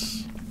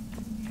bats.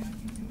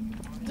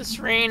 This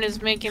rain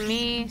is making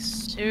me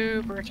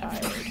super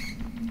tired.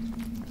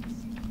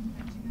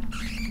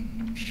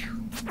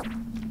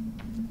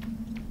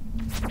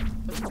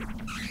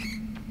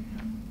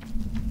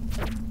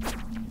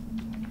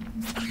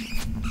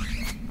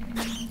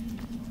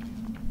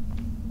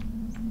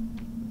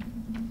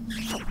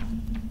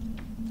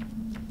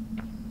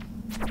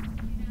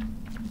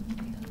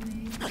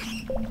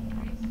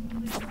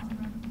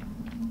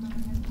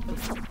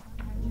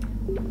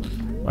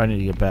 I need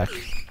to get back.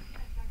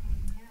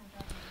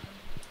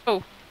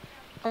 Oh,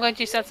 I'm glad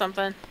you said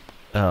something.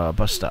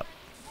 Bus stop.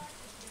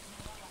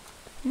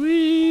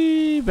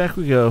 Whee! Back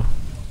we go.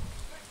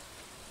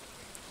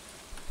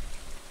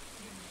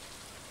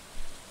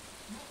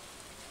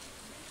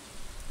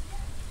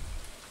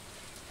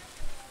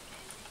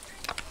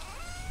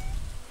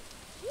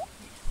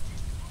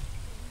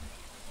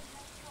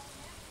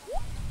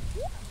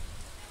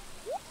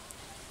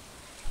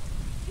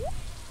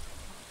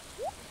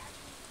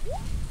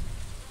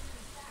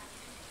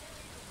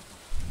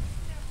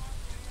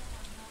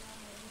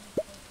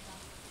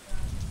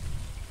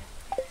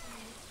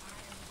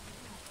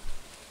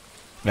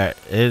 Alright,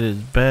 it is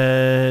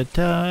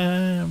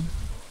bedtime.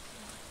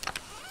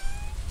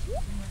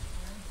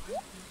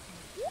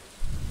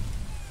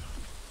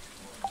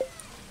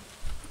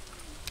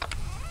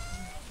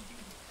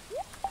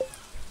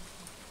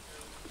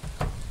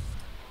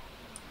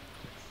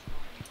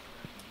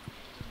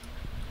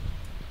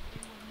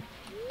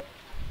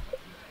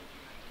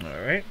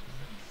 Alright.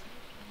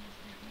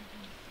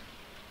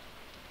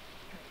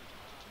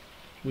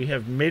 We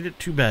have made it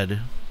to bed.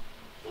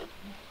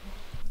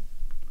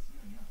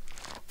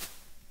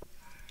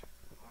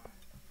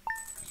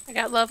 I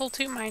got level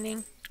 2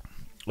 mining.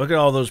 Look at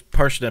all those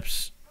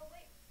parsnips.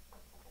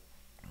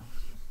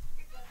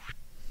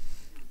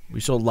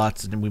 We sold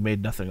lots and we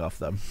made nothing off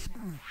them.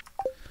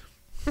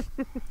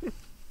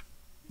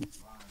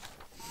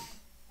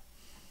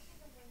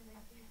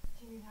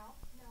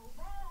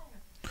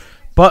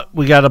 But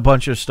we got a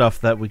bunch of stuff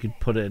that we could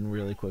put in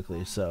really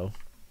quickly, so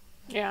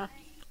Yeah.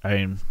 I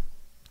mean,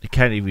 it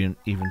kind of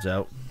evens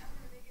out.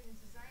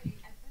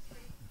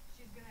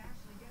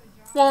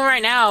 Well,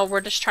 right now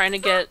we're just trying to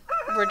get,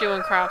 we're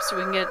doing crops so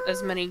we can get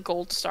as many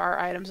gold star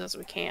items as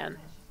we can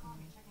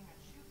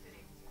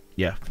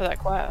Yeah. for that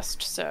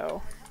quest,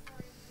 so.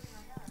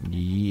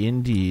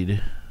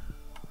 Indeed.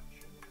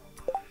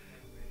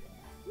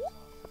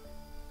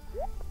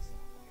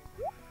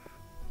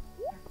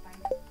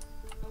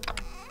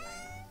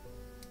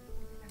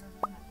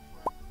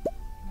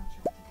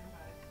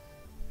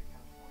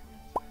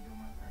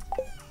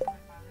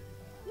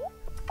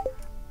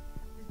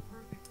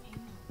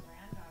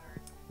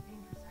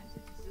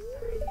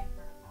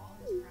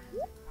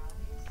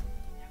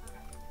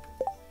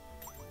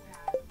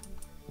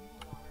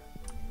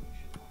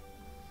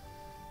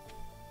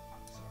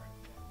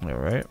 All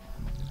right.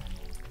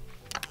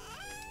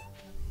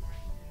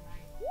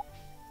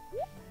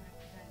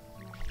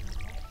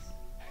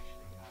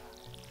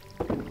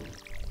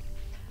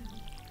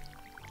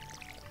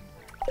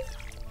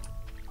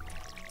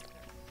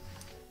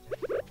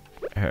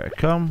 Here I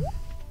come.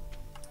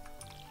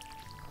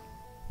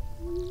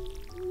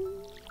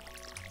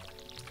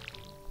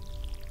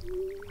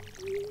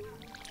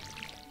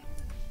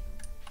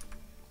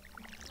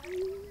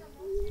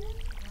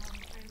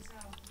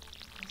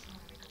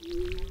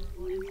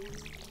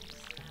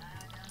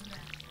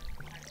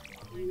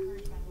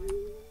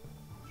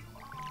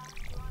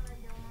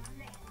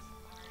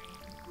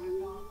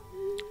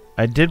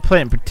 I did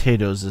plant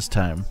potatoes this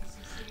time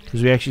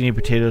because we actually need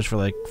potatoes for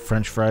like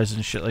French fries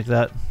and shit like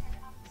that.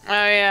 Oh,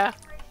 yeah.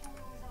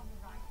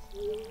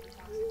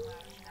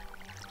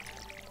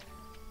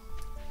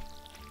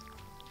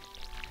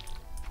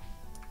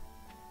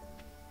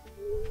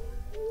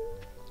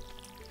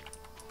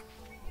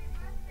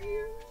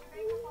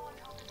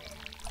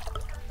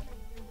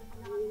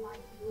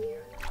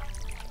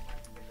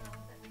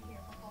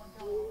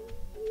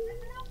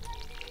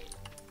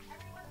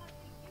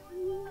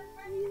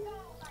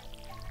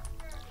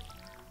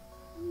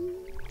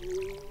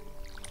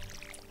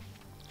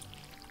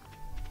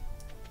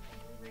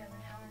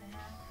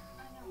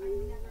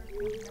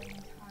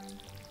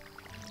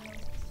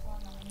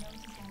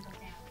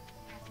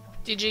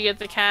 Did you get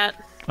the cat?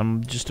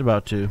 I'm just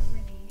about to.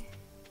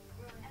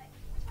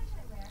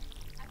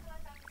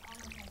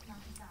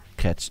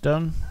 Cat's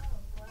done.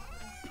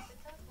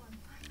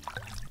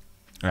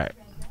 Alright.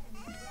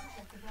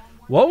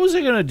 What was I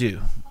gonna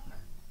do?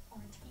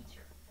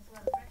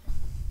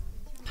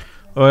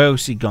 Oh, I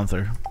see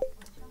Gunther.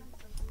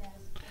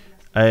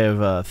 I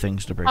have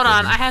things to break. Hold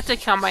on, down. I have to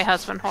kill my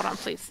husband. Hold on,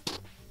 please.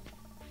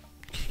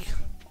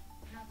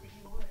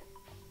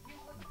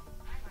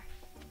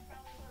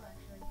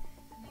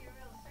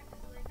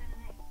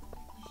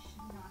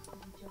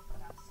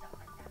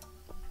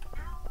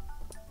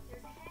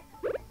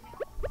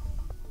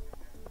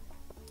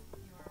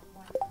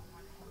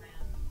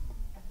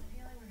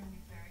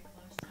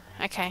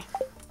 Okay,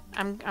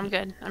 I'm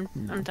good.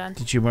 I'm done.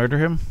 Did you murder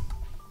him?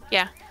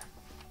 Yeah.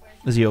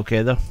 Is he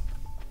okay though?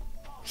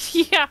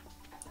 Yeah.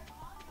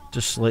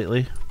 Just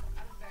slightly.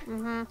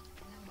 Mhm.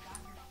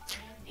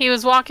 He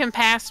was walking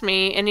past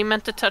me and he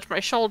meant to touch my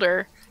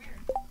shoulder,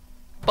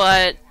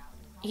 but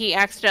he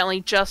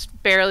accidentally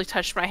just barely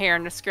touched my hair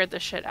and it scared the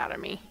shit out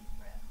of me.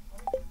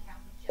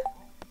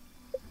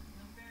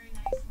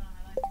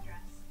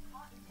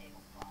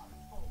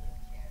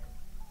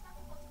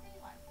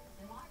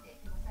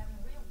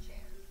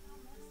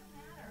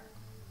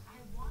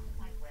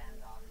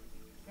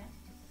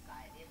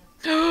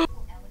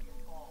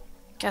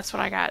 Guess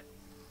what I got?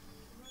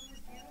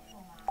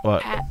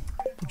 What? Pat.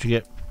 What'd you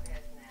get?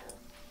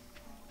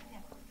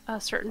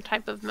 A certain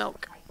type of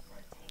milk.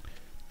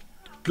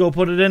 Go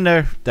put it in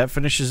there. That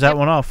finishes that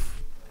one off.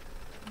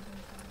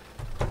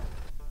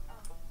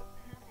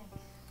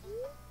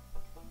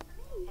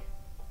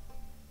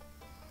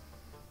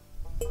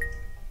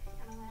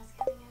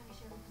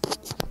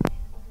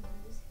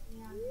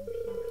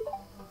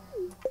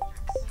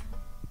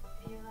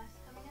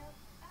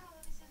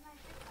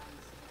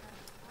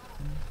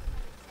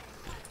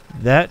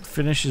 That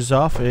finishes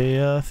off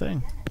a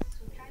thing.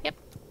 Yep.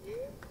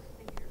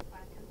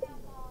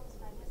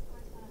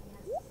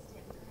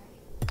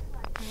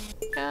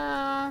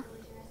 Go.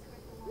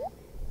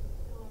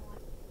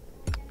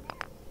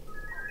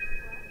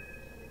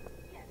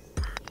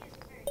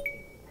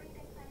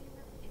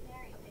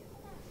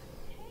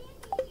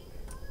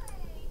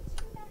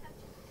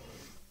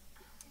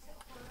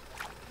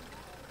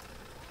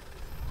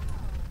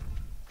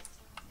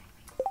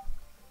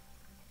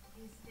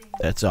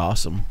 That's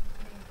awesome.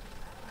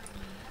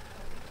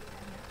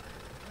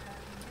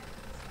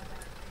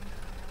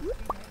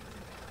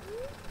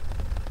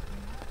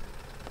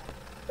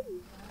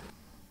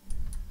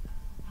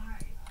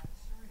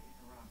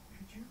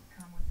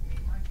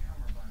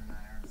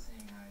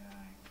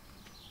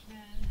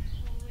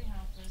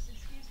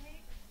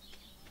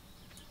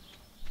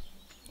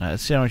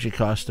 Let's see how much it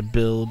costs to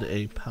build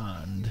a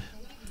pond.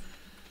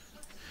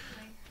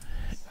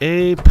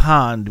 A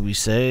pond, we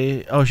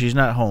say. Oh, she's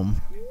not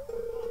home.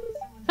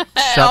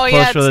 Shop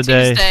closed for the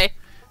day. Tuesday.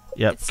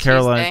 Yep, It's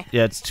Caroline. Tuesday.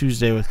 Yeah, it's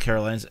Tuesday with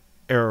Caroline's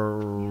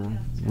aerobics.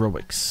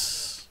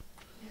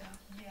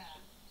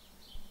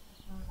 All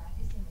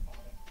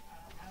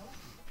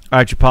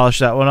right, you polish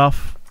that one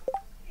off.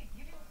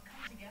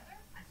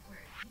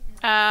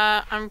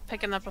 I'm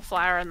picking up a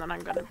flower and then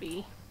I'm gonna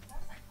be.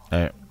 All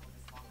right.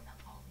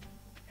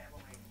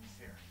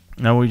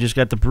 Now we just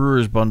got the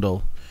brewer's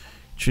bundle,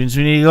 which means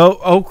we need to go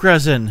oak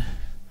resin.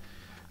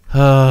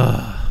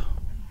 How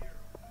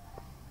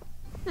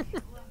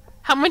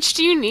much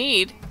do you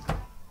need?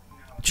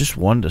 Just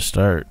one to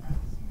start.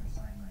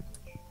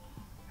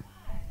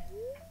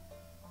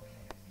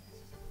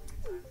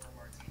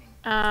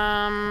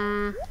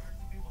 Ow.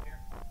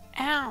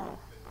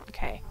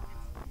 Okay.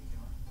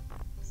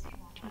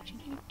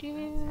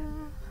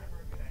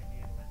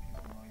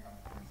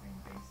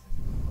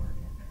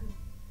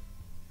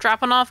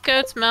 Dropping off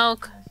goat's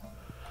milk.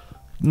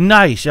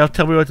 Nice. Y'all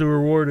tell me what the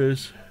reward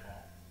is.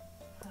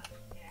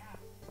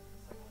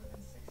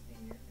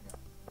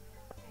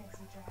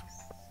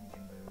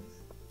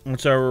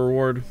 What's our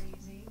reward?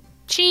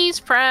 Cheese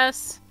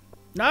press.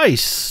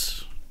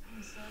 Nice.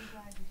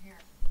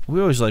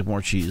 We always like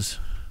more cheese.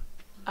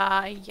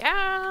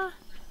 Yeah.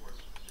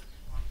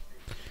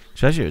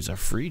 Especially if it's a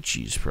free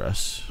cheese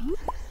press.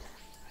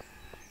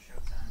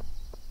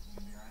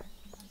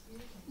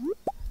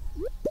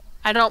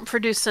 I don't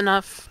produce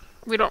enough.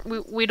 We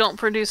don't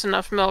produce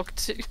enough milk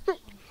to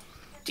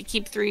to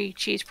keep 3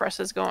 cheese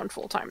presses going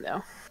full time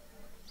though.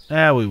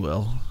 Ah, we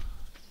will.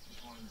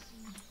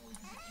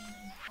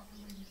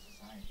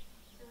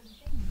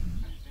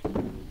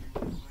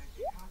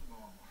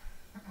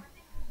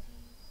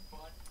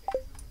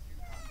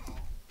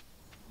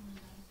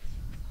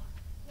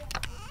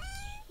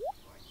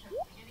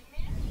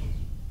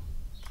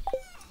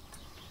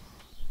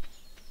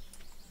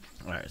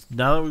 Alright,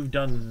 now that we've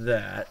done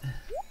that.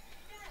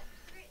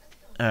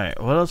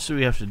 Alright, what else do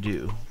we have to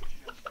do?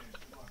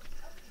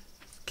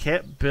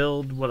 Can't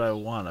build what I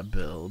want to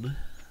build.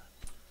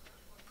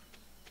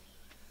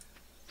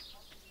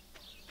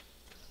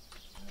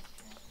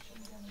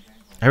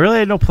 I really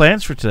had no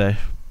plans for today.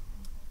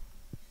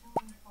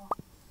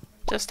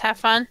 Just have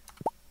fun.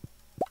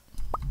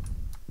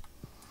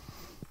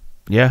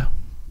 Yeah.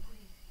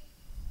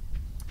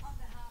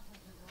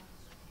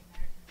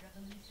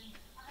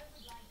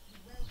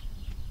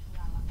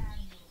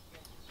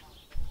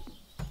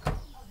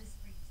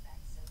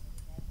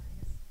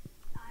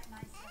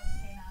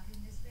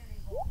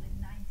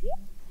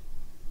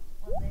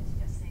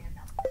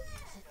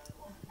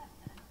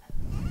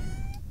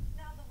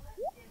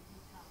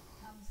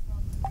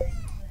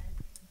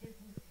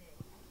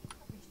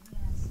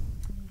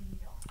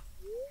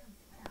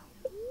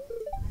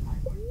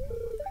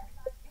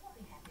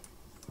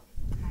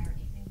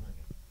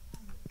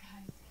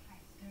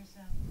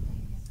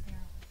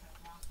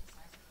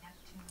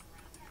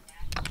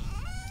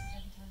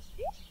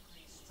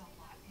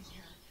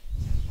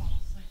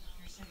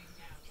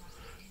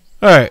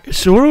 Alright,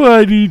 so what do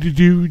I need to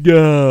do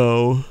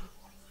now?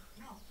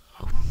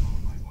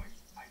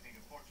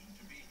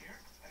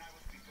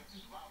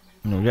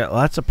 We got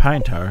lots of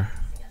pine tar.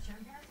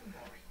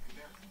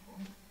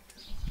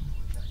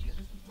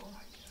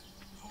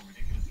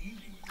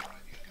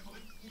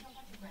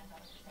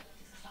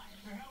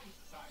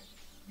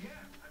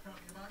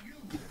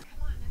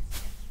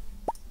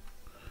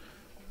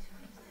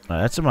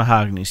 That's a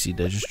mahogany seed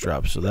that just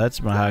dropped, so that's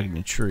a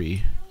mahogany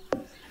tree.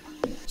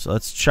 So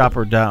let's chop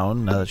her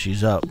down now that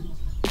she's up.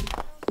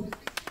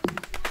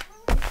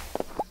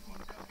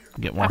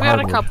 Get more I've got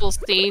hardwood. a couple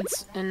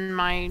seeds in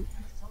my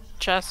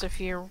chest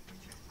if you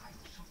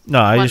No,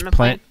 I want just to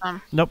plant plant.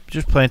 them. Nope,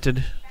 just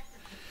planted.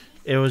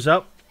 It was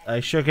up.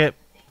 I shook it.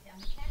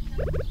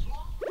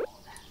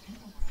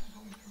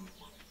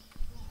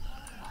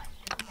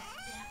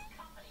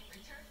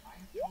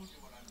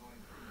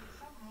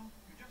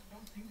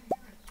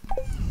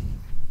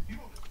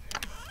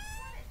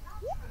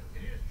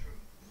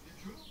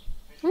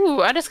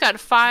 Ooh, I just got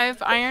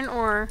 5 iron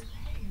ore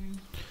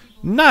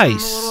from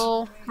Nice.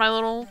 my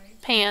little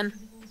pan.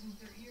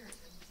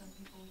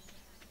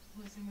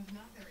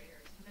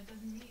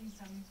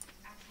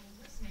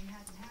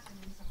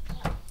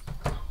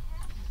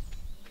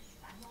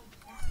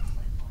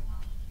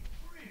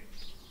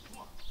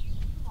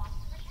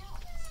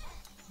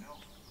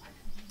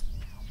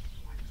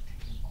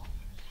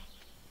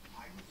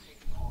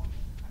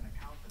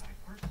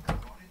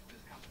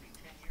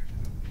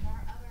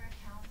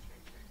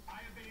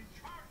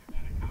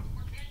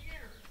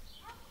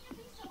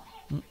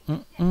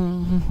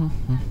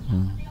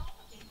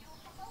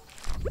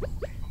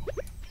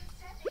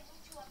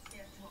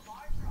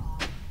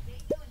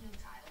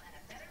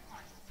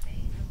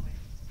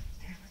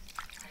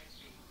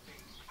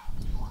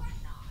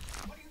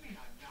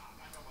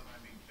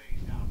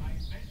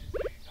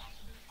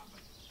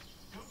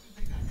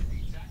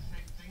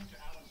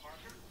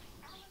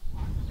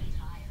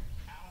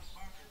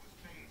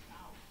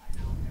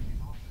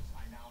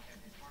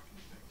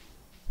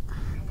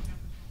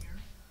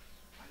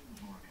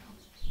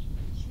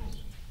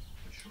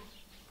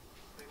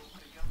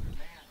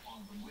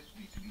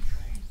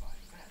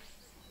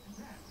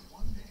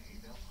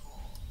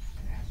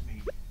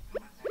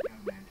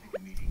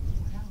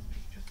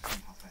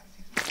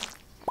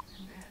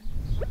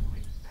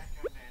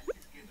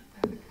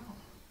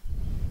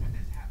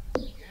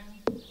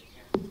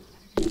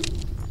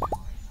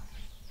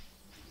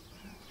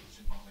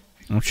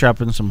 I'm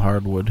chopping some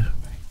hardwood.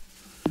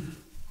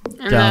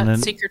 In Down that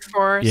in- secret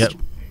forest. Yep.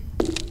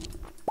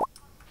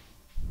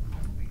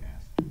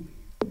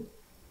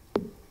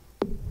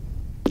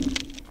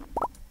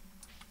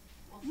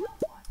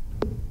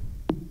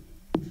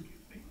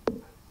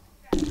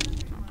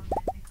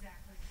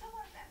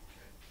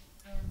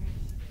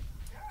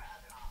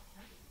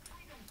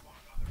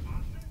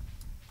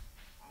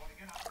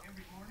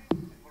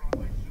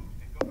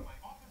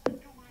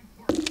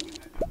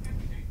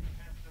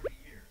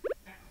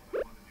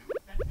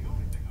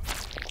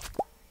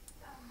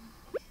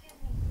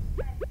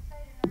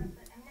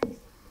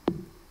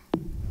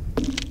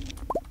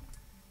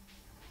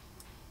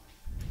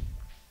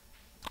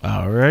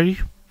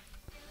 Alrighty.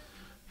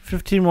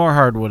 15 more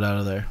hardwood out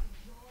of there.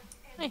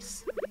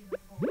 Nice.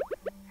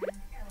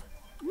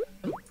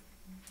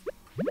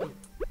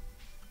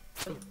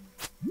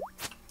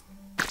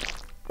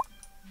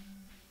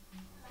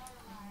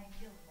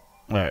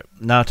 Alright,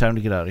 now time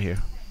to get out of here.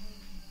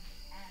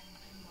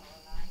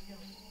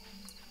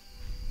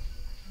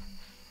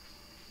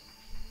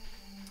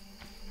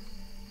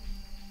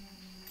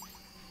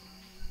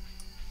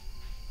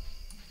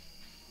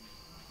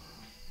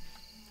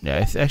 Yeah,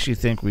 I actually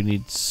think we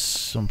need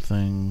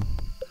something.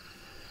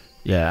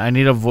 Yeah, I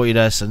need a void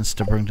essence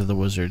to bring to the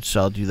wizard,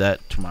 so I'll do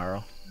that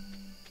tomorrow.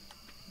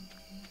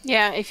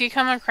 Yeah, if you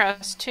come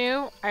across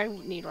 2, I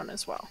need one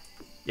as well.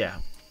 Yeah.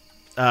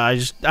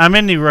 I'm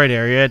in the right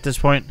area at this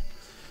point.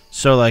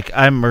 So, like,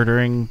 I'm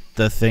murdering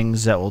the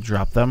things that will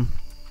drop them.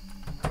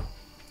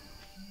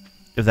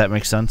 If that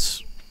makes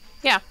sense.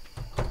 Yeah.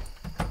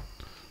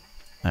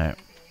 Alright.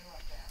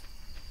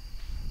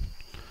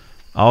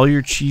 All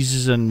your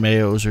cheeses and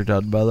mayos are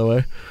done, by the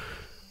way.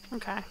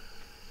 Okay.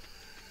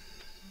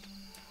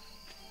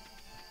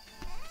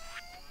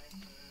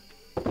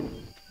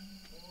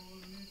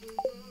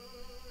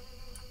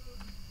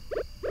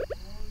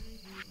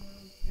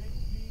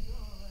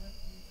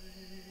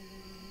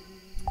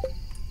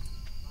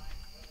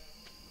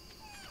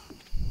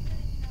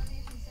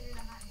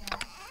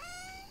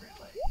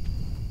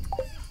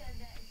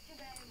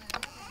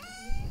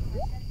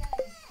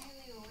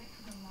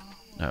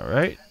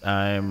 Alright,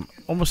 I'm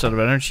almost out of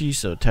energy,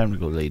 so time to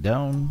go lay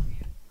down.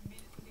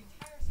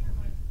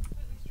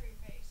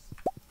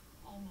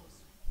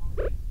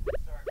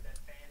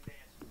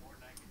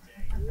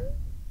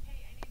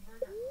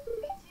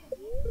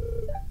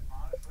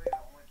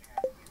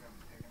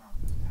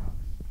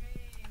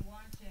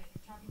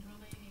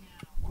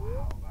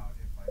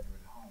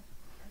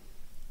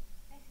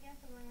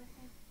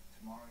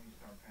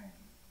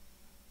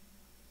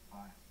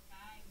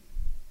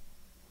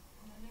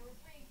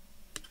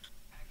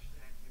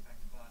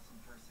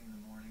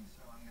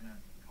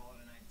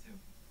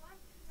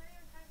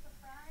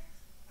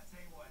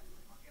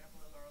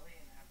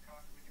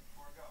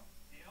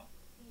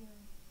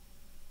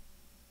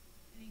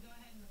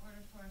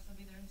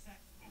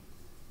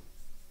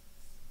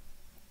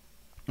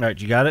 Alright,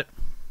 you got it?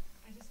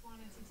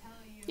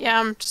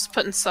 Yeah, I'm just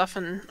putting stuff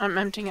in. I'm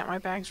emptying out my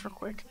bags real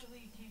quick.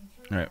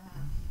 Alright.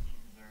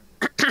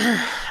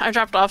 I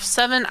dropped off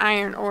 7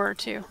 iron ore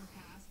too.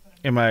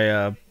 In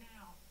my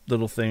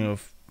little thing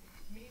of...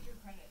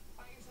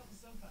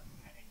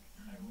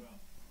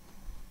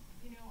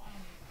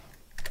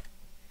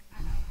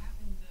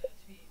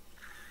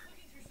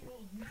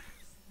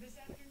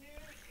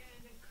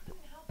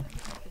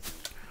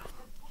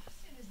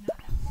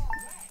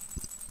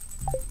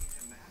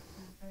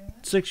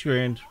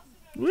 $6,000.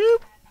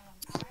 Whoop!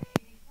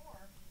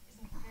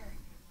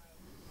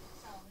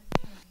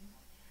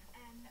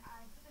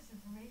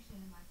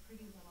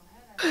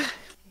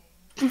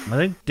 I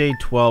think day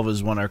 12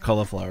 is when our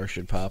cauliflower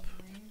should pop,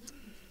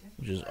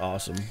 which is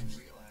awesome.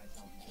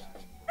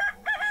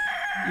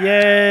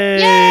 Yay!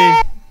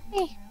 Yay!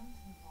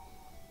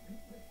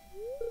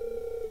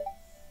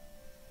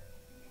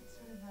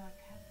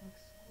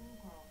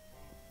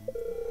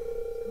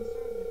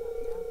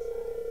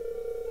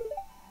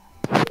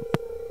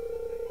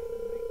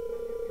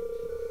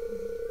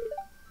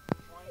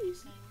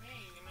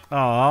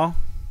 Aww.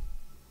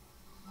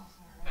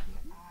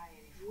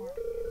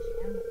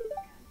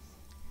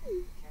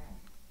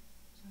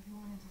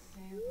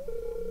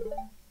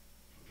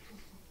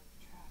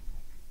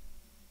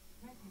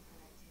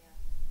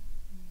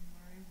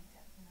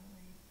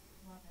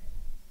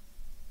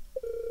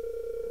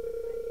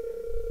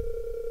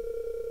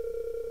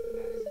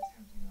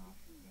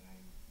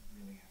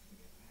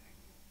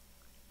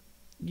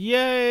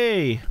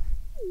 Yay!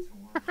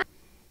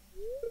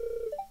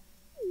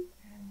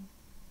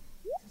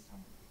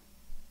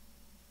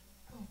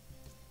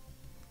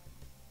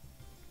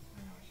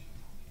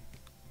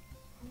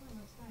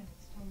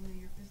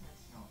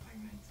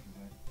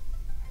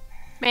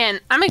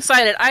 Man, I'm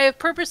excited. I have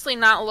purposely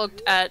not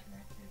looked at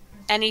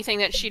anything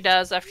that she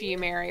does after you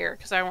marry her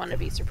because I want to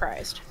be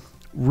surprised.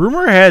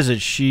 Rumor has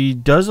it she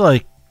does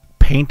like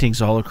paintings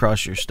all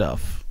across your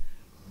stuff.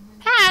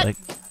 Pat. Like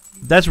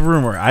that's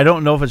rumor. I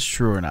don't know if it's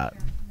true or not.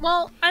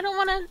 Well, I don't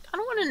want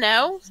to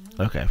know.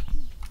 Okay.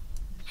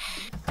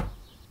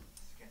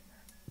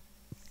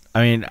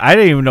 I mean, I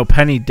didn't even know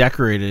Penny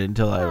decorated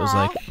until I was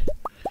like...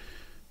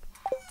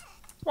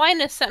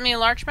 Linus sent me a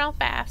largemouth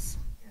bass.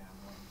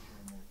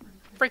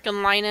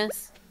 Freaking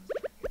Linus.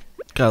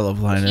 Gotta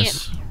love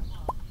Linus.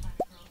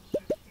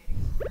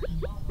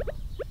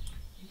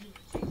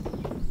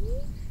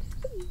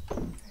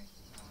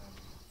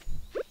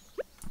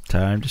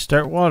 Time to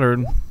start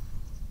watering.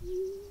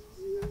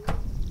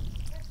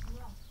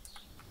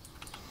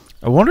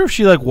 I wonder if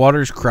she like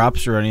waters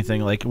crops or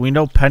anything. Like we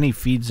know Penny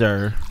feeds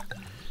our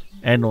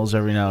animals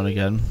every now and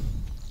again.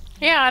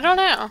 Yeah, I don't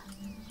know.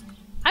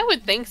 I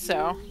would think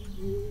so.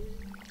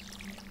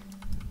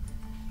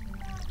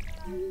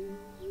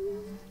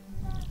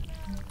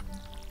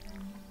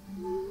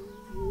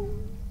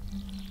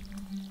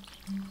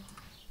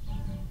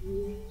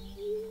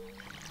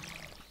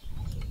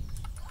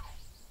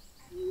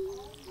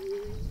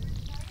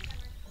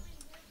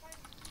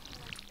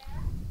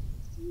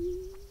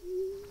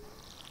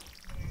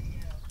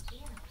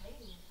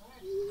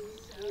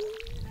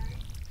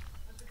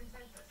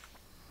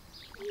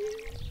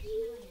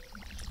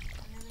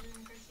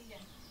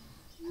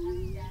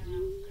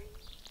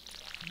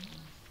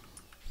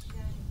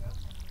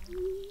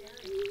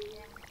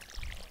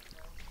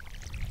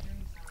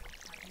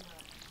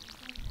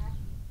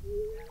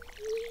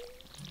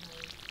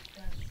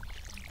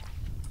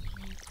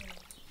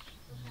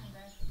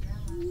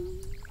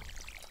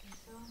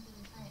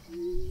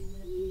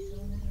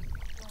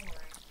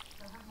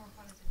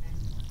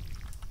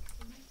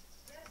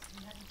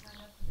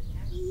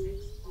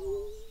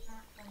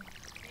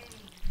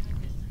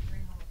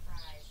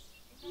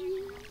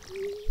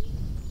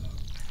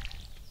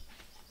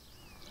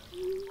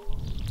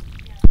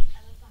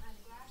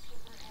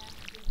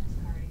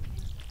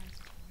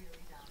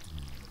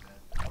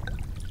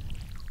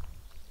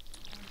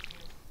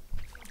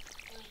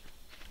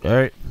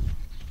 Alright.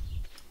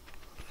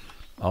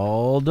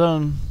 All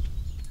done.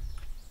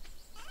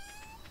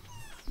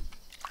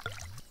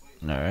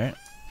 Alright.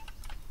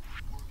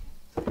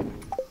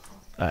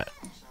 Alright.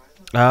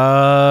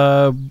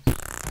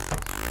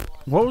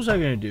 What was I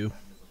gonna do?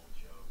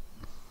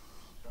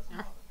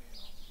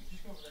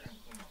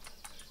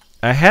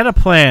 I had a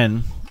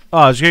plan.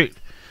 Oh, it's great.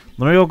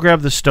 Let me go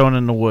grab the stone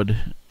and the wood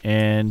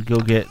and go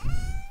get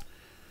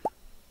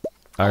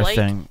our lake?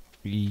 thing.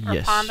 Or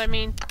Yes. pond, I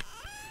mean.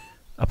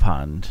 A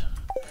pond.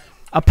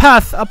 A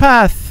path. A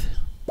path.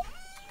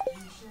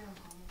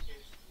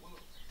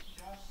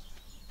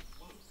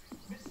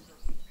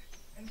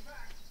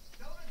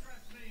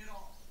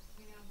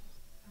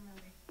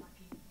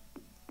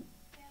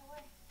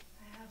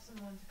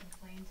 Someone to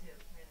complain to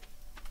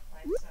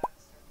when life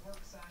sucks or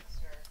work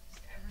sucks or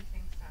just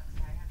everything sucks.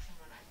 I have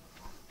someone I can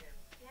talk to.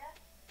 Yeah?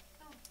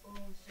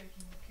 Oh, shit,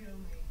 can you kill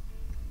me?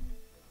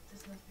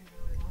 This must be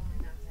really lonely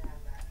not to have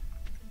that.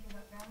 Thinking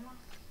about grandma?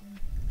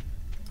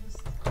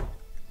 Just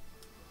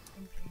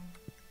thinking.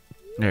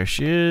 There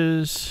she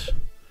is.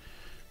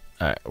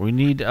 Alright, we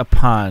need a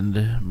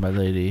pond, my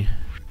lady.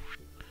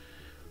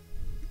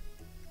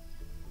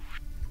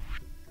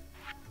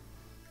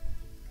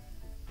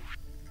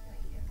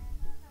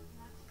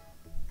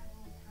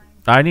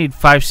 I need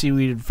 5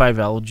 seaweed and 5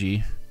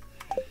 algae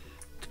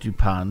to do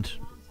pond.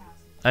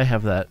 I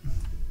have that.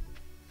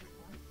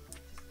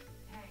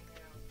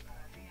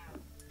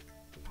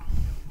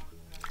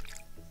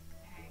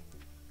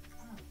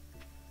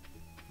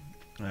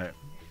 Alright.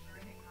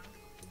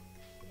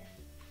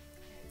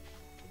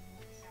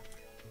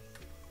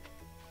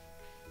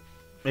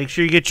 Make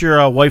sure you get your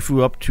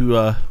waifu up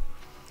to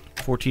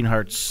 14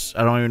 hearts.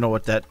 I don't even know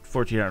what that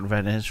 14 heart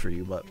event is for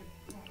you, but...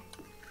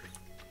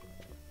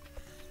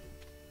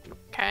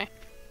 Okay.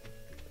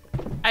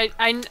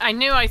 I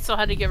knew I still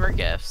had to give her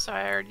gifts, so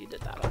I already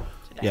did that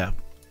today. Yeah.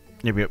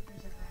 Yep.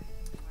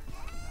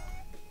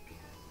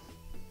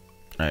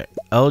 Alright.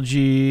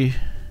 Algae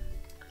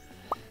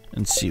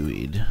and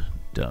seaweed.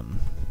 Done.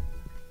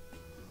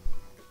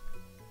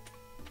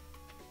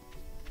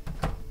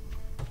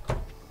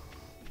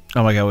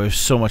 Oh my god, we have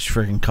so much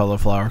freaking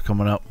cauliflower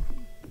coming up.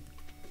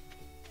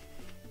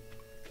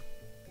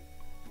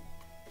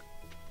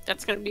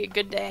 That's gonna be a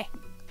good day.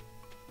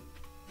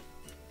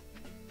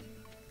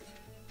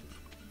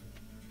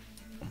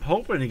 I'm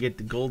hoping to get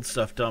the gold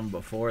stuff done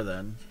before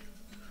then.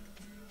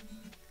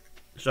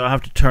 So I don't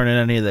have to turn in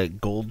any of that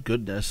gold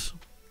goodness.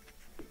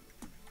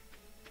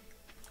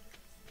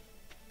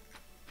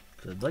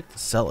 'Cause I'd like to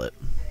sell it.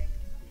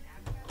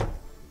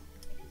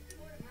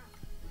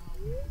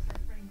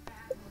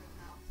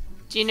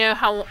 Do you know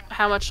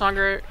how much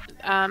longer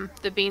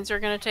the beans are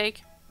gonna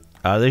take?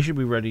 They should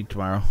be ready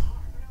tomorrow.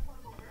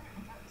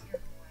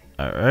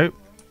 Alright.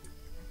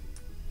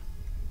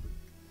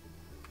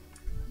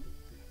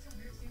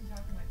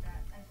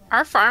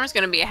 Our farm's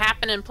gonna be a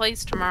happening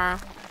place tomorrow.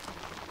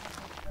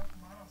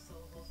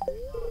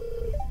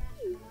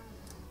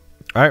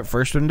 Alright,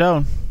 first one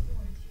down.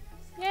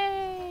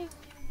 Yay!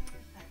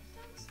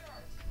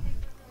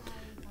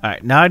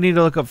 Alright, now I need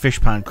to look up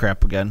fish pond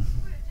crap again.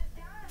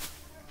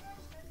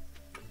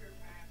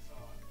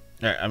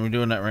 Alright, I'm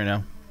doing that right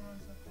now.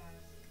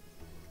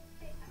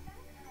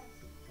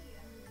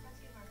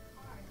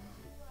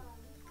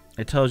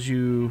 It tells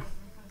you...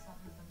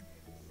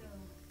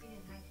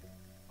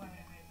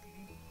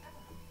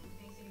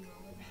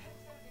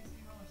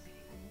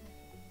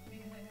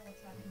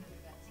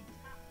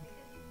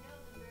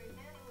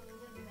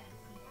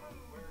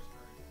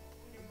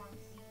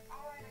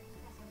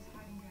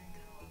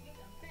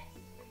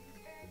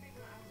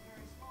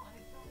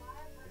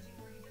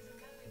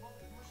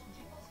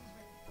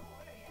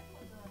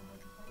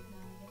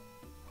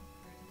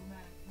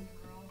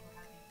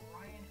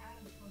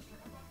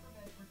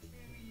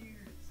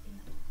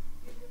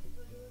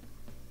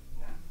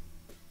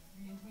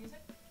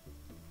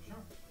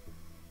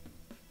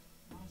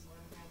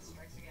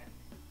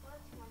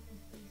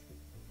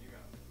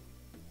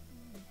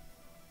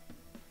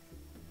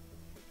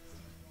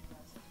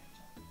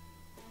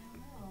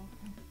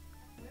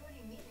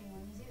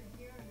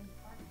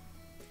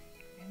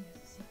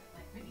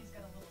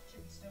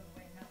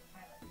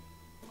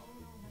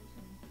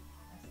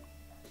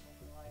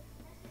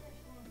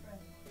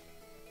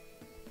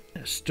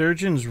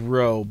 Sturgeon's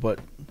roe, but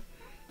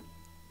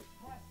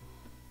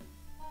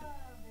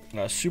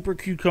super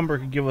cucumber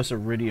could give us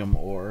iridium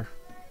ore.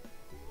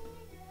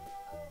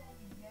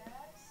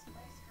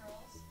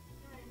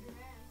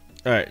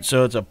 Alright,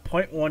 so it's a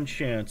 0.1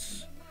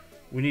 chance.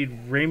 We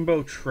need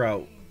rainbow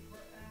trout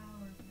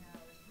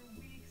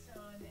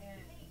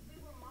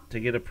to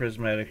get a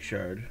prismatic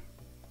shard.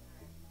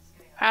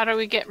 How do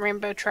we get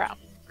rainbow trout?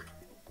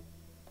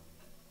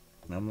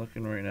 I'm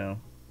looking right now.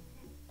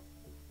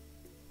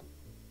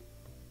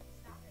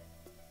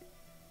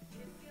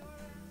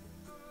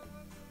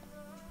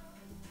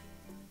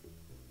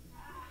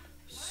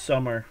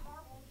 Summer.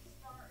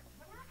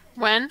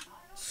 When?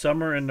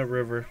 Summer in the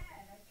river.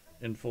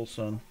 In full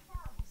sun.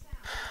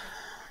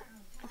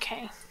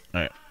 Okay.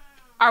 Alright.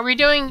 Are we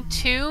doing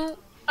two?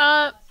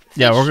 Yeah,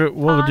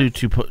 we'll do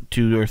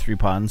two or three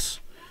ponds.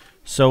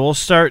 So we'll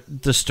start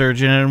the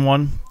sturgeon in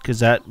one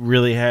because that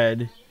really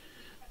had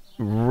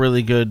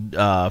really good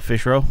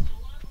fish roe.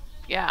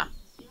 Yeah.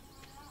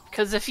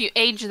 Because if you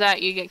age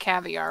that, you get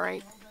caviar,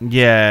 right?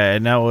 Yeah,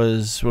 and that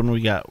was when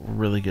we got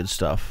really good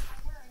stuff.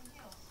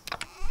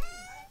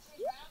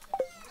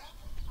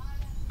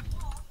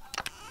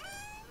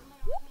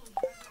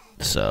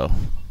 So.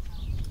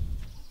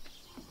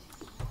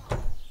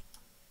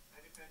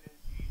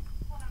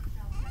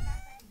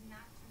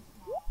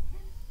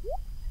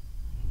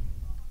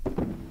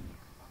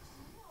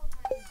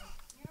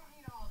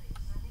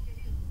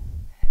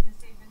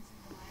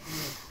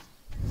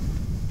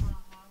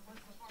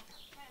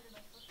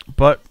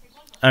 But,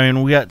 I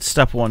mean, we got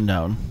step 1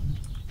 down.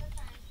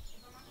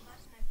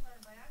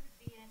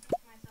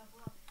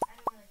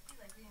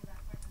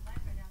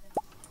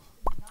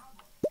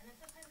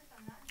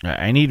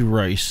 I need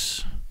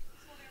rice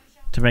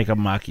to make a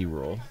maki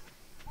roll.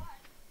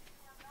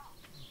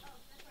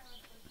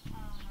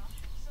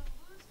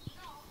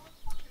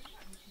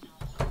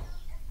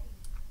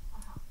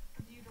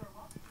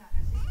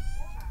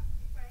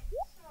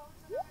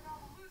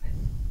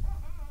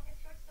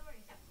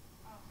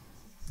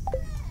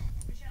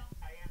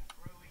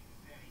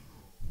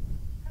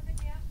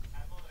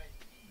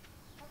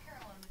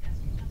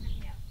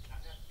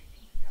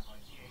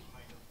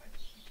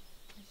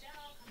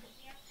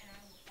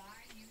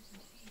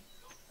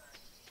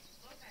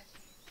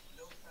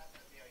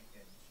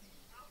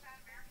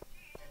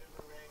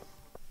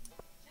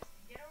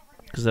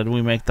 Because then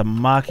we make the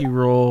maki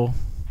roll.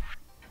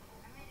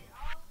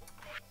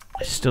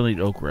 I still need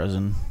oak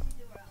resin.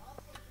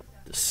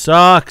 This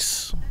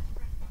sucks.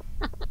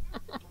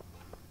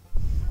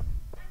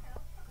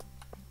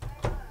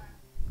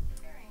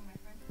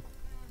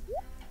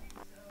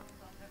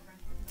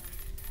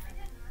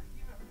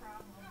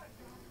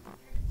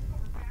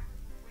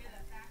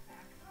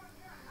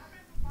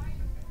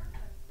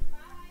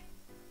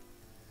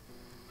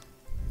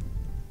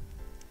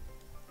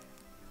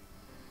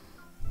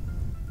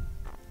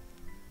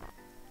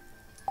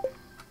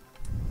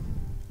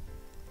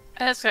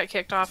 I just got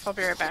kicked off. I'll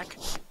be right back.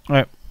 All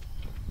right.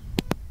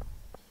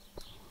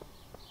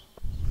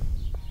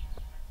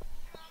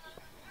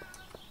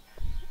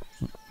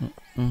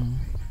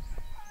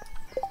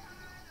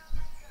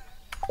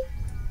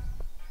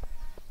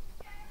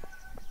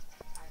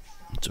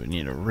 So we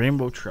need a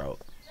rainbow trout.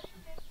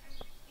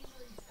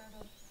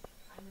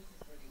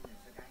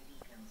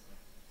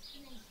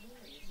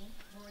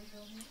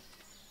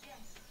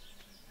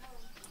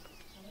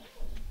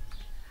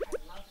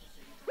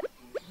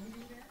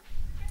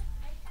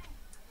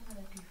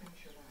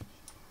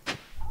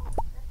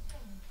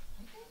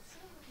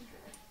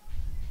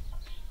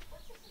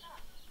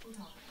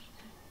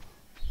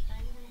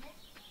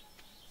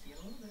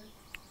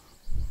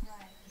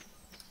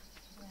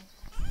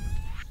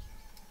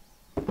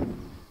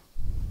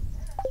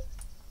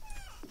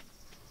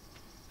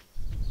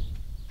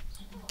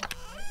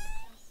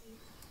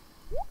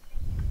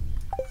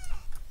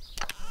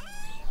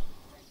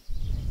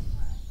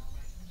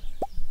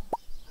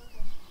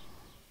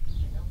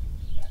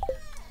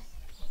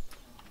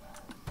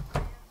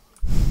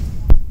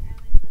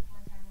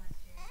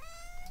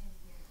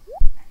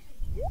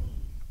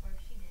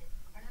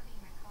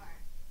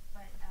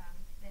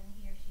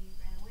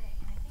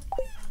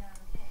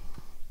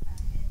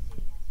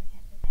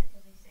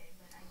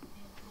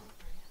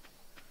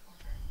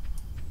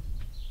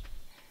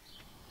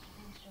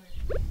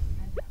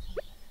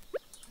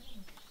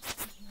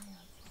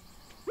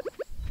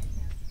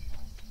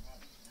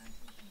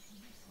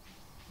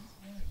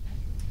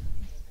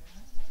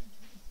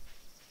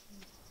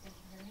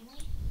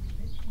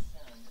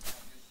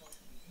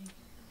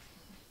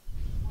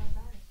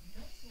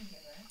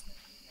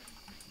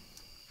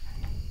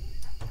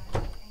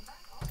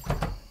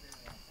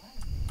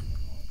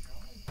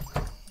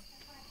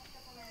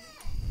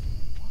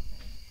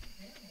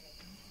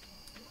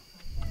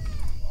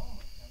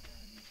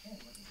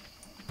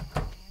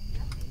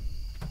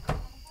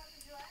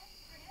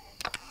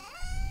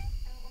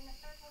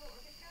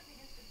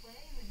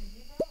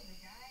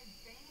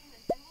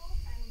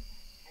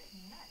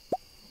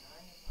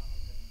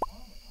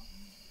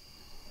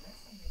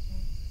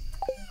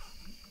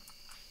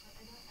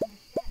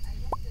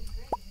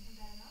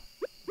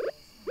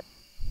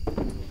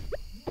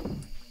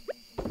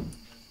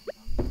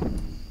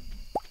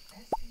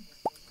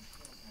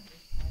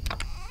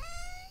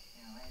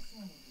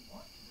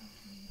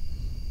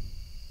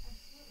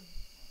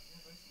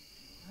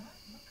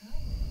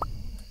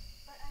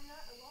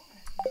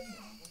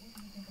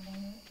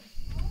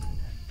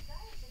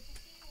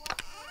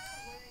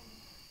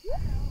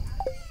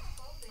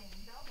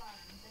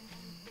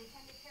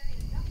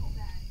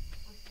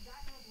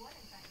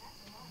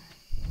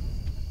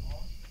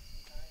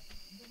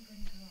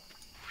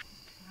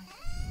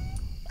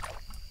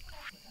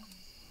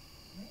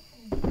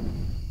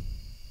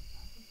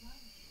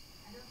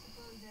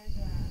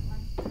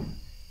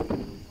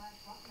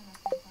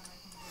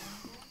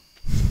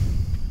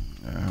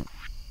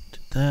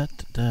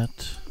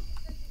 That.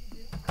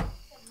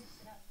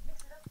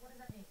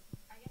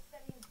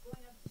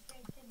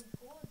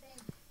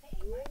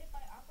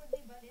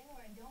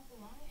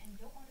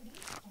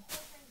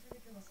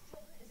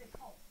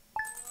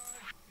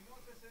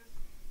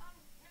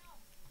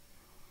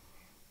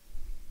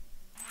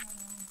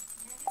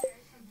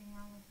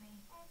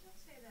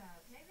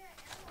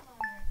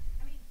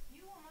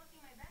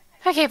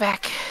 Okay,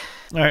 back.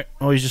 Alright,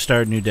 always just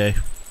start a new day.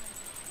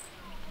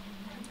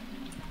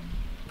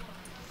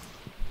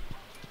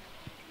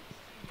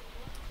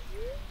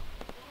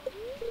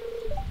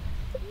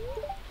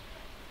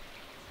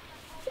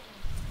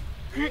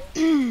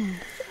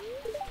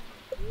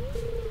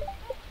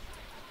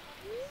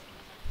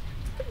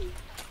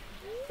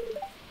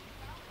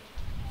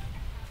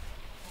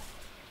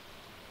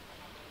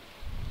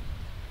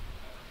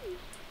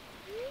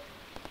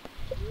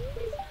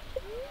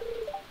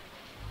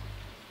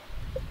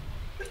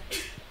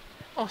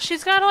 Oh,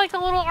 she's got like a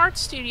little art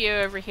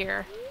studio over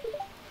here.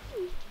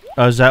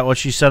 Oh, is that what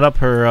she set up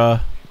her Yeah.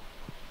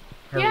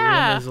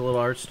 room as a little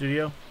art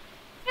studio?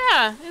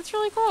 Yeah, it's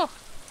really cool.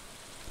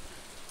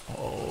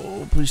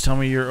 Oh, please tell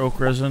me you're oak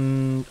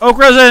resin. Oak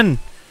resin!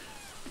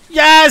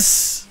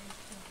 Yes!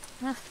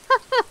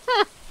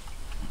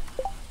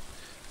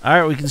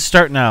 Alright, we can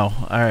start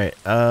now. Alright,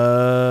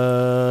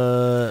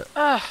 Ugh.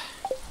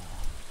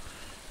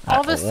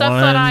 All the stuff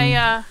that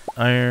I,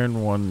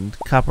 iron, 1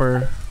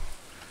 copper.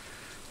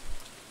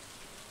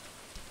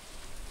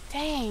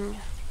 Dang.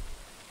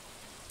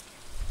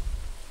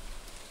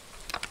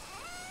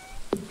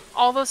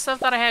 All the stuff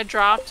that I had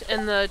dropped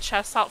in the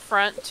chest out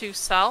front to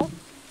sell,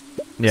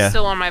 Yeah.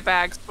 still in my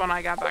bags when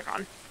I got back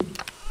on.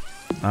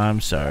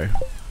 I'm sorry.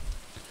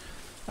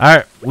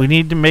 Alright, we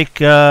need to make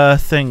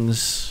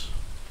things.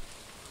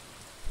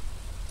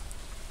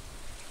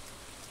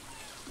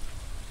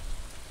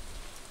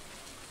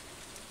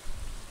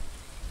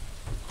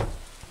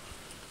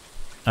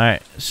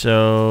 Alright,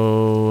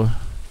 so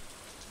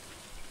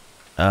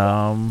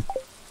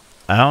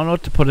I don't know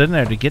what to put in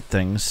there to get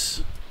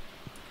things.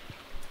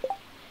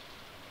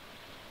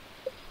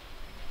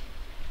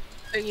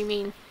 What do you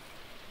mean?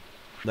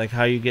 Like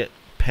how you get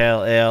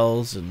pale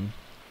ales and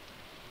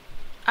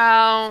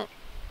I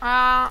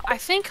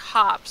think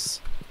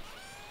hops.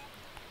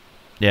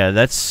 yeah,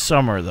 that's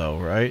summer though,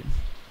 right?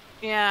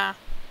 Yeah.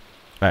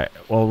 Alright,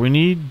 well we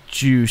need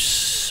juice,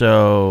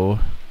 so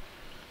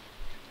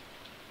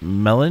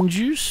melon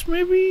juice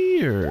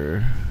maybe,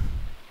 or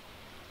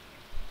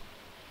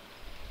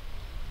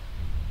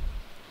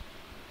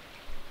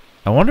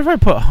I wonder if I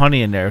put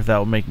honey in there, if that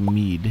will make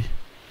mead.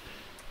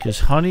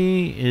 Because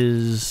honey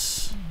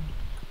is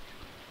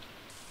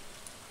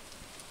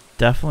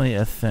definitely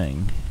a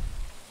thing.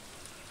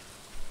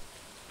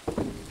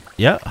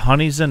 Yeah,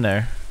 honey's in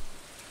there.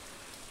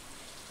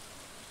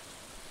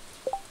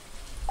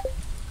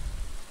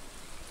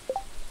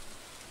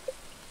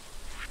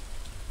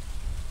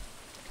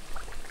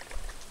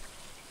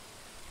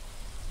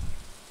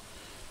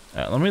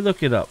 Alright, let me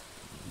look it up.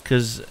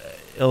 Because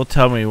it'll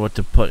tell me what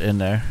to put in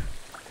there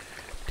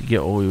to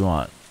get what we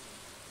want.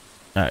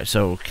 Alright,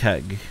 so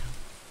keg.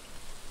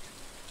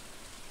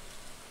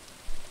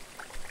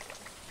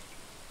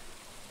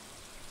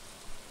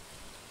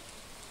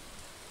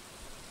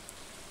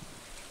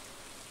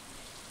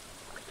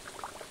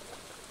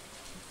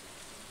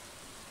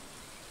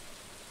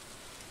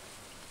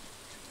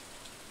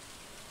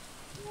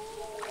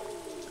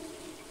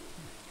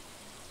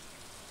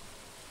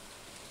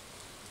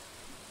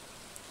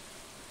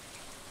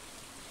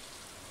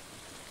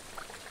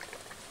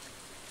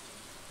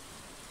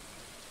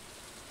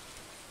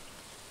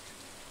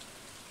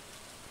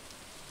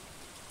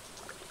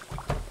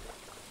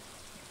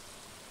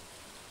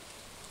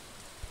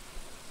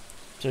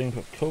 So you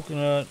can put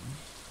coconut,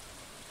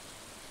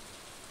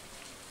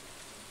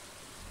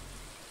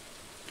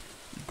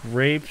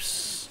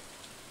 grapes,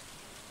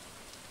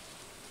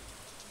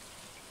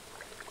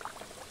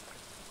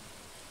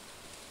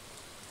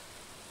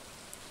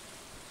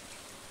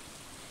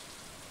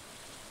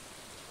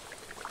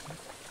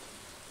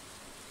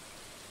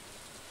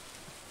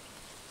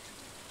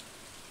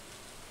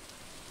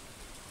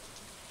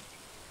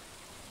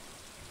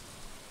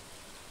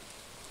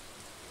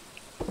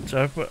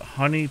 so I put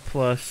honey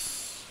plus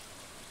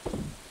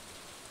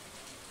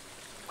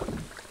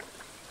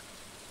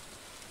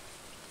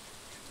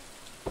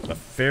a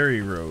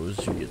fairy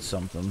rose, you get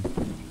something.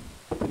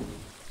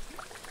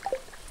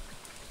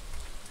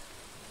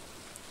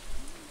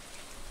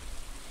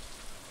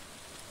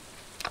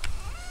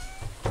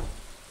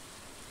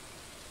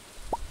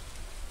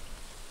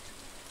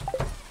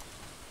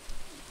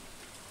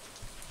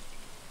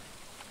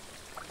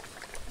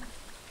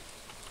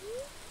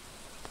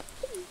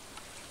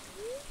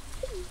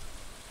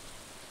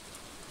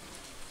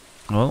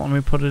 Well, let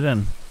me put it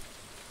in.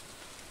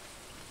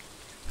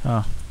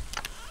 Huh.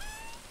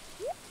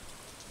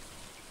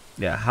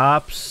 Yeah,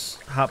 hops,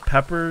 hot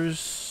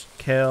peppers,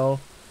 kale,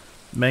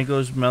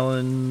 mangoes,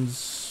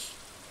 melons.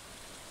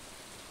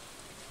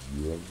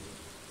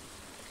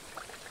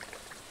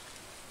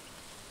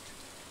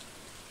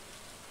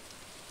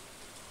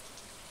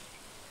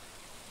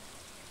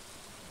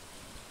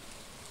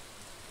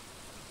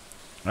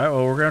 Alright,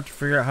 well, we're gonna have to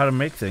figure out how to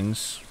make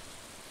things.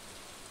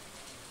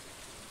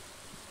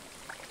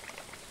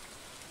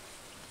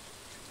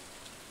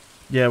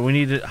 Yeah, we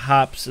needed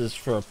hops is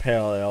for a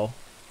pale ale.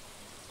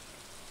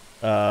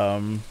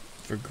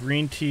 For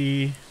green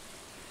tea,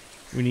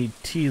 we need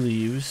tea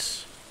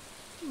leaves.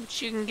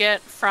 Which you can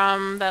get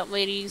from that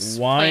lady's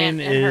Wine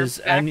plant in her is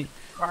back any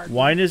garden.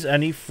 wine is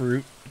any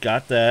fruit.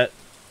 Got that.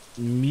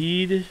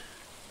 Mead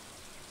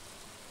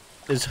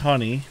is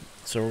honey,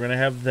 so we're gonna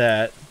have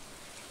that.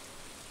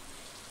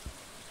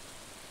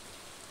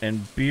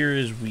 And beer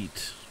is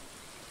wheat.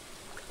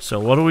 So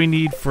what do we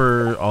need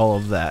for all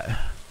of that?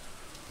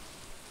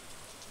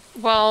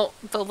 Well,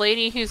 the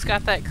lady who's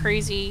got that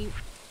crazy...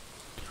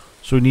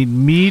 So we need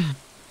mead,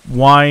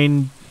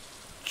 wine,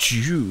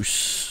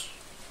 juice.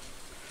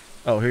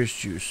 Oh, here's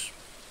juice.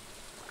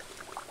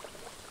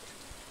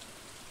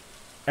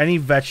 Any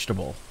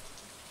vegetable.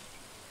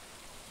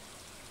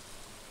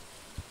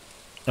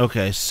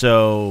 Okay,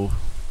 so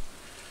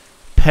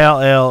pale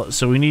ale.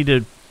 So we need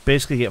to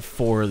basically get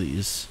 4 of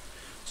these.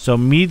 So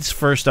mead's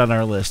first on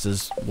our list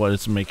is what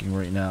it's making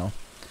right now.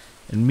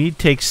 And mead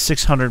takes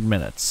 600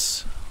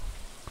 minutes.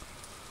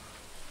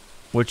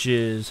 Which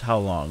is how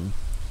long?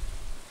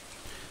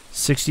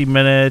 60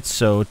 minutes,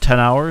 so 10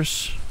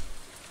 hours.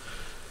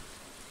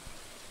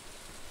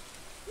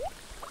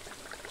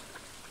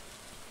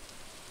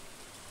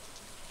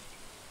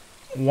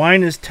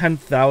 Wine is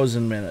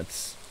 10,000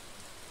 minutes.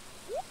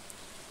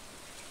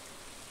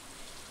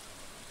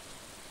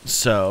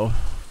 So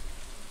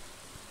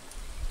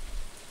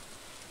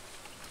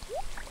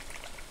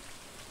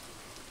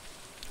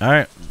all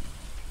right.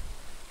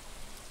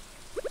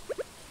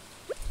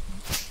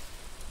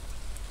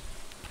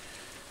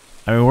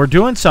 I mean, we're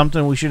doing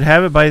something. We should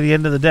have it by the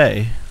end of the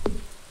day.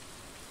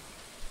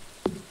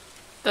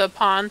 The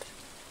pond.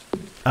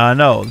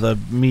 No, the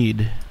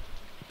mead.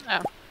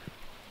 Oh.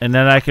 And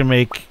then I can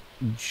make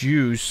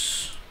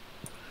juice,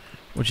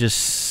 which is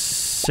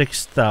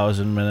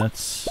 6,000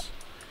 minutes.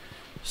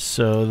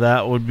 So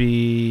that would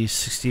be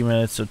 60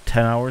 minutes, so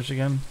 10 hours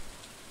again.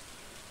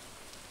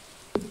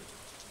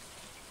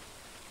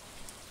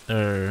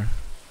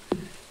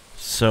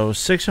 So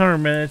 600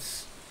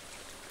 minutes.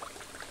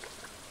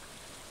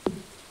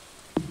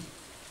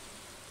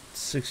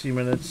 60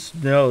 minutes.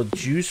 No,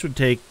 juice would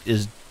take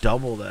is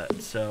double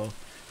that. So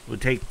it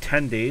would take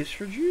 10 days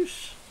for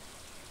juice.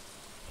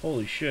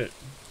 Holy shit.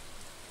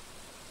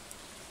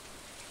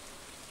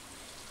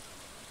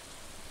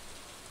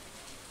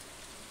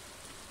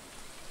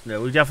 Yeah,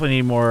 we definitely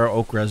need more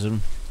oak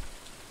resin.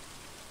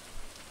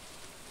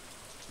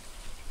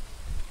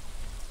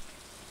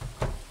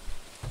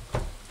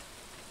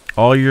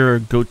 All your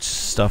goat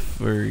stuff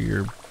or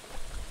your...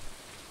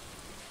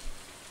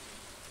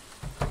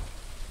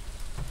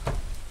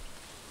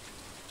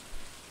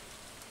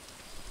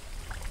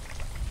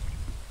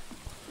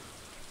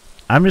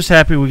 I'm just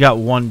happy we got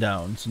 1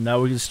 down. So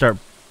now we can start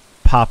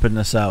popping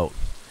this out.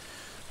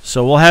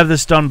 So we'll have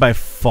this done by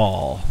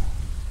fall.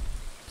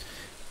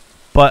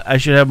 But I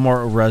should have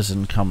more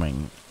resin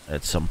coming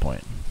at some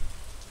point.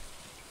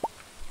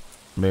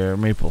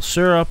 Maple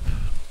syrup.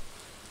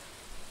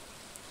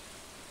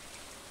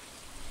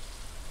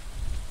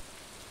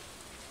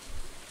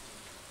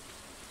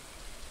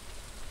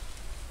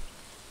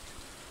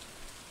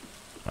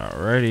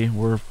 Alrighty,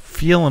 we're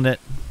feeling it.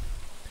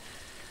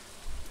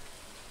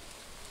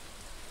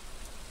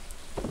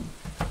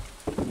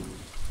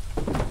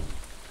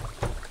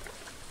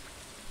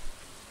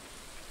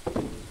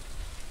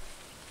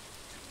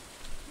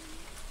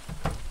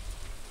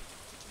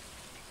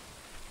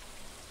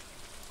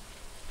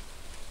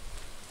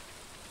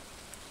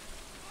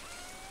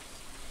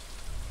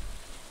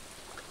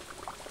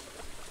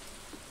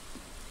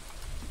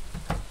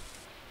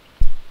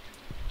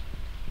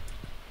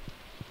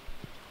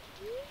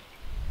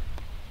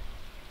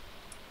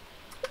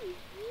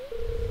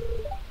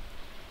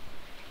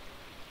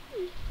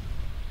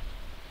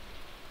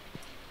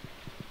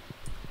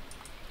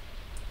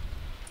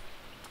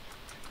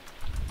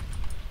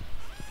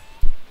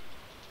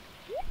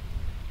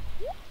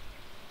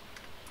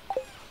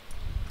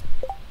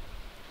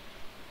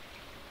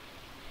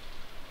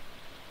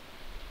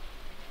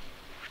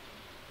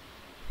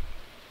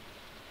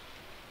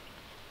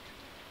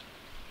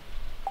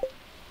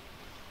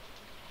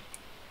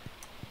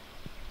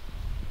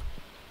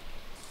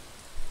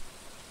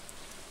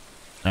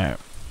 Alright.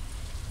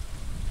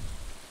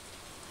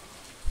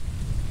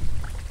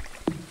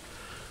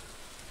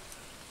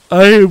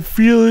 I am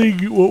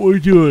feeling what we're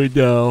doing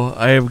now.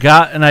 I have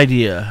got an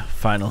idea,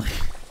 finally.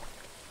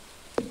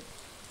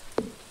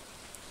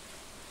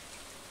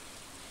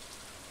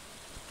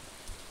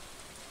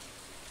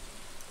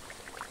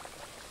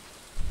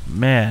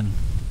 Man.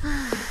 Do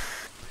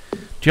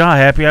you know how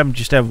happy I'm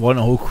just have 1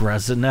 oak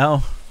resin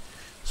now?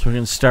 So we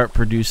can start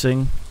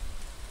producing.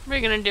 What are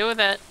you gonna do with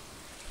it?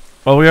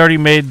 Well, we already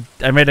made...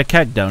 I made a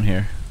keg down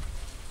here.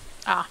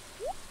 Ah.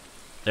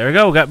 There we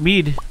go. Got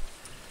mead.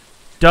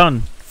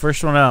 Done.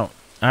 First one out.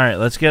 Alright,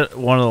 let's get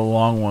one of the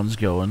long ones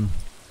going.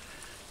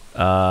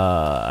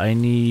 I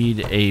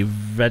need a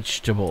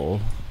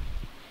vegetable.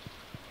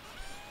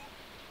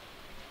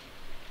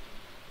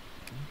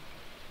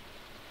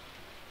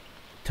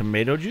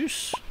 Tomato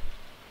juice?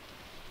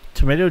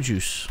 Tomato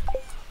juice.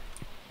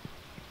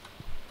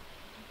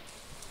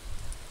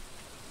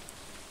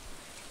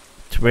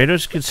 Tomato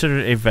is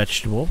considered a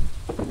vegetable.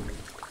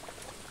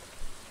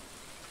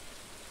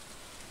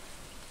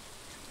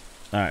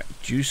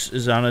 Juice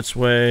is on its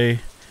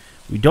way.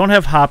 We don't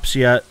have hops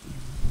yet.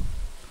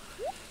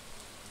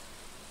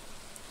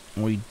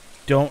 We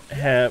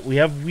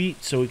have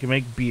wheat, so we can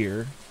make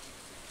beer.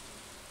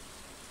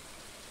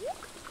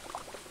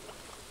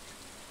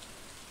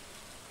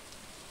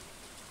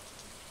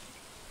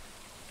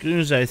 Good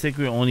news, I think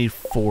we only need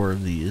 4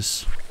 of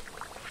these.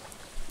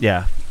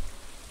 Yeah.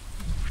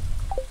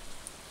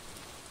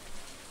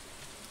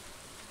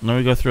 Let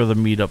me go throw the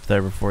meat up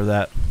there before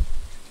that.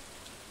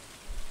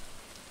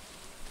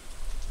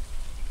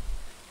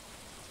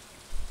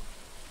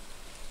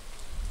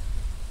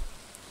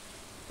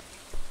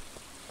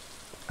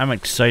 I'm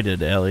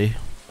excited, Allie.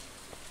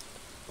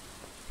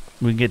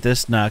 We can get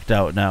this knocked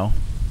out now.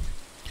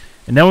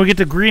 And then we get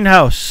the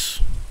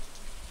greenhouse.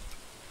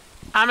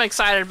 I'm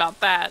excited about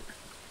that.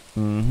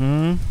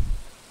 Mm-hmm.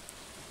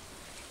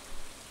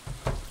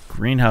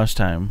 Greenhouse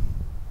time.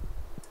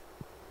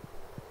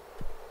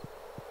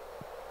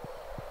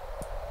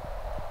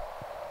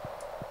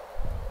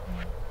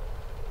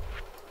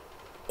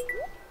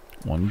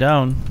 One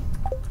down.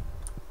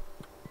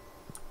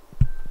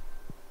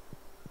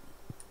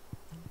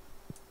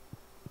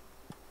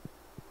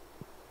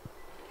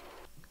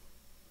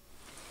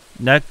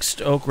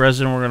 Next oak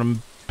resin we're gonna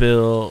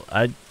build.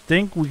 I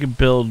think we can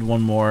build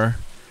one more.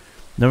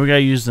 Then we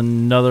gotta use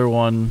another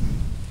one.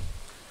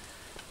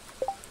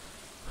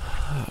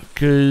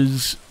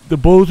 Cause the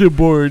bulletin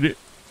board,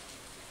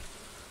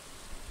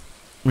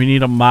 we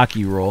need a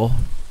maki roll.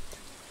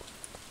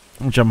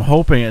 Which I'm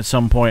hoping at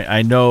some point,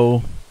 I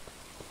know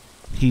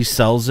he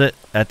sells it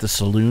at the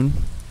saloon.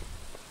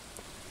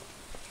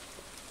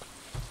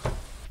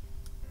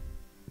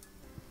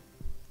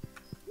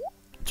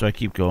 So I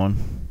keep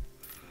going.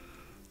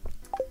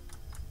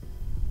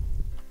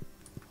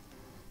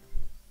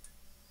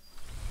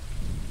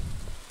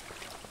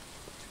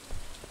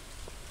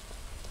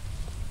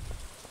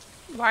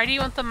 Why do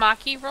you want the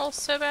maki rolls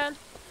so bad?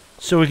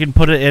 So we can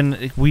put it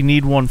in. We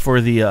need one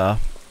for the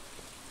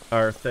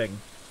our thing.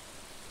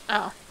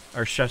 Oh.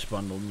 Our chef's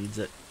bundle needs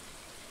it.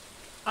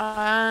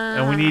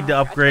 And we need to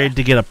upgrade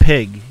to get a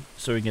pig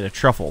so we can get a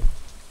truffle.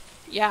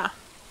 Yeah.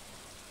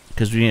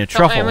 Because we need a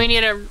truffle. And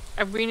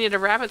we need a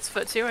rabbit's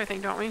foot too, I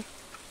think, don't we?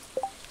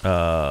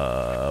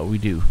 We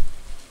do.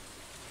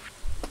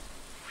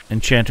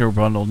 Enchanter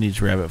bundle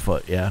needs rabbit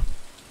foot, yeah.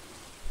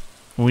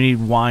 We need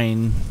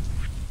wine.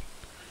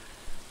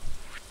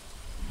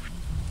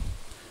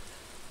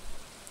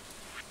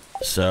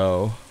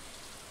 So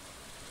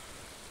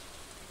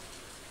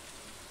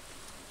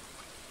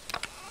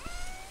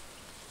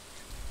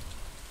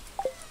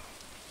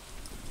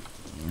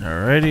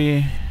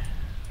alrighty.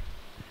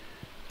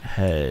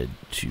 Head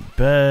to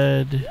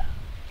bed.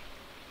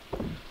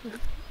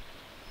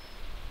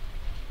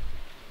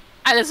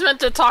 I just meant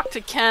to talk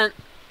to Kent,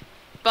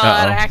 but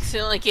I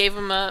accidentally gave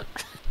him a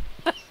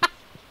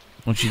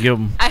What'd you give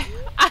him? I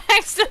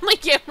accidentally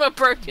gave him a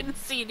broken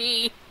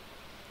CD.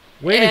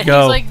 Way to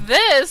go. He's like,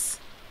 this?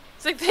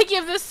 It's like, they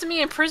give this to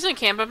me in prison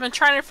camp. I've been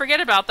trying to forget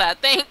about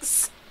that.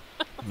 Thanks.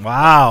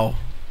 Wow.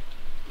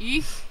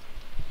 Eek.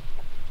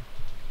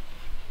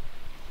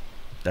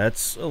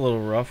 That's a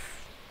little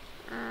rough.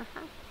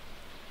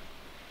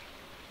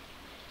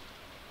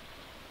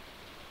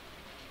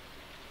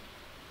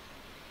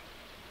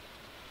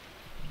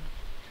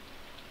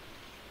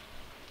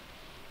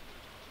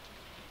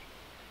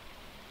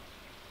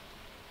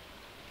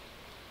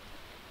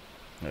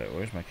 Alright,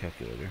 where's my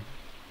calculator?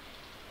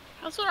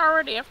 How's it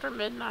already after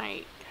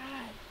midnight?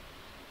 God.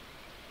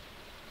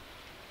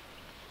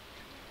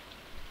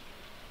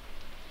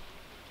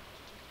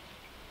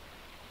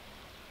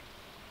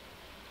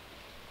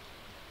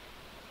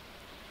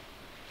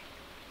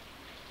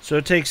 So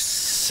it takes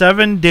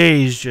 7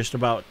 days just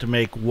about to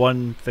make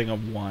one thing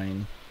of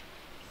wine.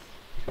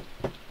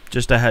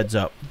 Just a heads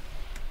up.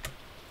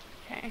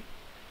 Okay.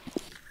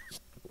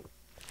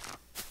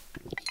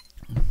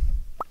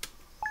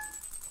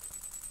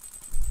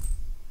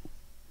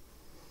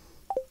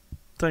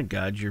 Thank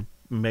God your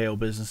mayo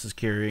business is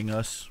carrying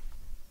us.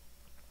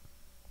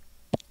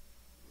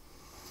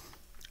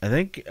 I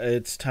think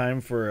it's time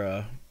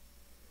for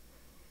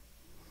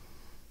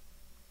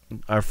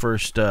our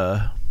first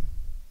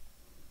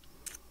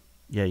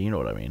yeah, you know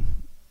what I mean.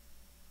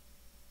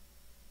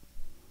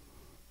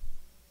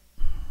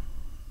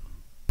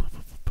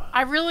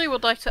 I really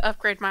would like to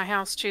upgrade my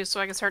house too,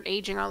 so I can start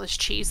aging all this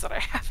cheese that I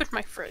have in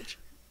my fridge.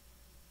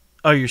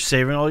 Oh, you're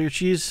saving all your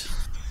cheese?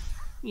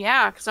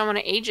 Yeah, because I want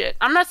to age it.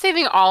 I'm not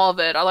saving all of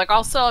it.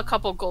 I'll sell a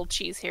couple gold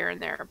cheese here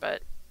and there,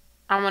 but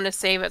I want to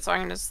save it so I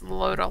can just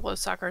load all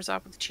those suckers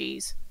up with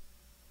cheese.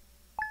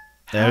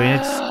 I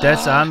mean,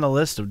 that's on the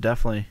list of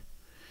definitely.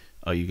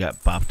 Oh, you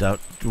got bopped out.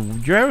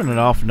 You're having an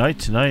off night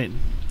tonight.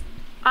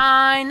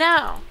 I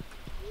know.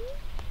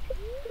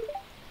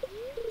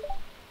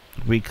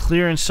 Be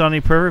clear and sunny,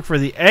 perfect for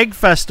the egg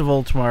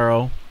festival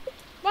tomorrow.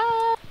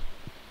 What?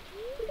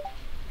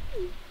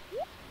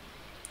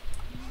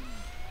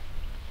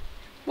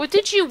 What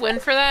did you win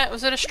for that?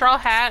 Was it a straw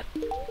hat?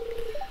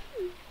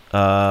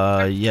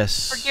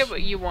 Yes. Forget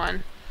what you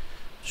won.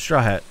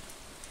 Straw hat.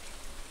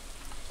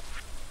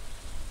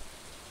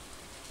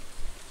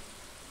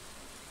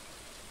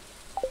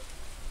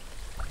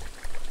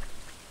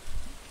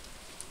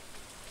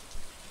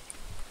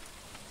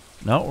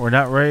 No, we're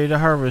not ready to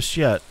harvest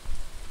yet.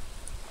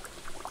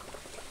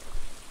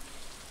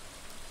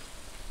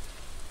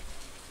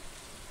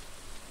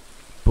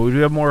 But we do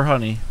have more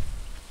honey.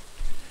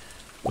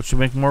 Which will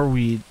make more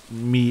mead.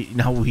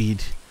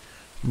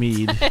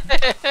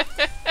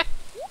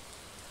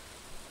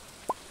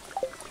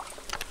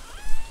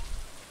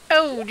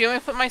 Oh, do you want me to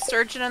put my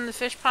sturgeon in the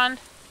fish pond?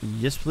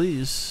 Yes,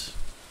 please.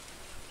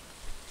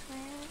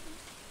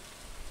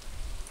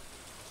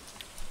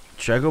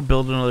 Should I go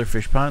build another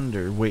fish pond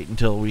or wait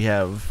until we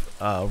have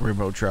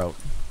rainbow trout?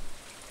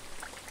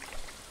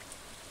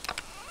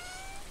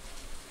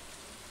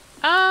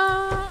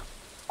 I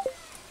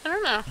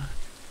don't know.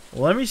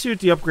 Well, let me see what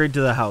the upgrade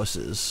to the house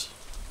is.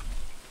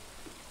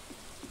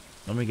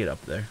 Let me get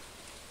up there.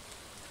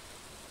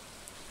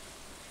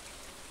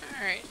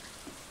 Alright.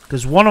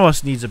 Because one of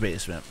us needs a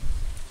basement.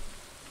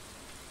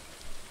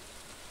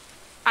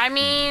 I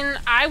mean,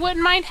 I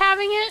wouldn't mind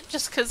having it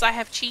just because I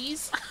have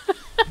cheese.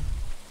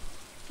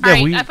 Yeah,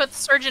 Alright, I put the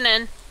sturgeon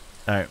in.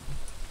 Alright.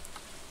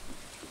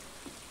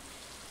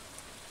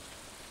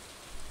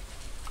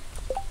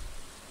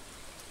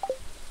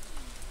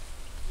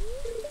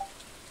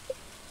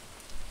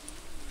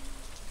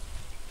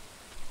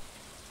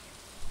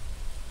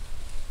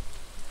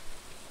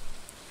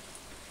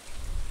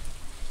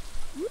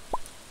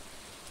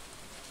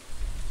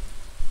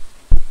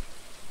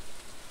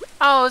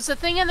 Oh, is the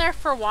thing in there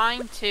for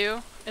wine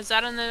too? Is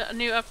that in the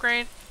new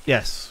upgrade?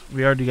 Yes,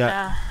 we already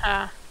got...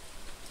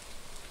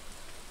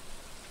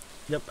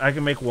 Yep, I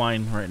can make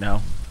wine right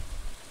now.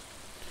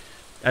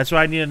 That's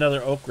why I need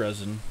another oak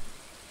resin.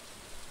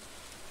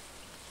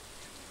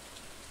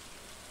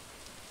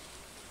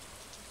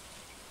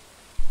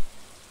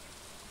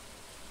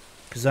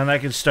 Because then I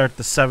can start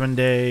the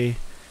 7-day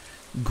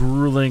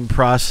grueling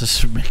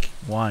process of making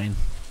wine.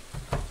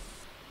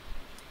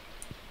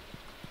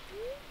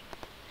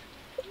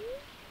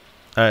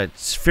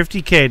 It's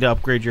 $50K to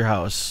upgrade your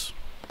house.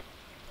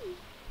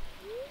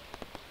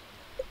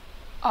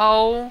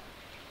 Oh.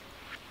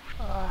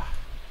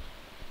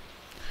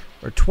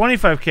 Or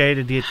 $25K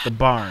to get the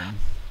barn.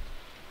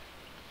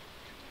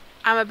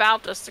 I'm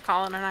about just to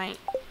call it a night.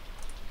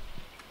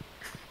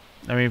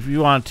 I mean, if you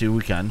want to,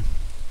 we can.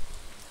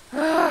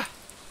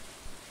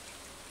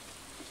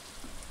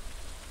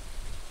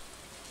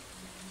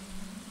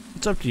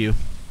 It's up to you.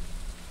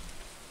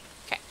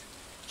 Okay.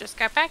 Just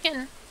got back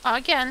in.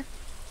 Again.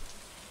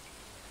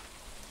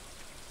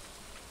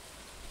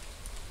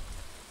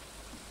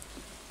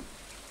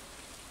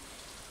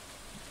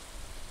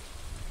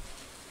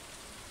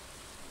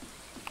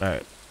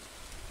 Alright.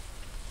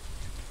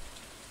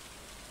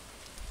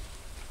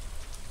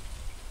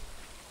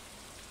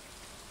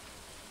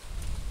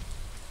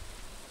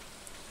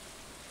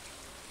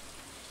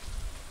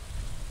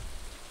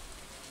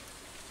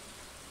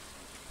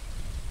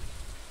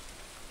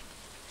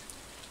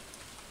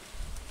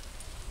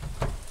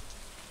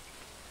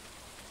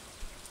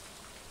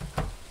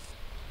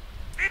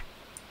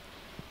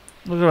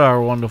 Look at our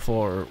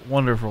wonderful.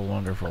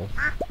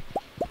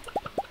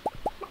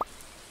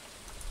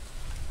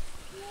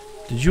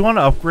 Did you want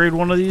to upgrade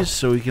one of these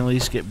so we can at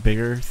least get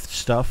bigger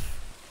stuff?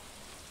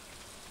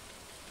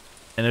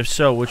 And if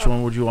so, which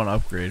one would you want to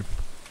upgrade?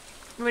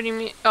 What do you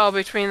mean? Oh,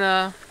 between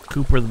the...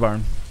 Coop or the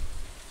barn?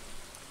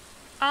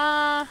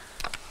 I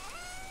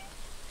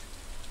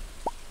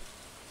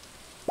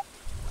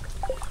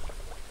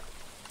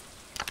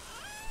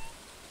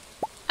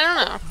don't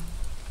know.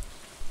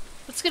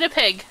 Let's get a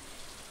pig.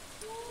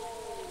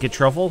 Get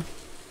truffle?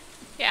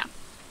 Yeah.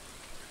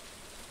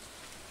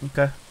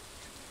 Okay.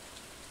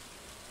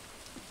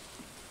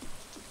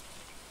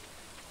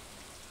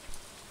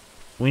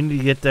 We need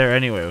to get there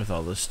anyway with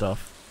all this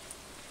stuff.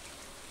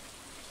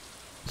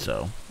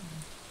 So.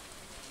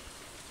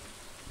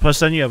 Plus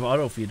then you have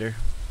auto feeder.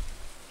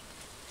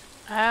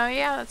 Oh,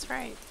 yeah, that's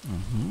right.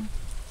 Mm-hmm.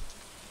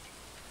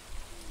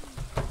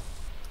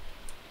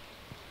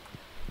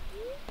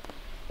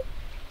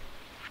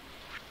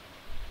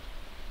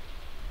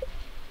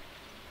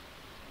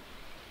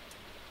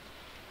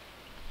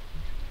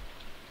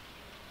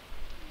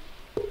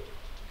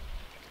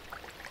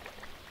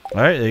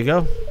 Alright, there you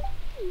go.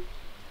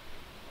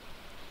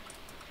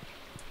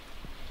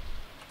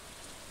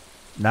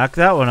 Knock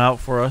that one out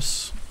for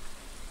us.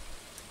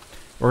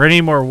 We're gonna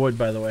need more wood,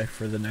 by the way,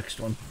 for the next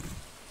one.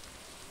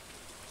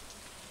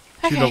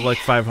 Shoot up like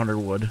 500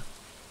 wood.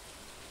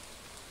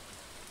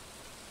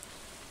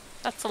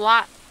 That's a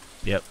lot.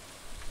 Yep.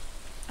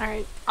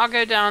 Alright, I'll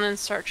go down and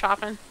start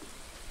chopping.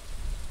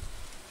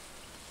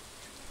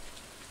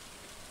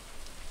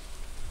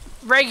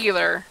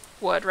 Regular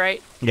wood,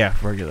 right? Yeah,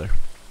 regular.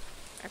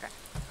 Okay.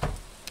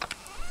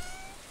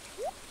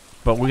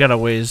 But we got a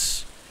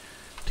ways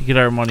to get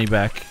our money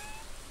back.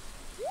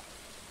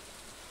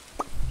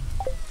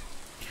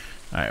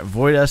 Alright,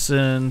 void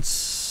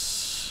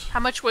essence. How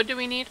much wood do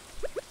we need?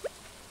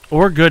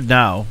 We're good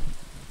now.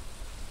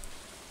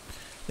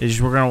 Is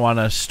we're gonna want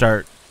to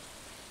start,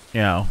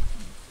 you know,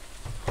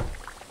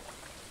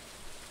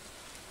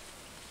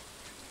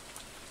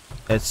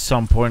 at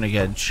some point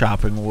again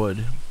chopping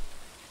wood.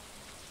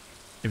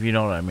 If you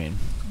know what I mean.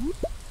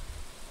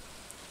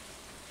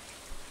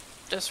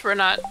 Just we're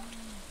not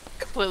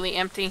completely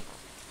empty.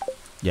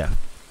 Yeah.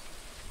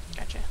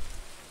 Gotcha.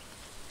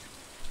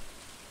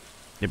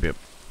 Yep, yep.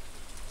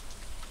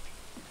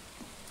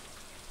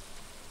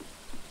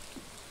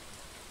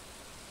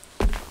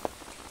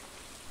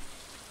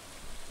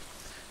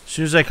 As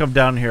soon as I come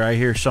down here, I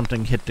hear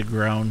something hit the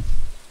ground.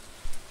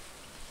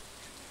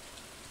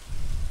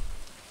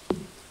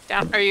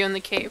 Down? Are you in the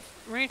cave?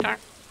 Where are you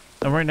talking?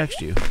 I'm right next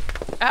to you.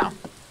 Oh.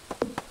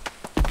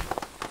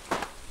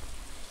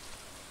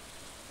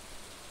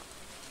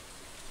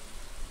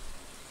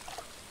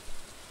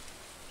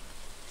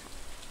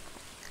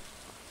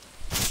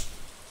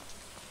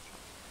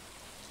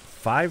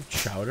 Five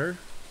chowder?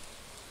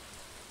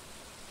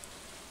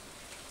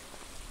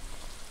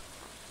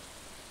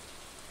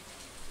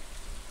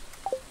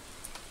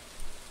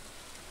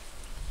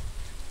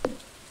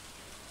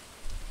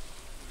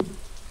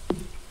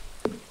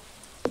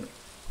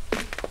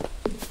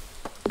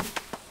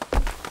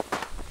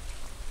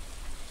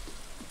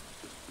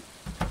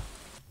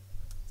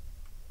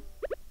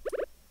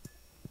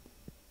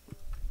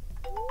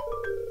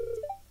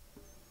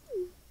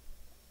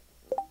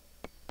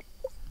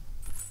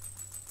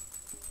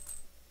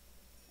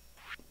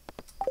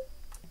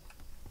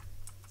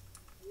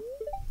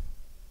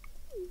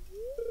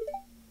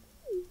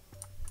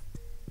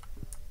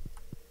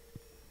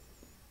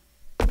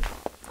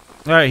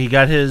 Alright, he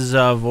got his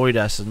void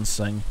essence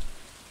thing.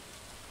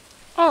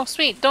 Oh,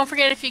 sweet. Don't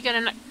forget if you get a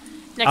next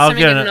I'll time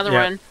you get it, another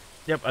yep. one.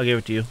 Yep, I'll give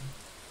it to you.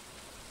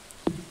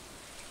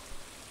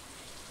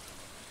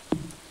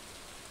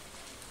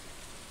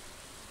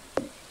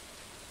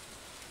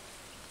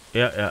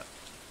 Yeah, yeah.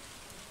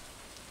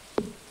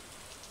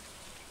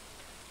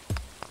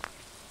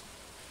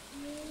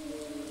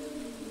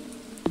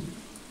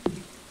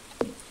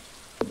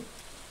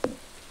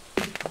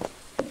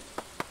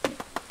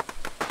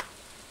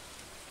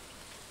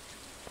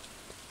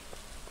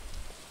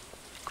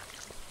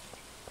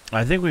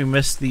 I think we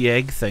missed the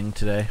egg thing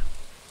today.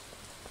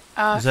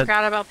 I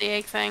forgot about the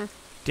egg thing.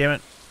 Damn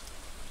it.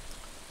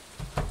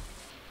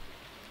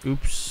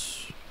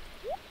 Oops.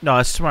 No,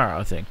 it's tomorrow,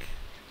 I think.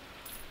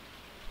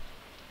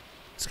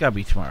 It's gotta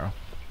be tomorrow.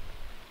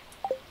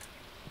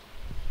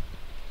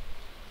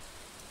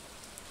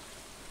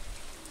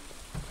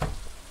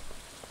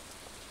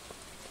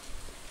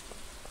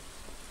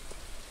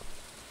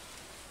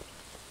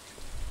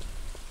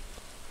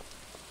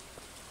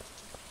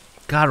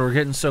 God, we're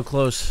getting so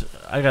close.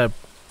 I gotta...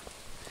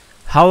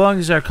 How long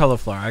is our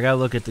cauliflower? I gotta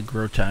look at the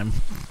grow time.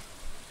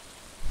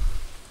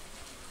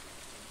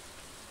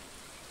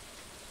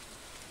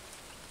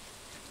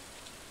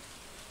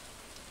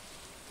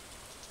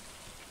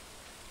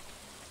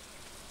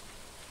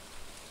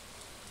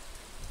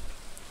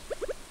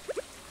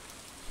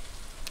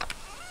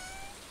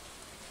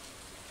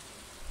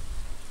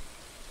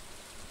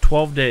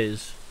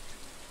 Days.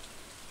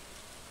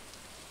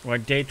 We're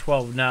at day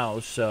 12 now,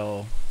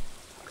 so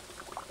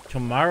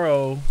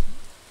tomorrow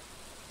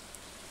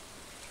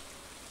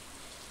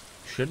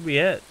should be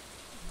it.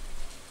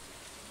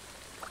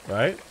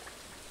 Right?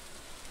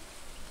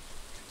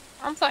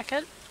 I'll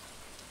second.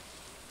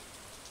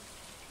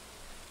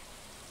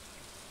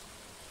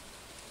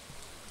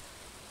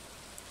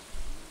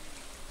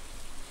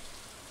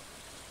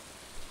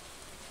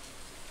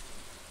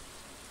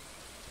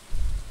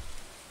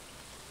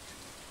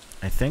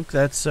 I think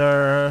that's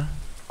our...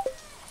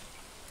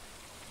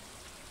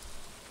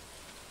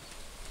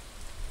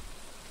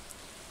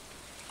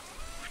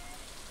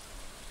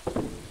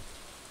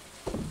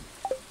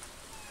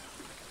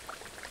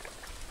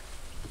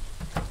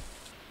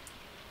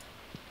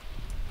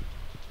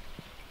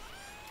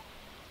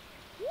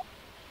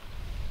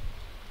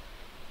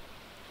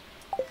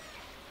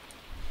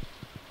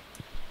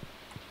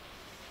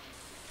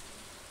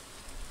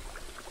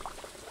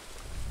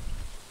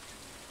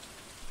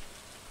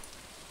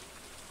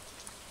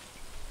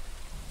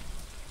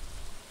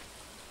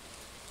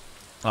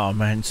 Oh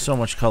man, so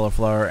much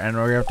cauliflower, and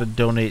we're gonna have to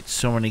donate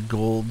so many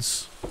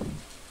golds.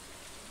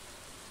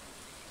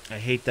 I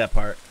hate that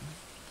part.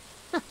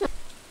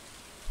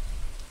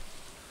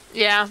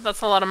 Yeah,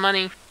 that's a lot of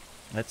money.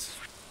 That's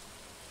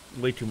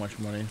way too much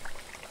money.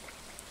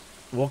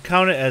 We'll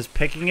count it as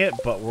picking it,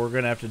 but we're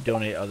gonna have to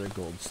donate other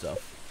gold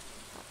stuff.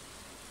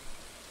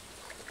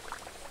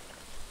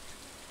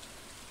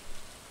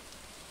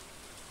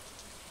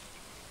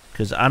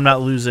 Because I'm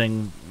not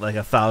losing like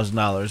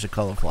 $1,000 of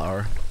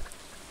cauliflower.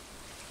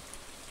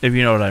 If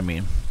you know what I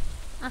mean.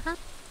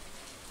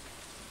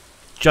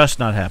 Just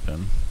not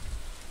happening.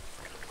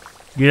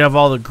 You'd have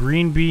all the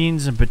green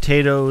beans and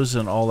potatoes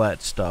and all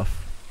that stuff.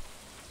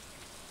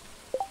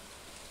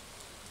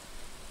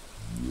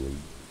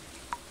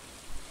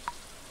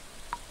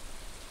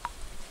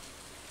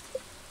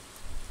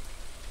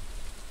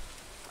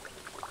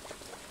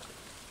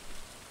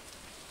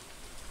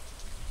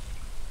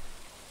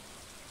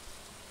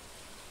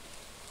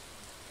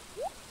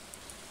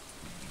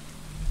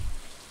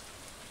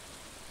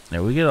 Yeah,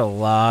 we get a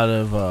lot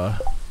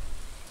of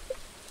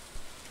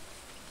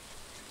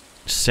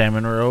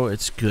salmon roe,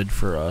 it's good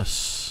for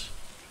us.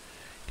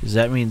 Because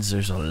that means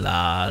there's a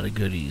lot of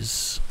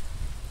goodies.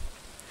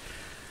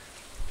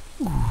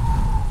 Ooh.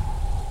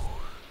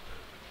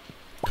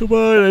 Come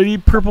on, I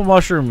need purple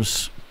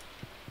mushrooms.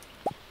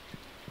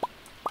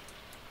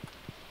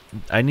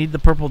 I need the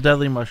purple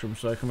deadly mushroom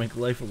so I can make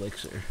life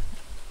elixir.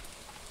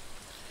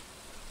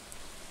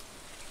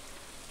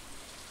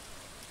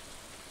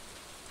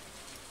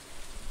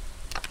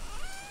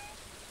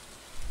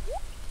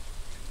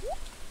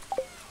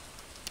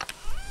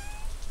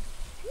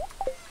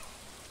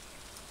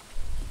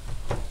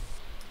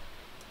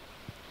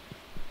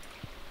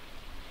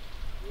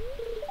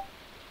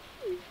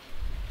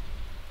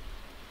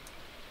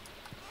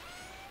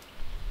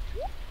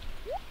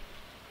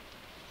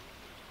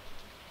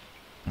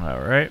 All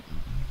right.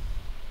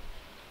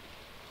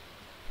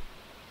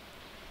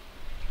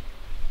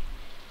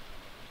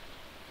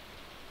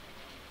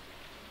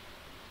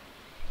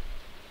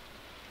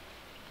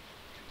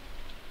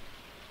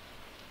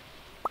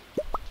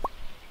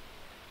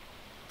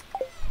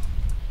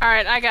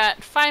 Alright, I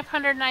got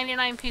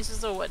 599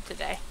 pieces of wood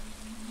today.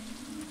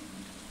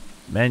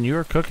 Man, you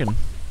are cooking.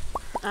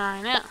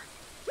 I know.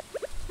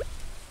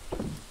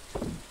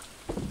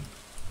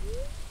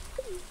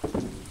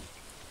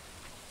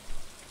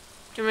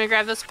 Do you want me to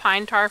grab this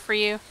pine tar for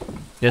you?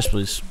 Yes,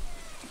 please.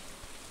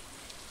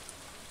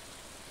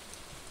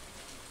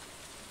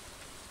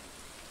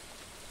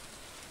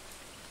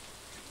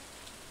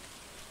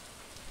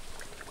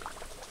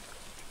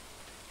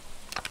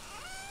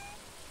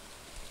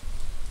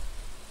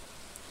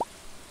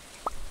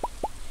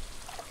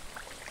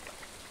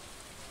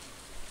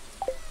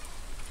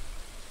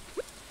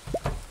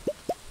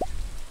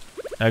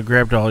 I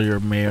grabbed all your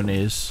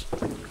mayonnaise.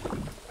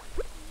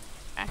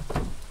 Okay.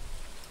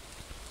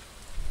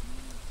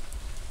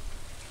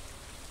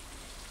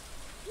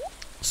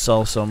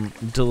 Sell some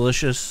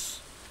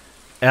delicious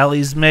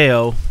Allie's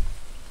mayo.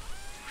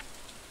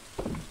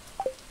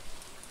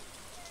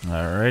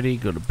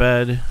 Alrighty, go to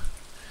bed.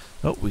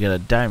 Oh, we got a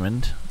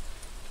diamond.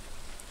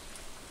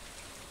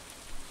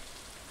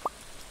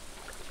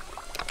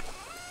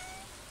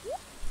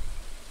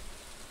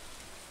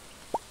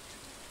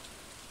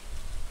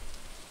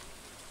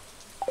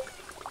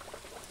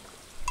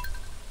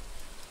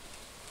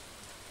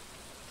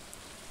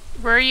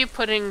 Where are you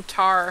putting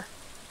tar?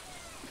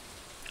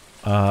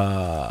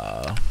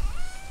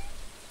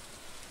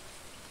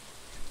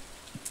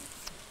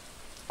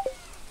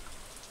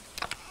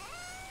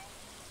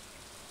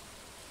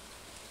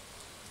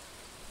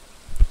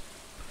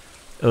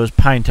 It was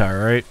pine tar,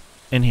 right?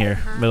 In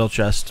here, middle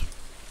chest.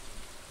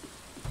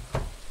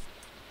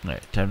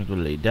 Alright, time to go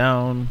lay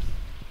down.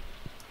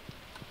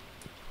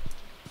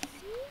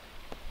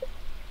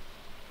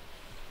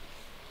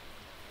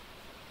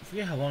 I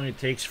forget how long it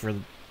takes for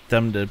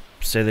them to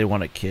say they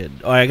want a kid.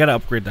 Oh, I gotta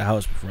upgrade the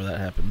house before that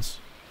happens,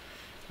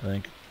 I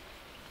think.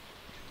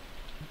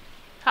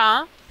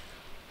 Huh?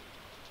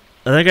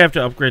 I think I have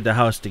to upgrade the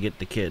house to get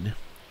the kid.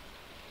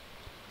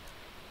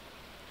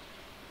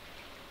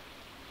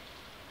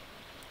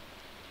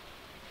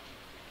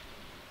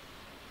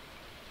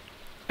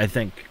 I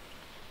think.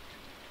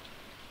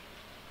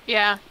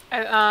 Yeah,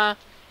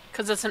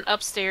 cause it's an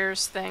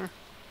upstairs thing.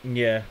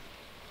 Yeah.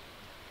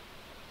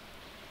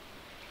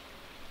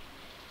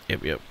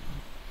 Yep.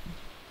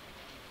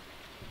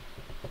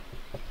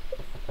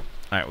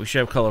 Alright, we should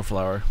have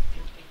cauliflower.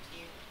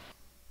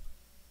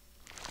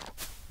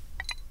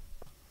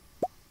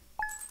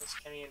 Miss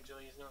Kenny and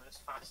Julie is known as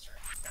Foster.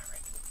 Got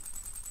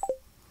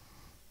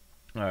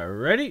right.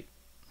 Alrighty.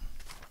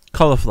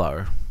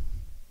 Cauliflower.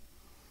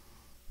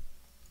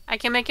 I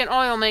can make an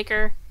oil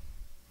maker.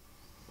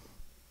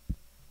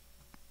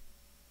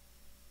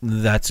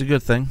 That's a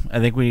good thing. I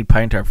think we need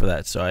pine tar for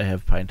that, so I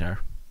have pine tar.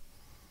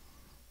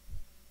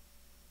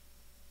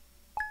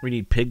 We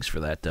need pigs for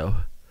that, though.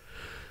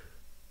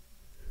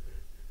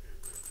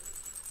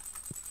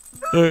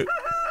 Alright.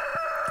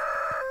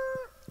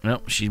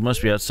 Nope, she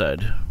must be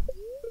outside.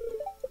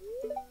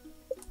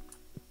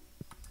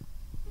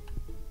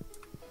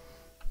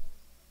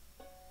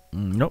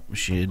 Nope, is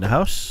she in the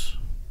house?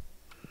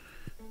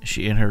 Is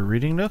she in her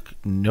reading nook?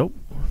 Nope.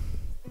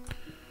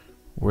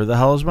 Where the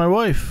hell is my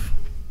wife?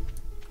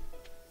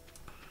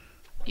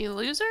 You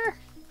loser?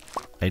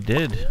 I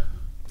did.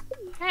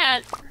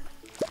 Cat.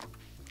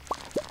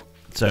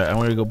 Sorry, I'm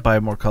gonna go buy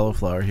more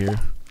cauliflower here.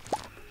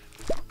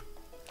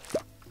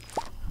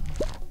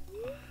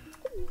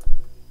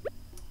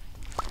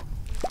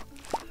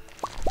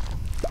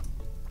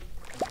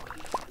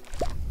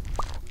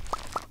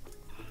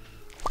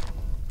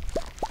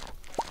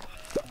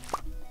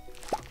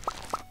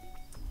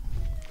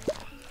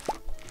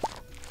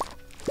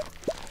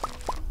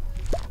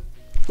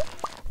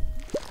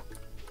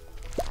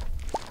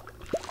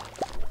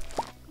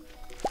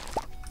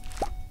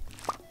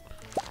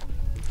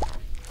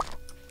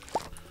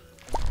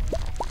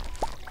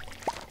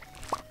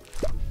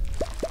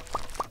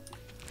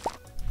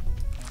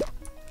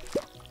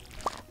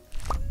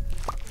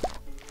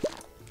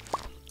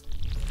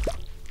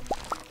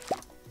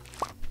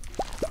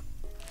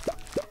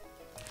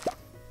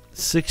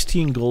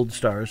 16 gold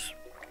stars.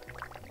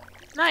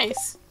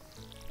 Nice.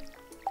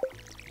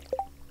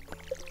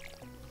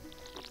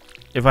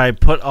 If I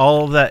put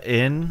all of that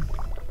in,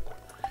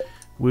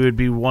 we would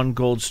be 1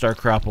 gold star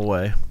crop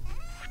away.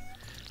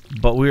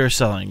 But we are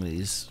selling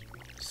these,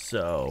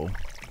 so...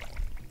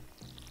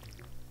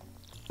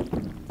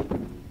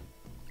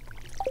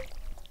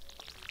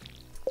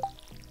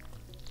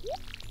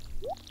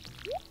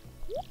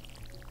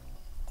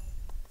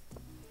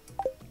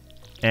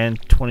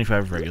 And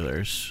 25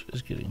 regulars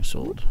is getting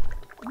sold.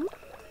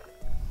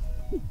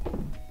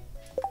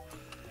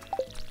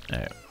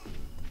 Alright.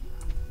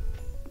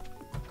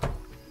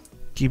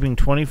 Keeping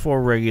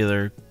 24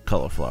 regular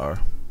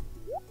cauliflower.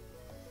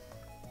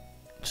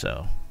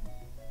 So.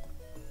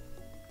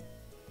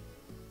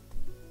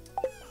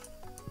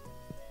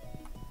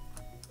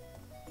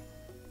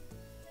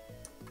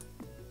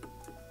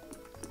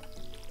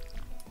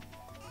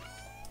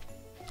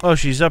 Oh,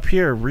 she's up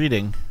here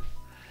reading.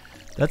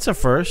 That's a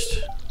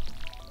first.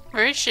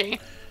 Where is she?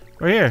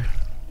 Right here.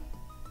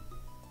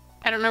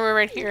 I don't know where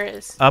right here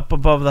is. Up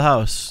above the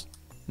house.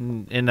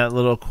 In that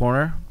little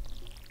corner.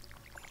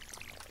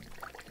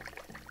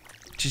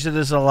 She said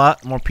this is a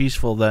lot more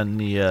peaceful than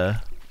the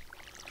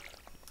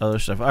other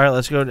stuff. Alright,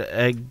 let's go to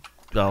egg.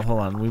 Oh, hold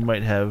on. We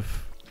might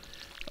have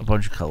a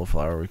bunch of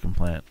cauliflower we can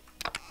plant.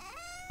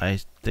 I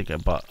think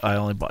I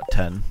only bought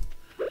 10.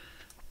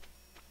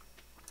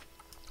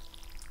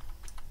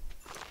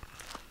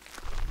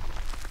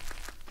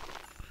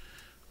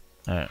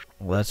 Alright,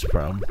 well that's a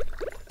problem.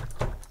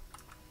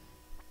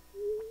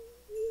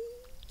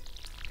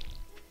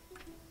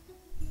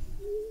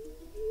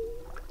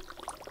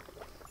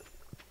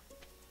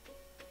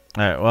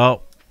 Alright,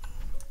 well,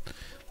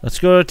 let's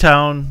go to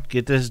town,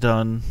 get this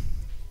done.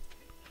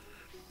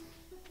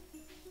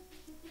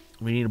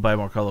 We need to buy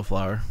more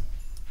cauliflower.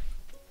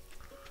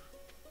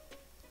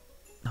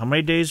 How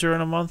many days are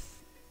in a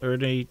month? Or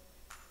in a...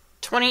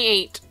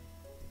 28.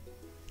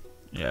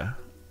 Yeah.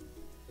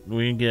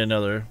 We can get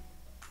another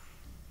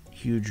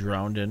huge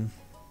round in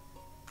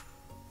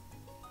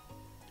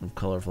of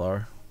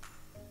cauliflower.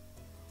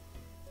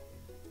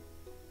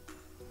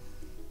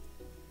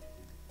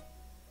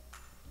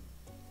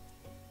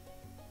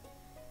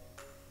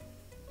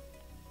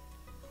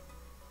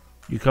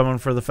 You coming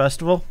for the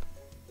festival?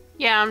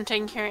 Yeah, I'm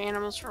taking care of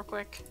animals real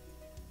quick.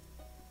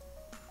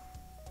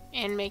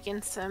 And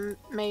making some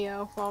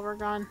mayo while we're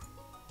gone.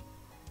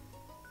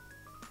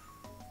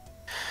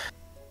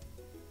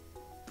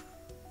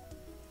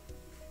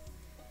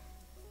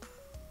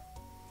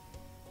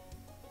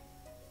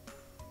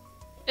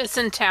 It's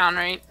in town,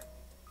 right?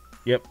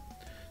 Yep.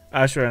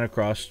 I just ran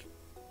across.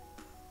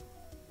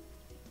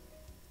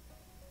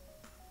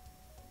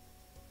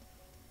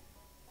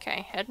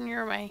 Okay, heading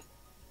your way.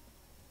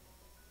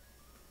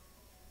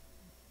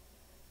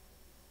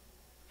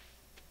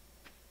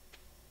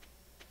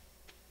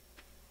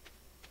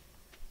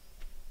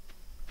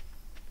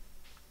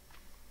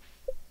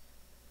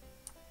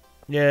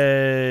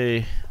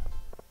 Yay.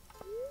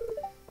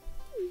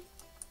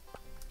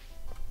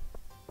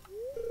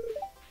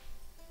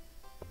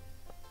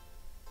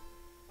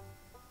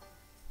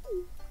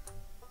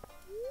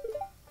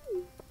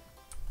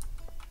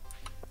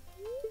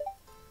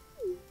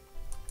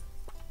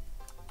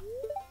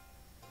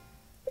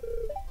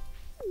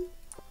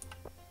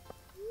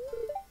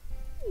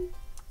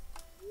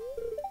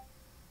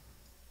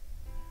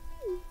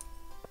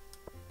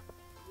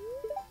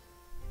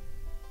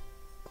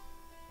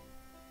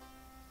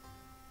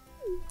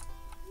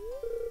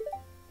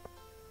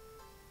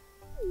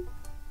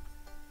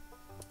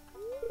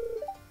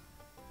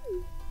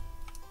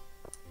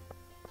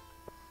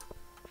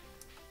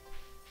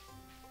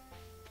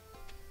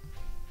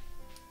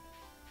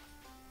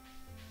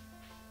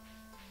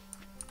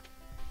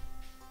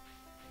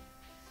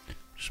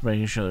 Just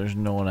making sure there's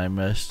no one I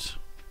missed.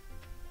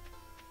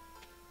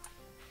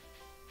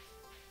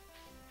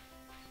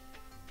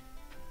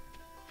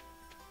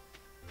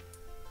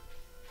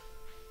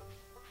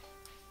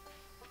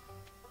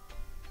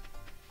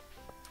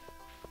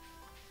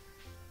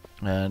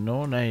 No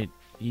one I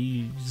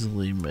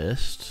easily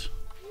missed.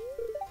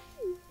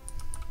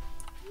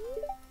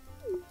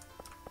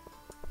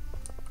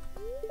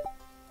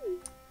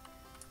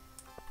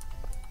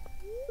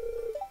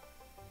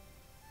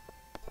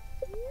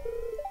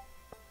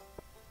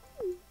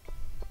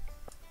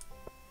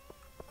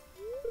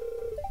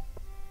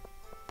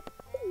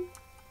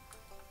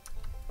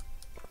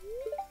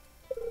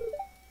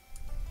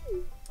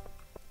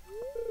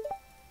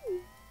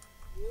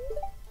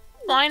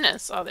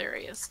 Linus. Oh, there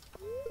he is.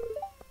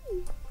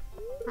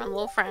 My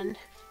little friend.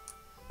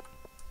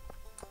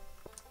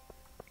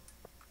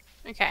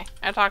 Okay,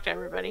 I talked to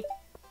everybody.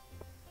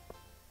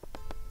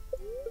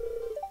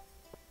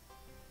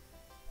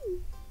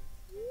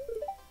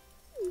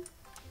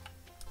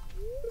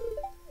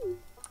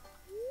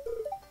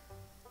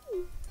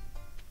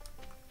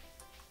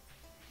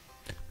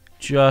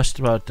 Just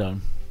about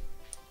done.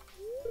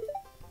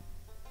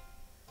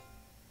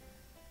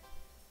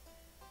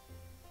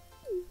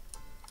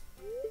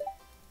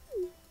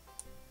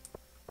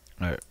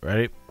 Alright,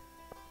 ready?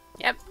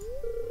 Yep.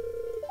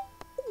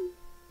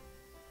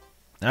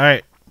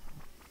 Alright.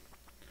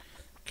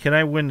 Can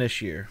I win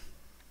this year?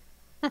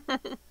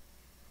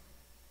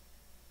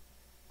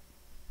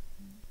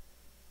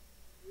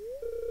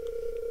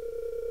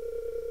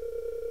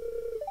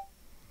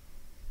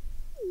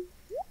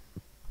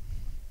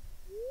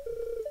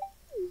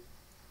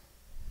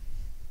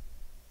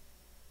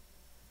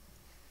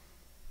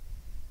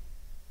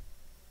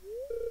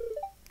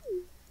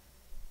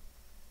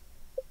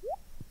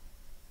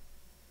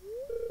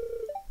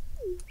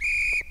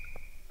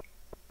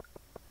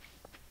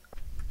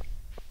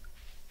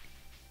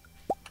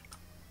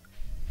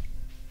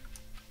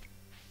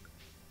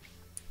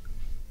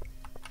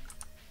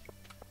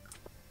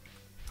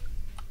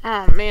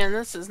 Oh man,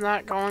 this is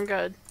not going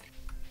good.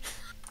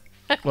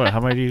 What? How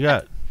many do you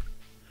got?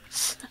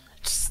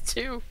 Just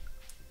 2.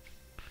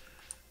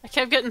 I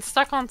kept getting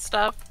stuck on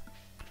stuff.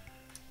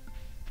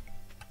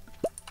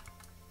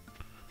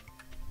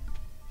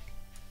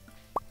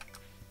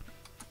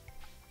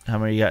 How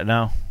many you got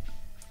now?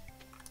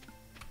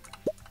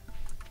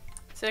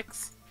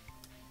 6.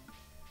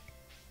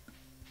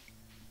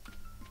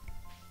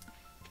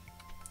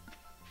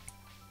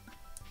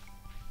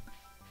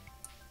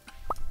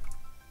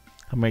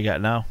 How many you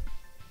got now?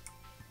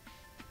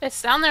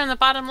 It's down there in the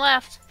bottom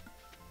left.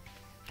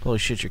 Holy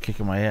shit, you're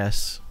kicking my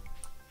ass.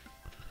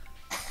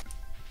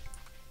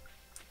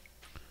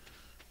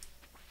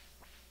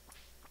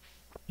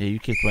 Yeah, you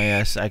kicked my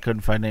ass. I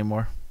couldn't find any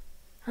more.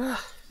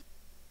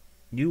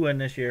 You win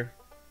this year.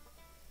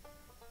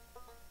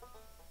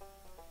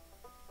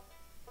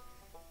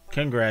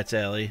 Congrats,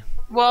 Allie.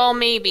 Well,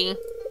 maybe.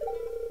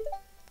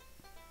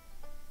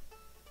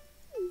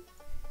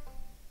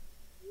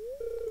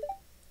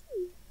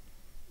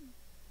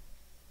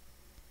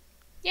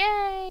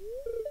 Yay!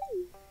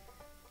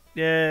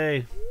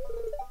 Yay.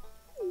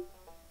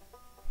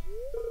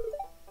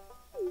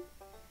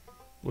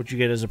 What'd you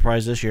get as a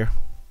prize this year?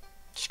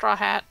 Straw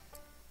hat.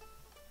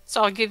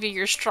 So I'll give you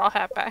your straw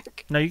hat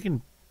back. No, you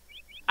can...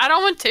 I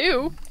don't want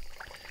 2.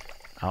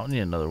 I don't need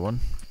another one.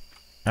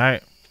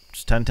 Alright.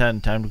 It's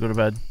 10:10. Time to go to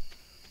bed.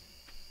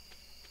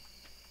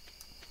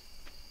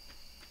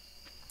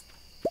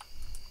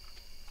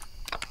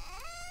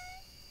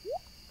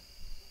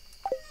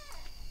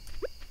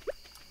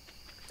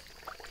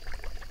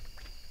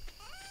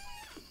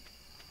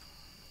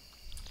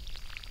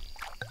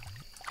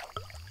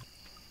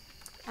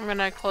 I'm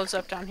gonna close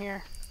up down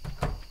here.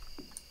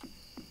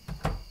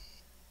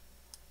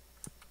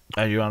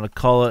 You want to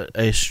call it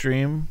a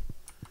stream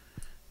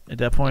at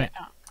that point?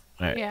 Yeah.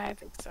 Alright. Yeah, I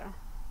think so.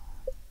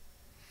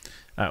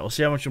 Alright, we'll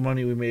see how much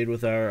money we made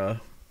with our...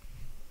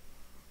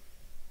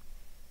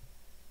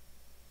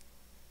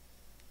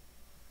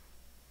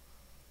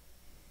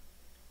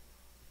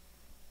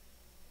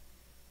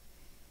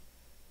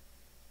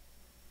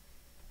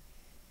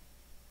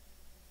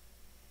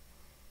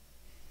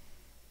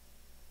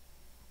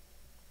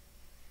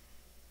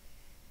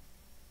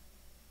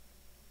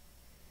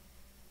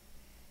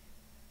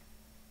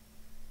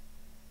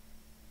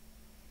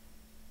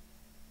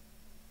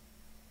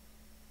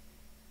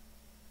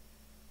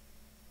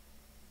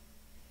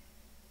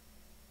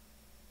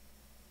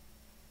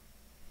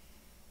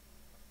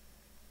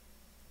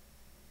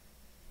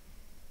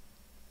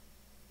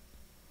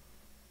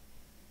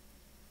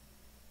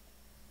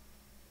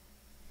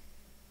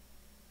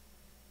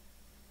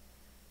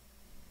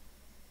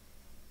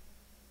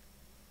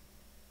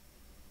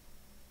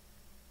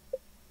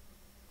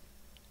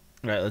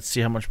 Alright, let's see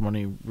how much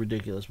money,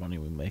 ridiculous money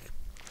we make.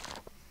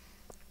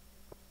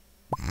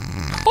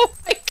 Oh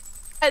my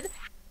god!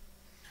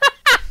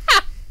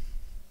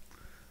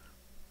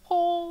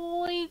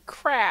 Holy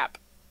crap.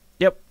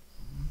 Yep.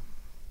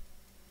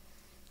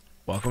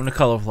 Welcome to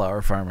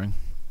cauliflower farming.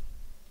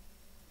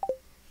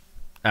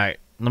 Alright,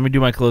 let me do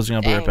my closing.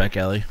 I'll be right Dang. back,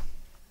 Allie.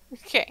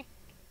 Okay.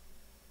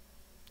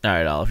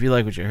 Alright, all. If you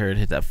like what you heard,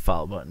 hit that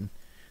follow button.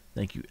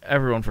 Thank you,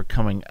 everyone, for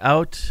coming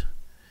out.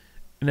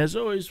 And as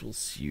always, we'll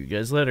see you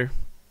guys later.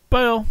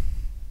 Bye, all.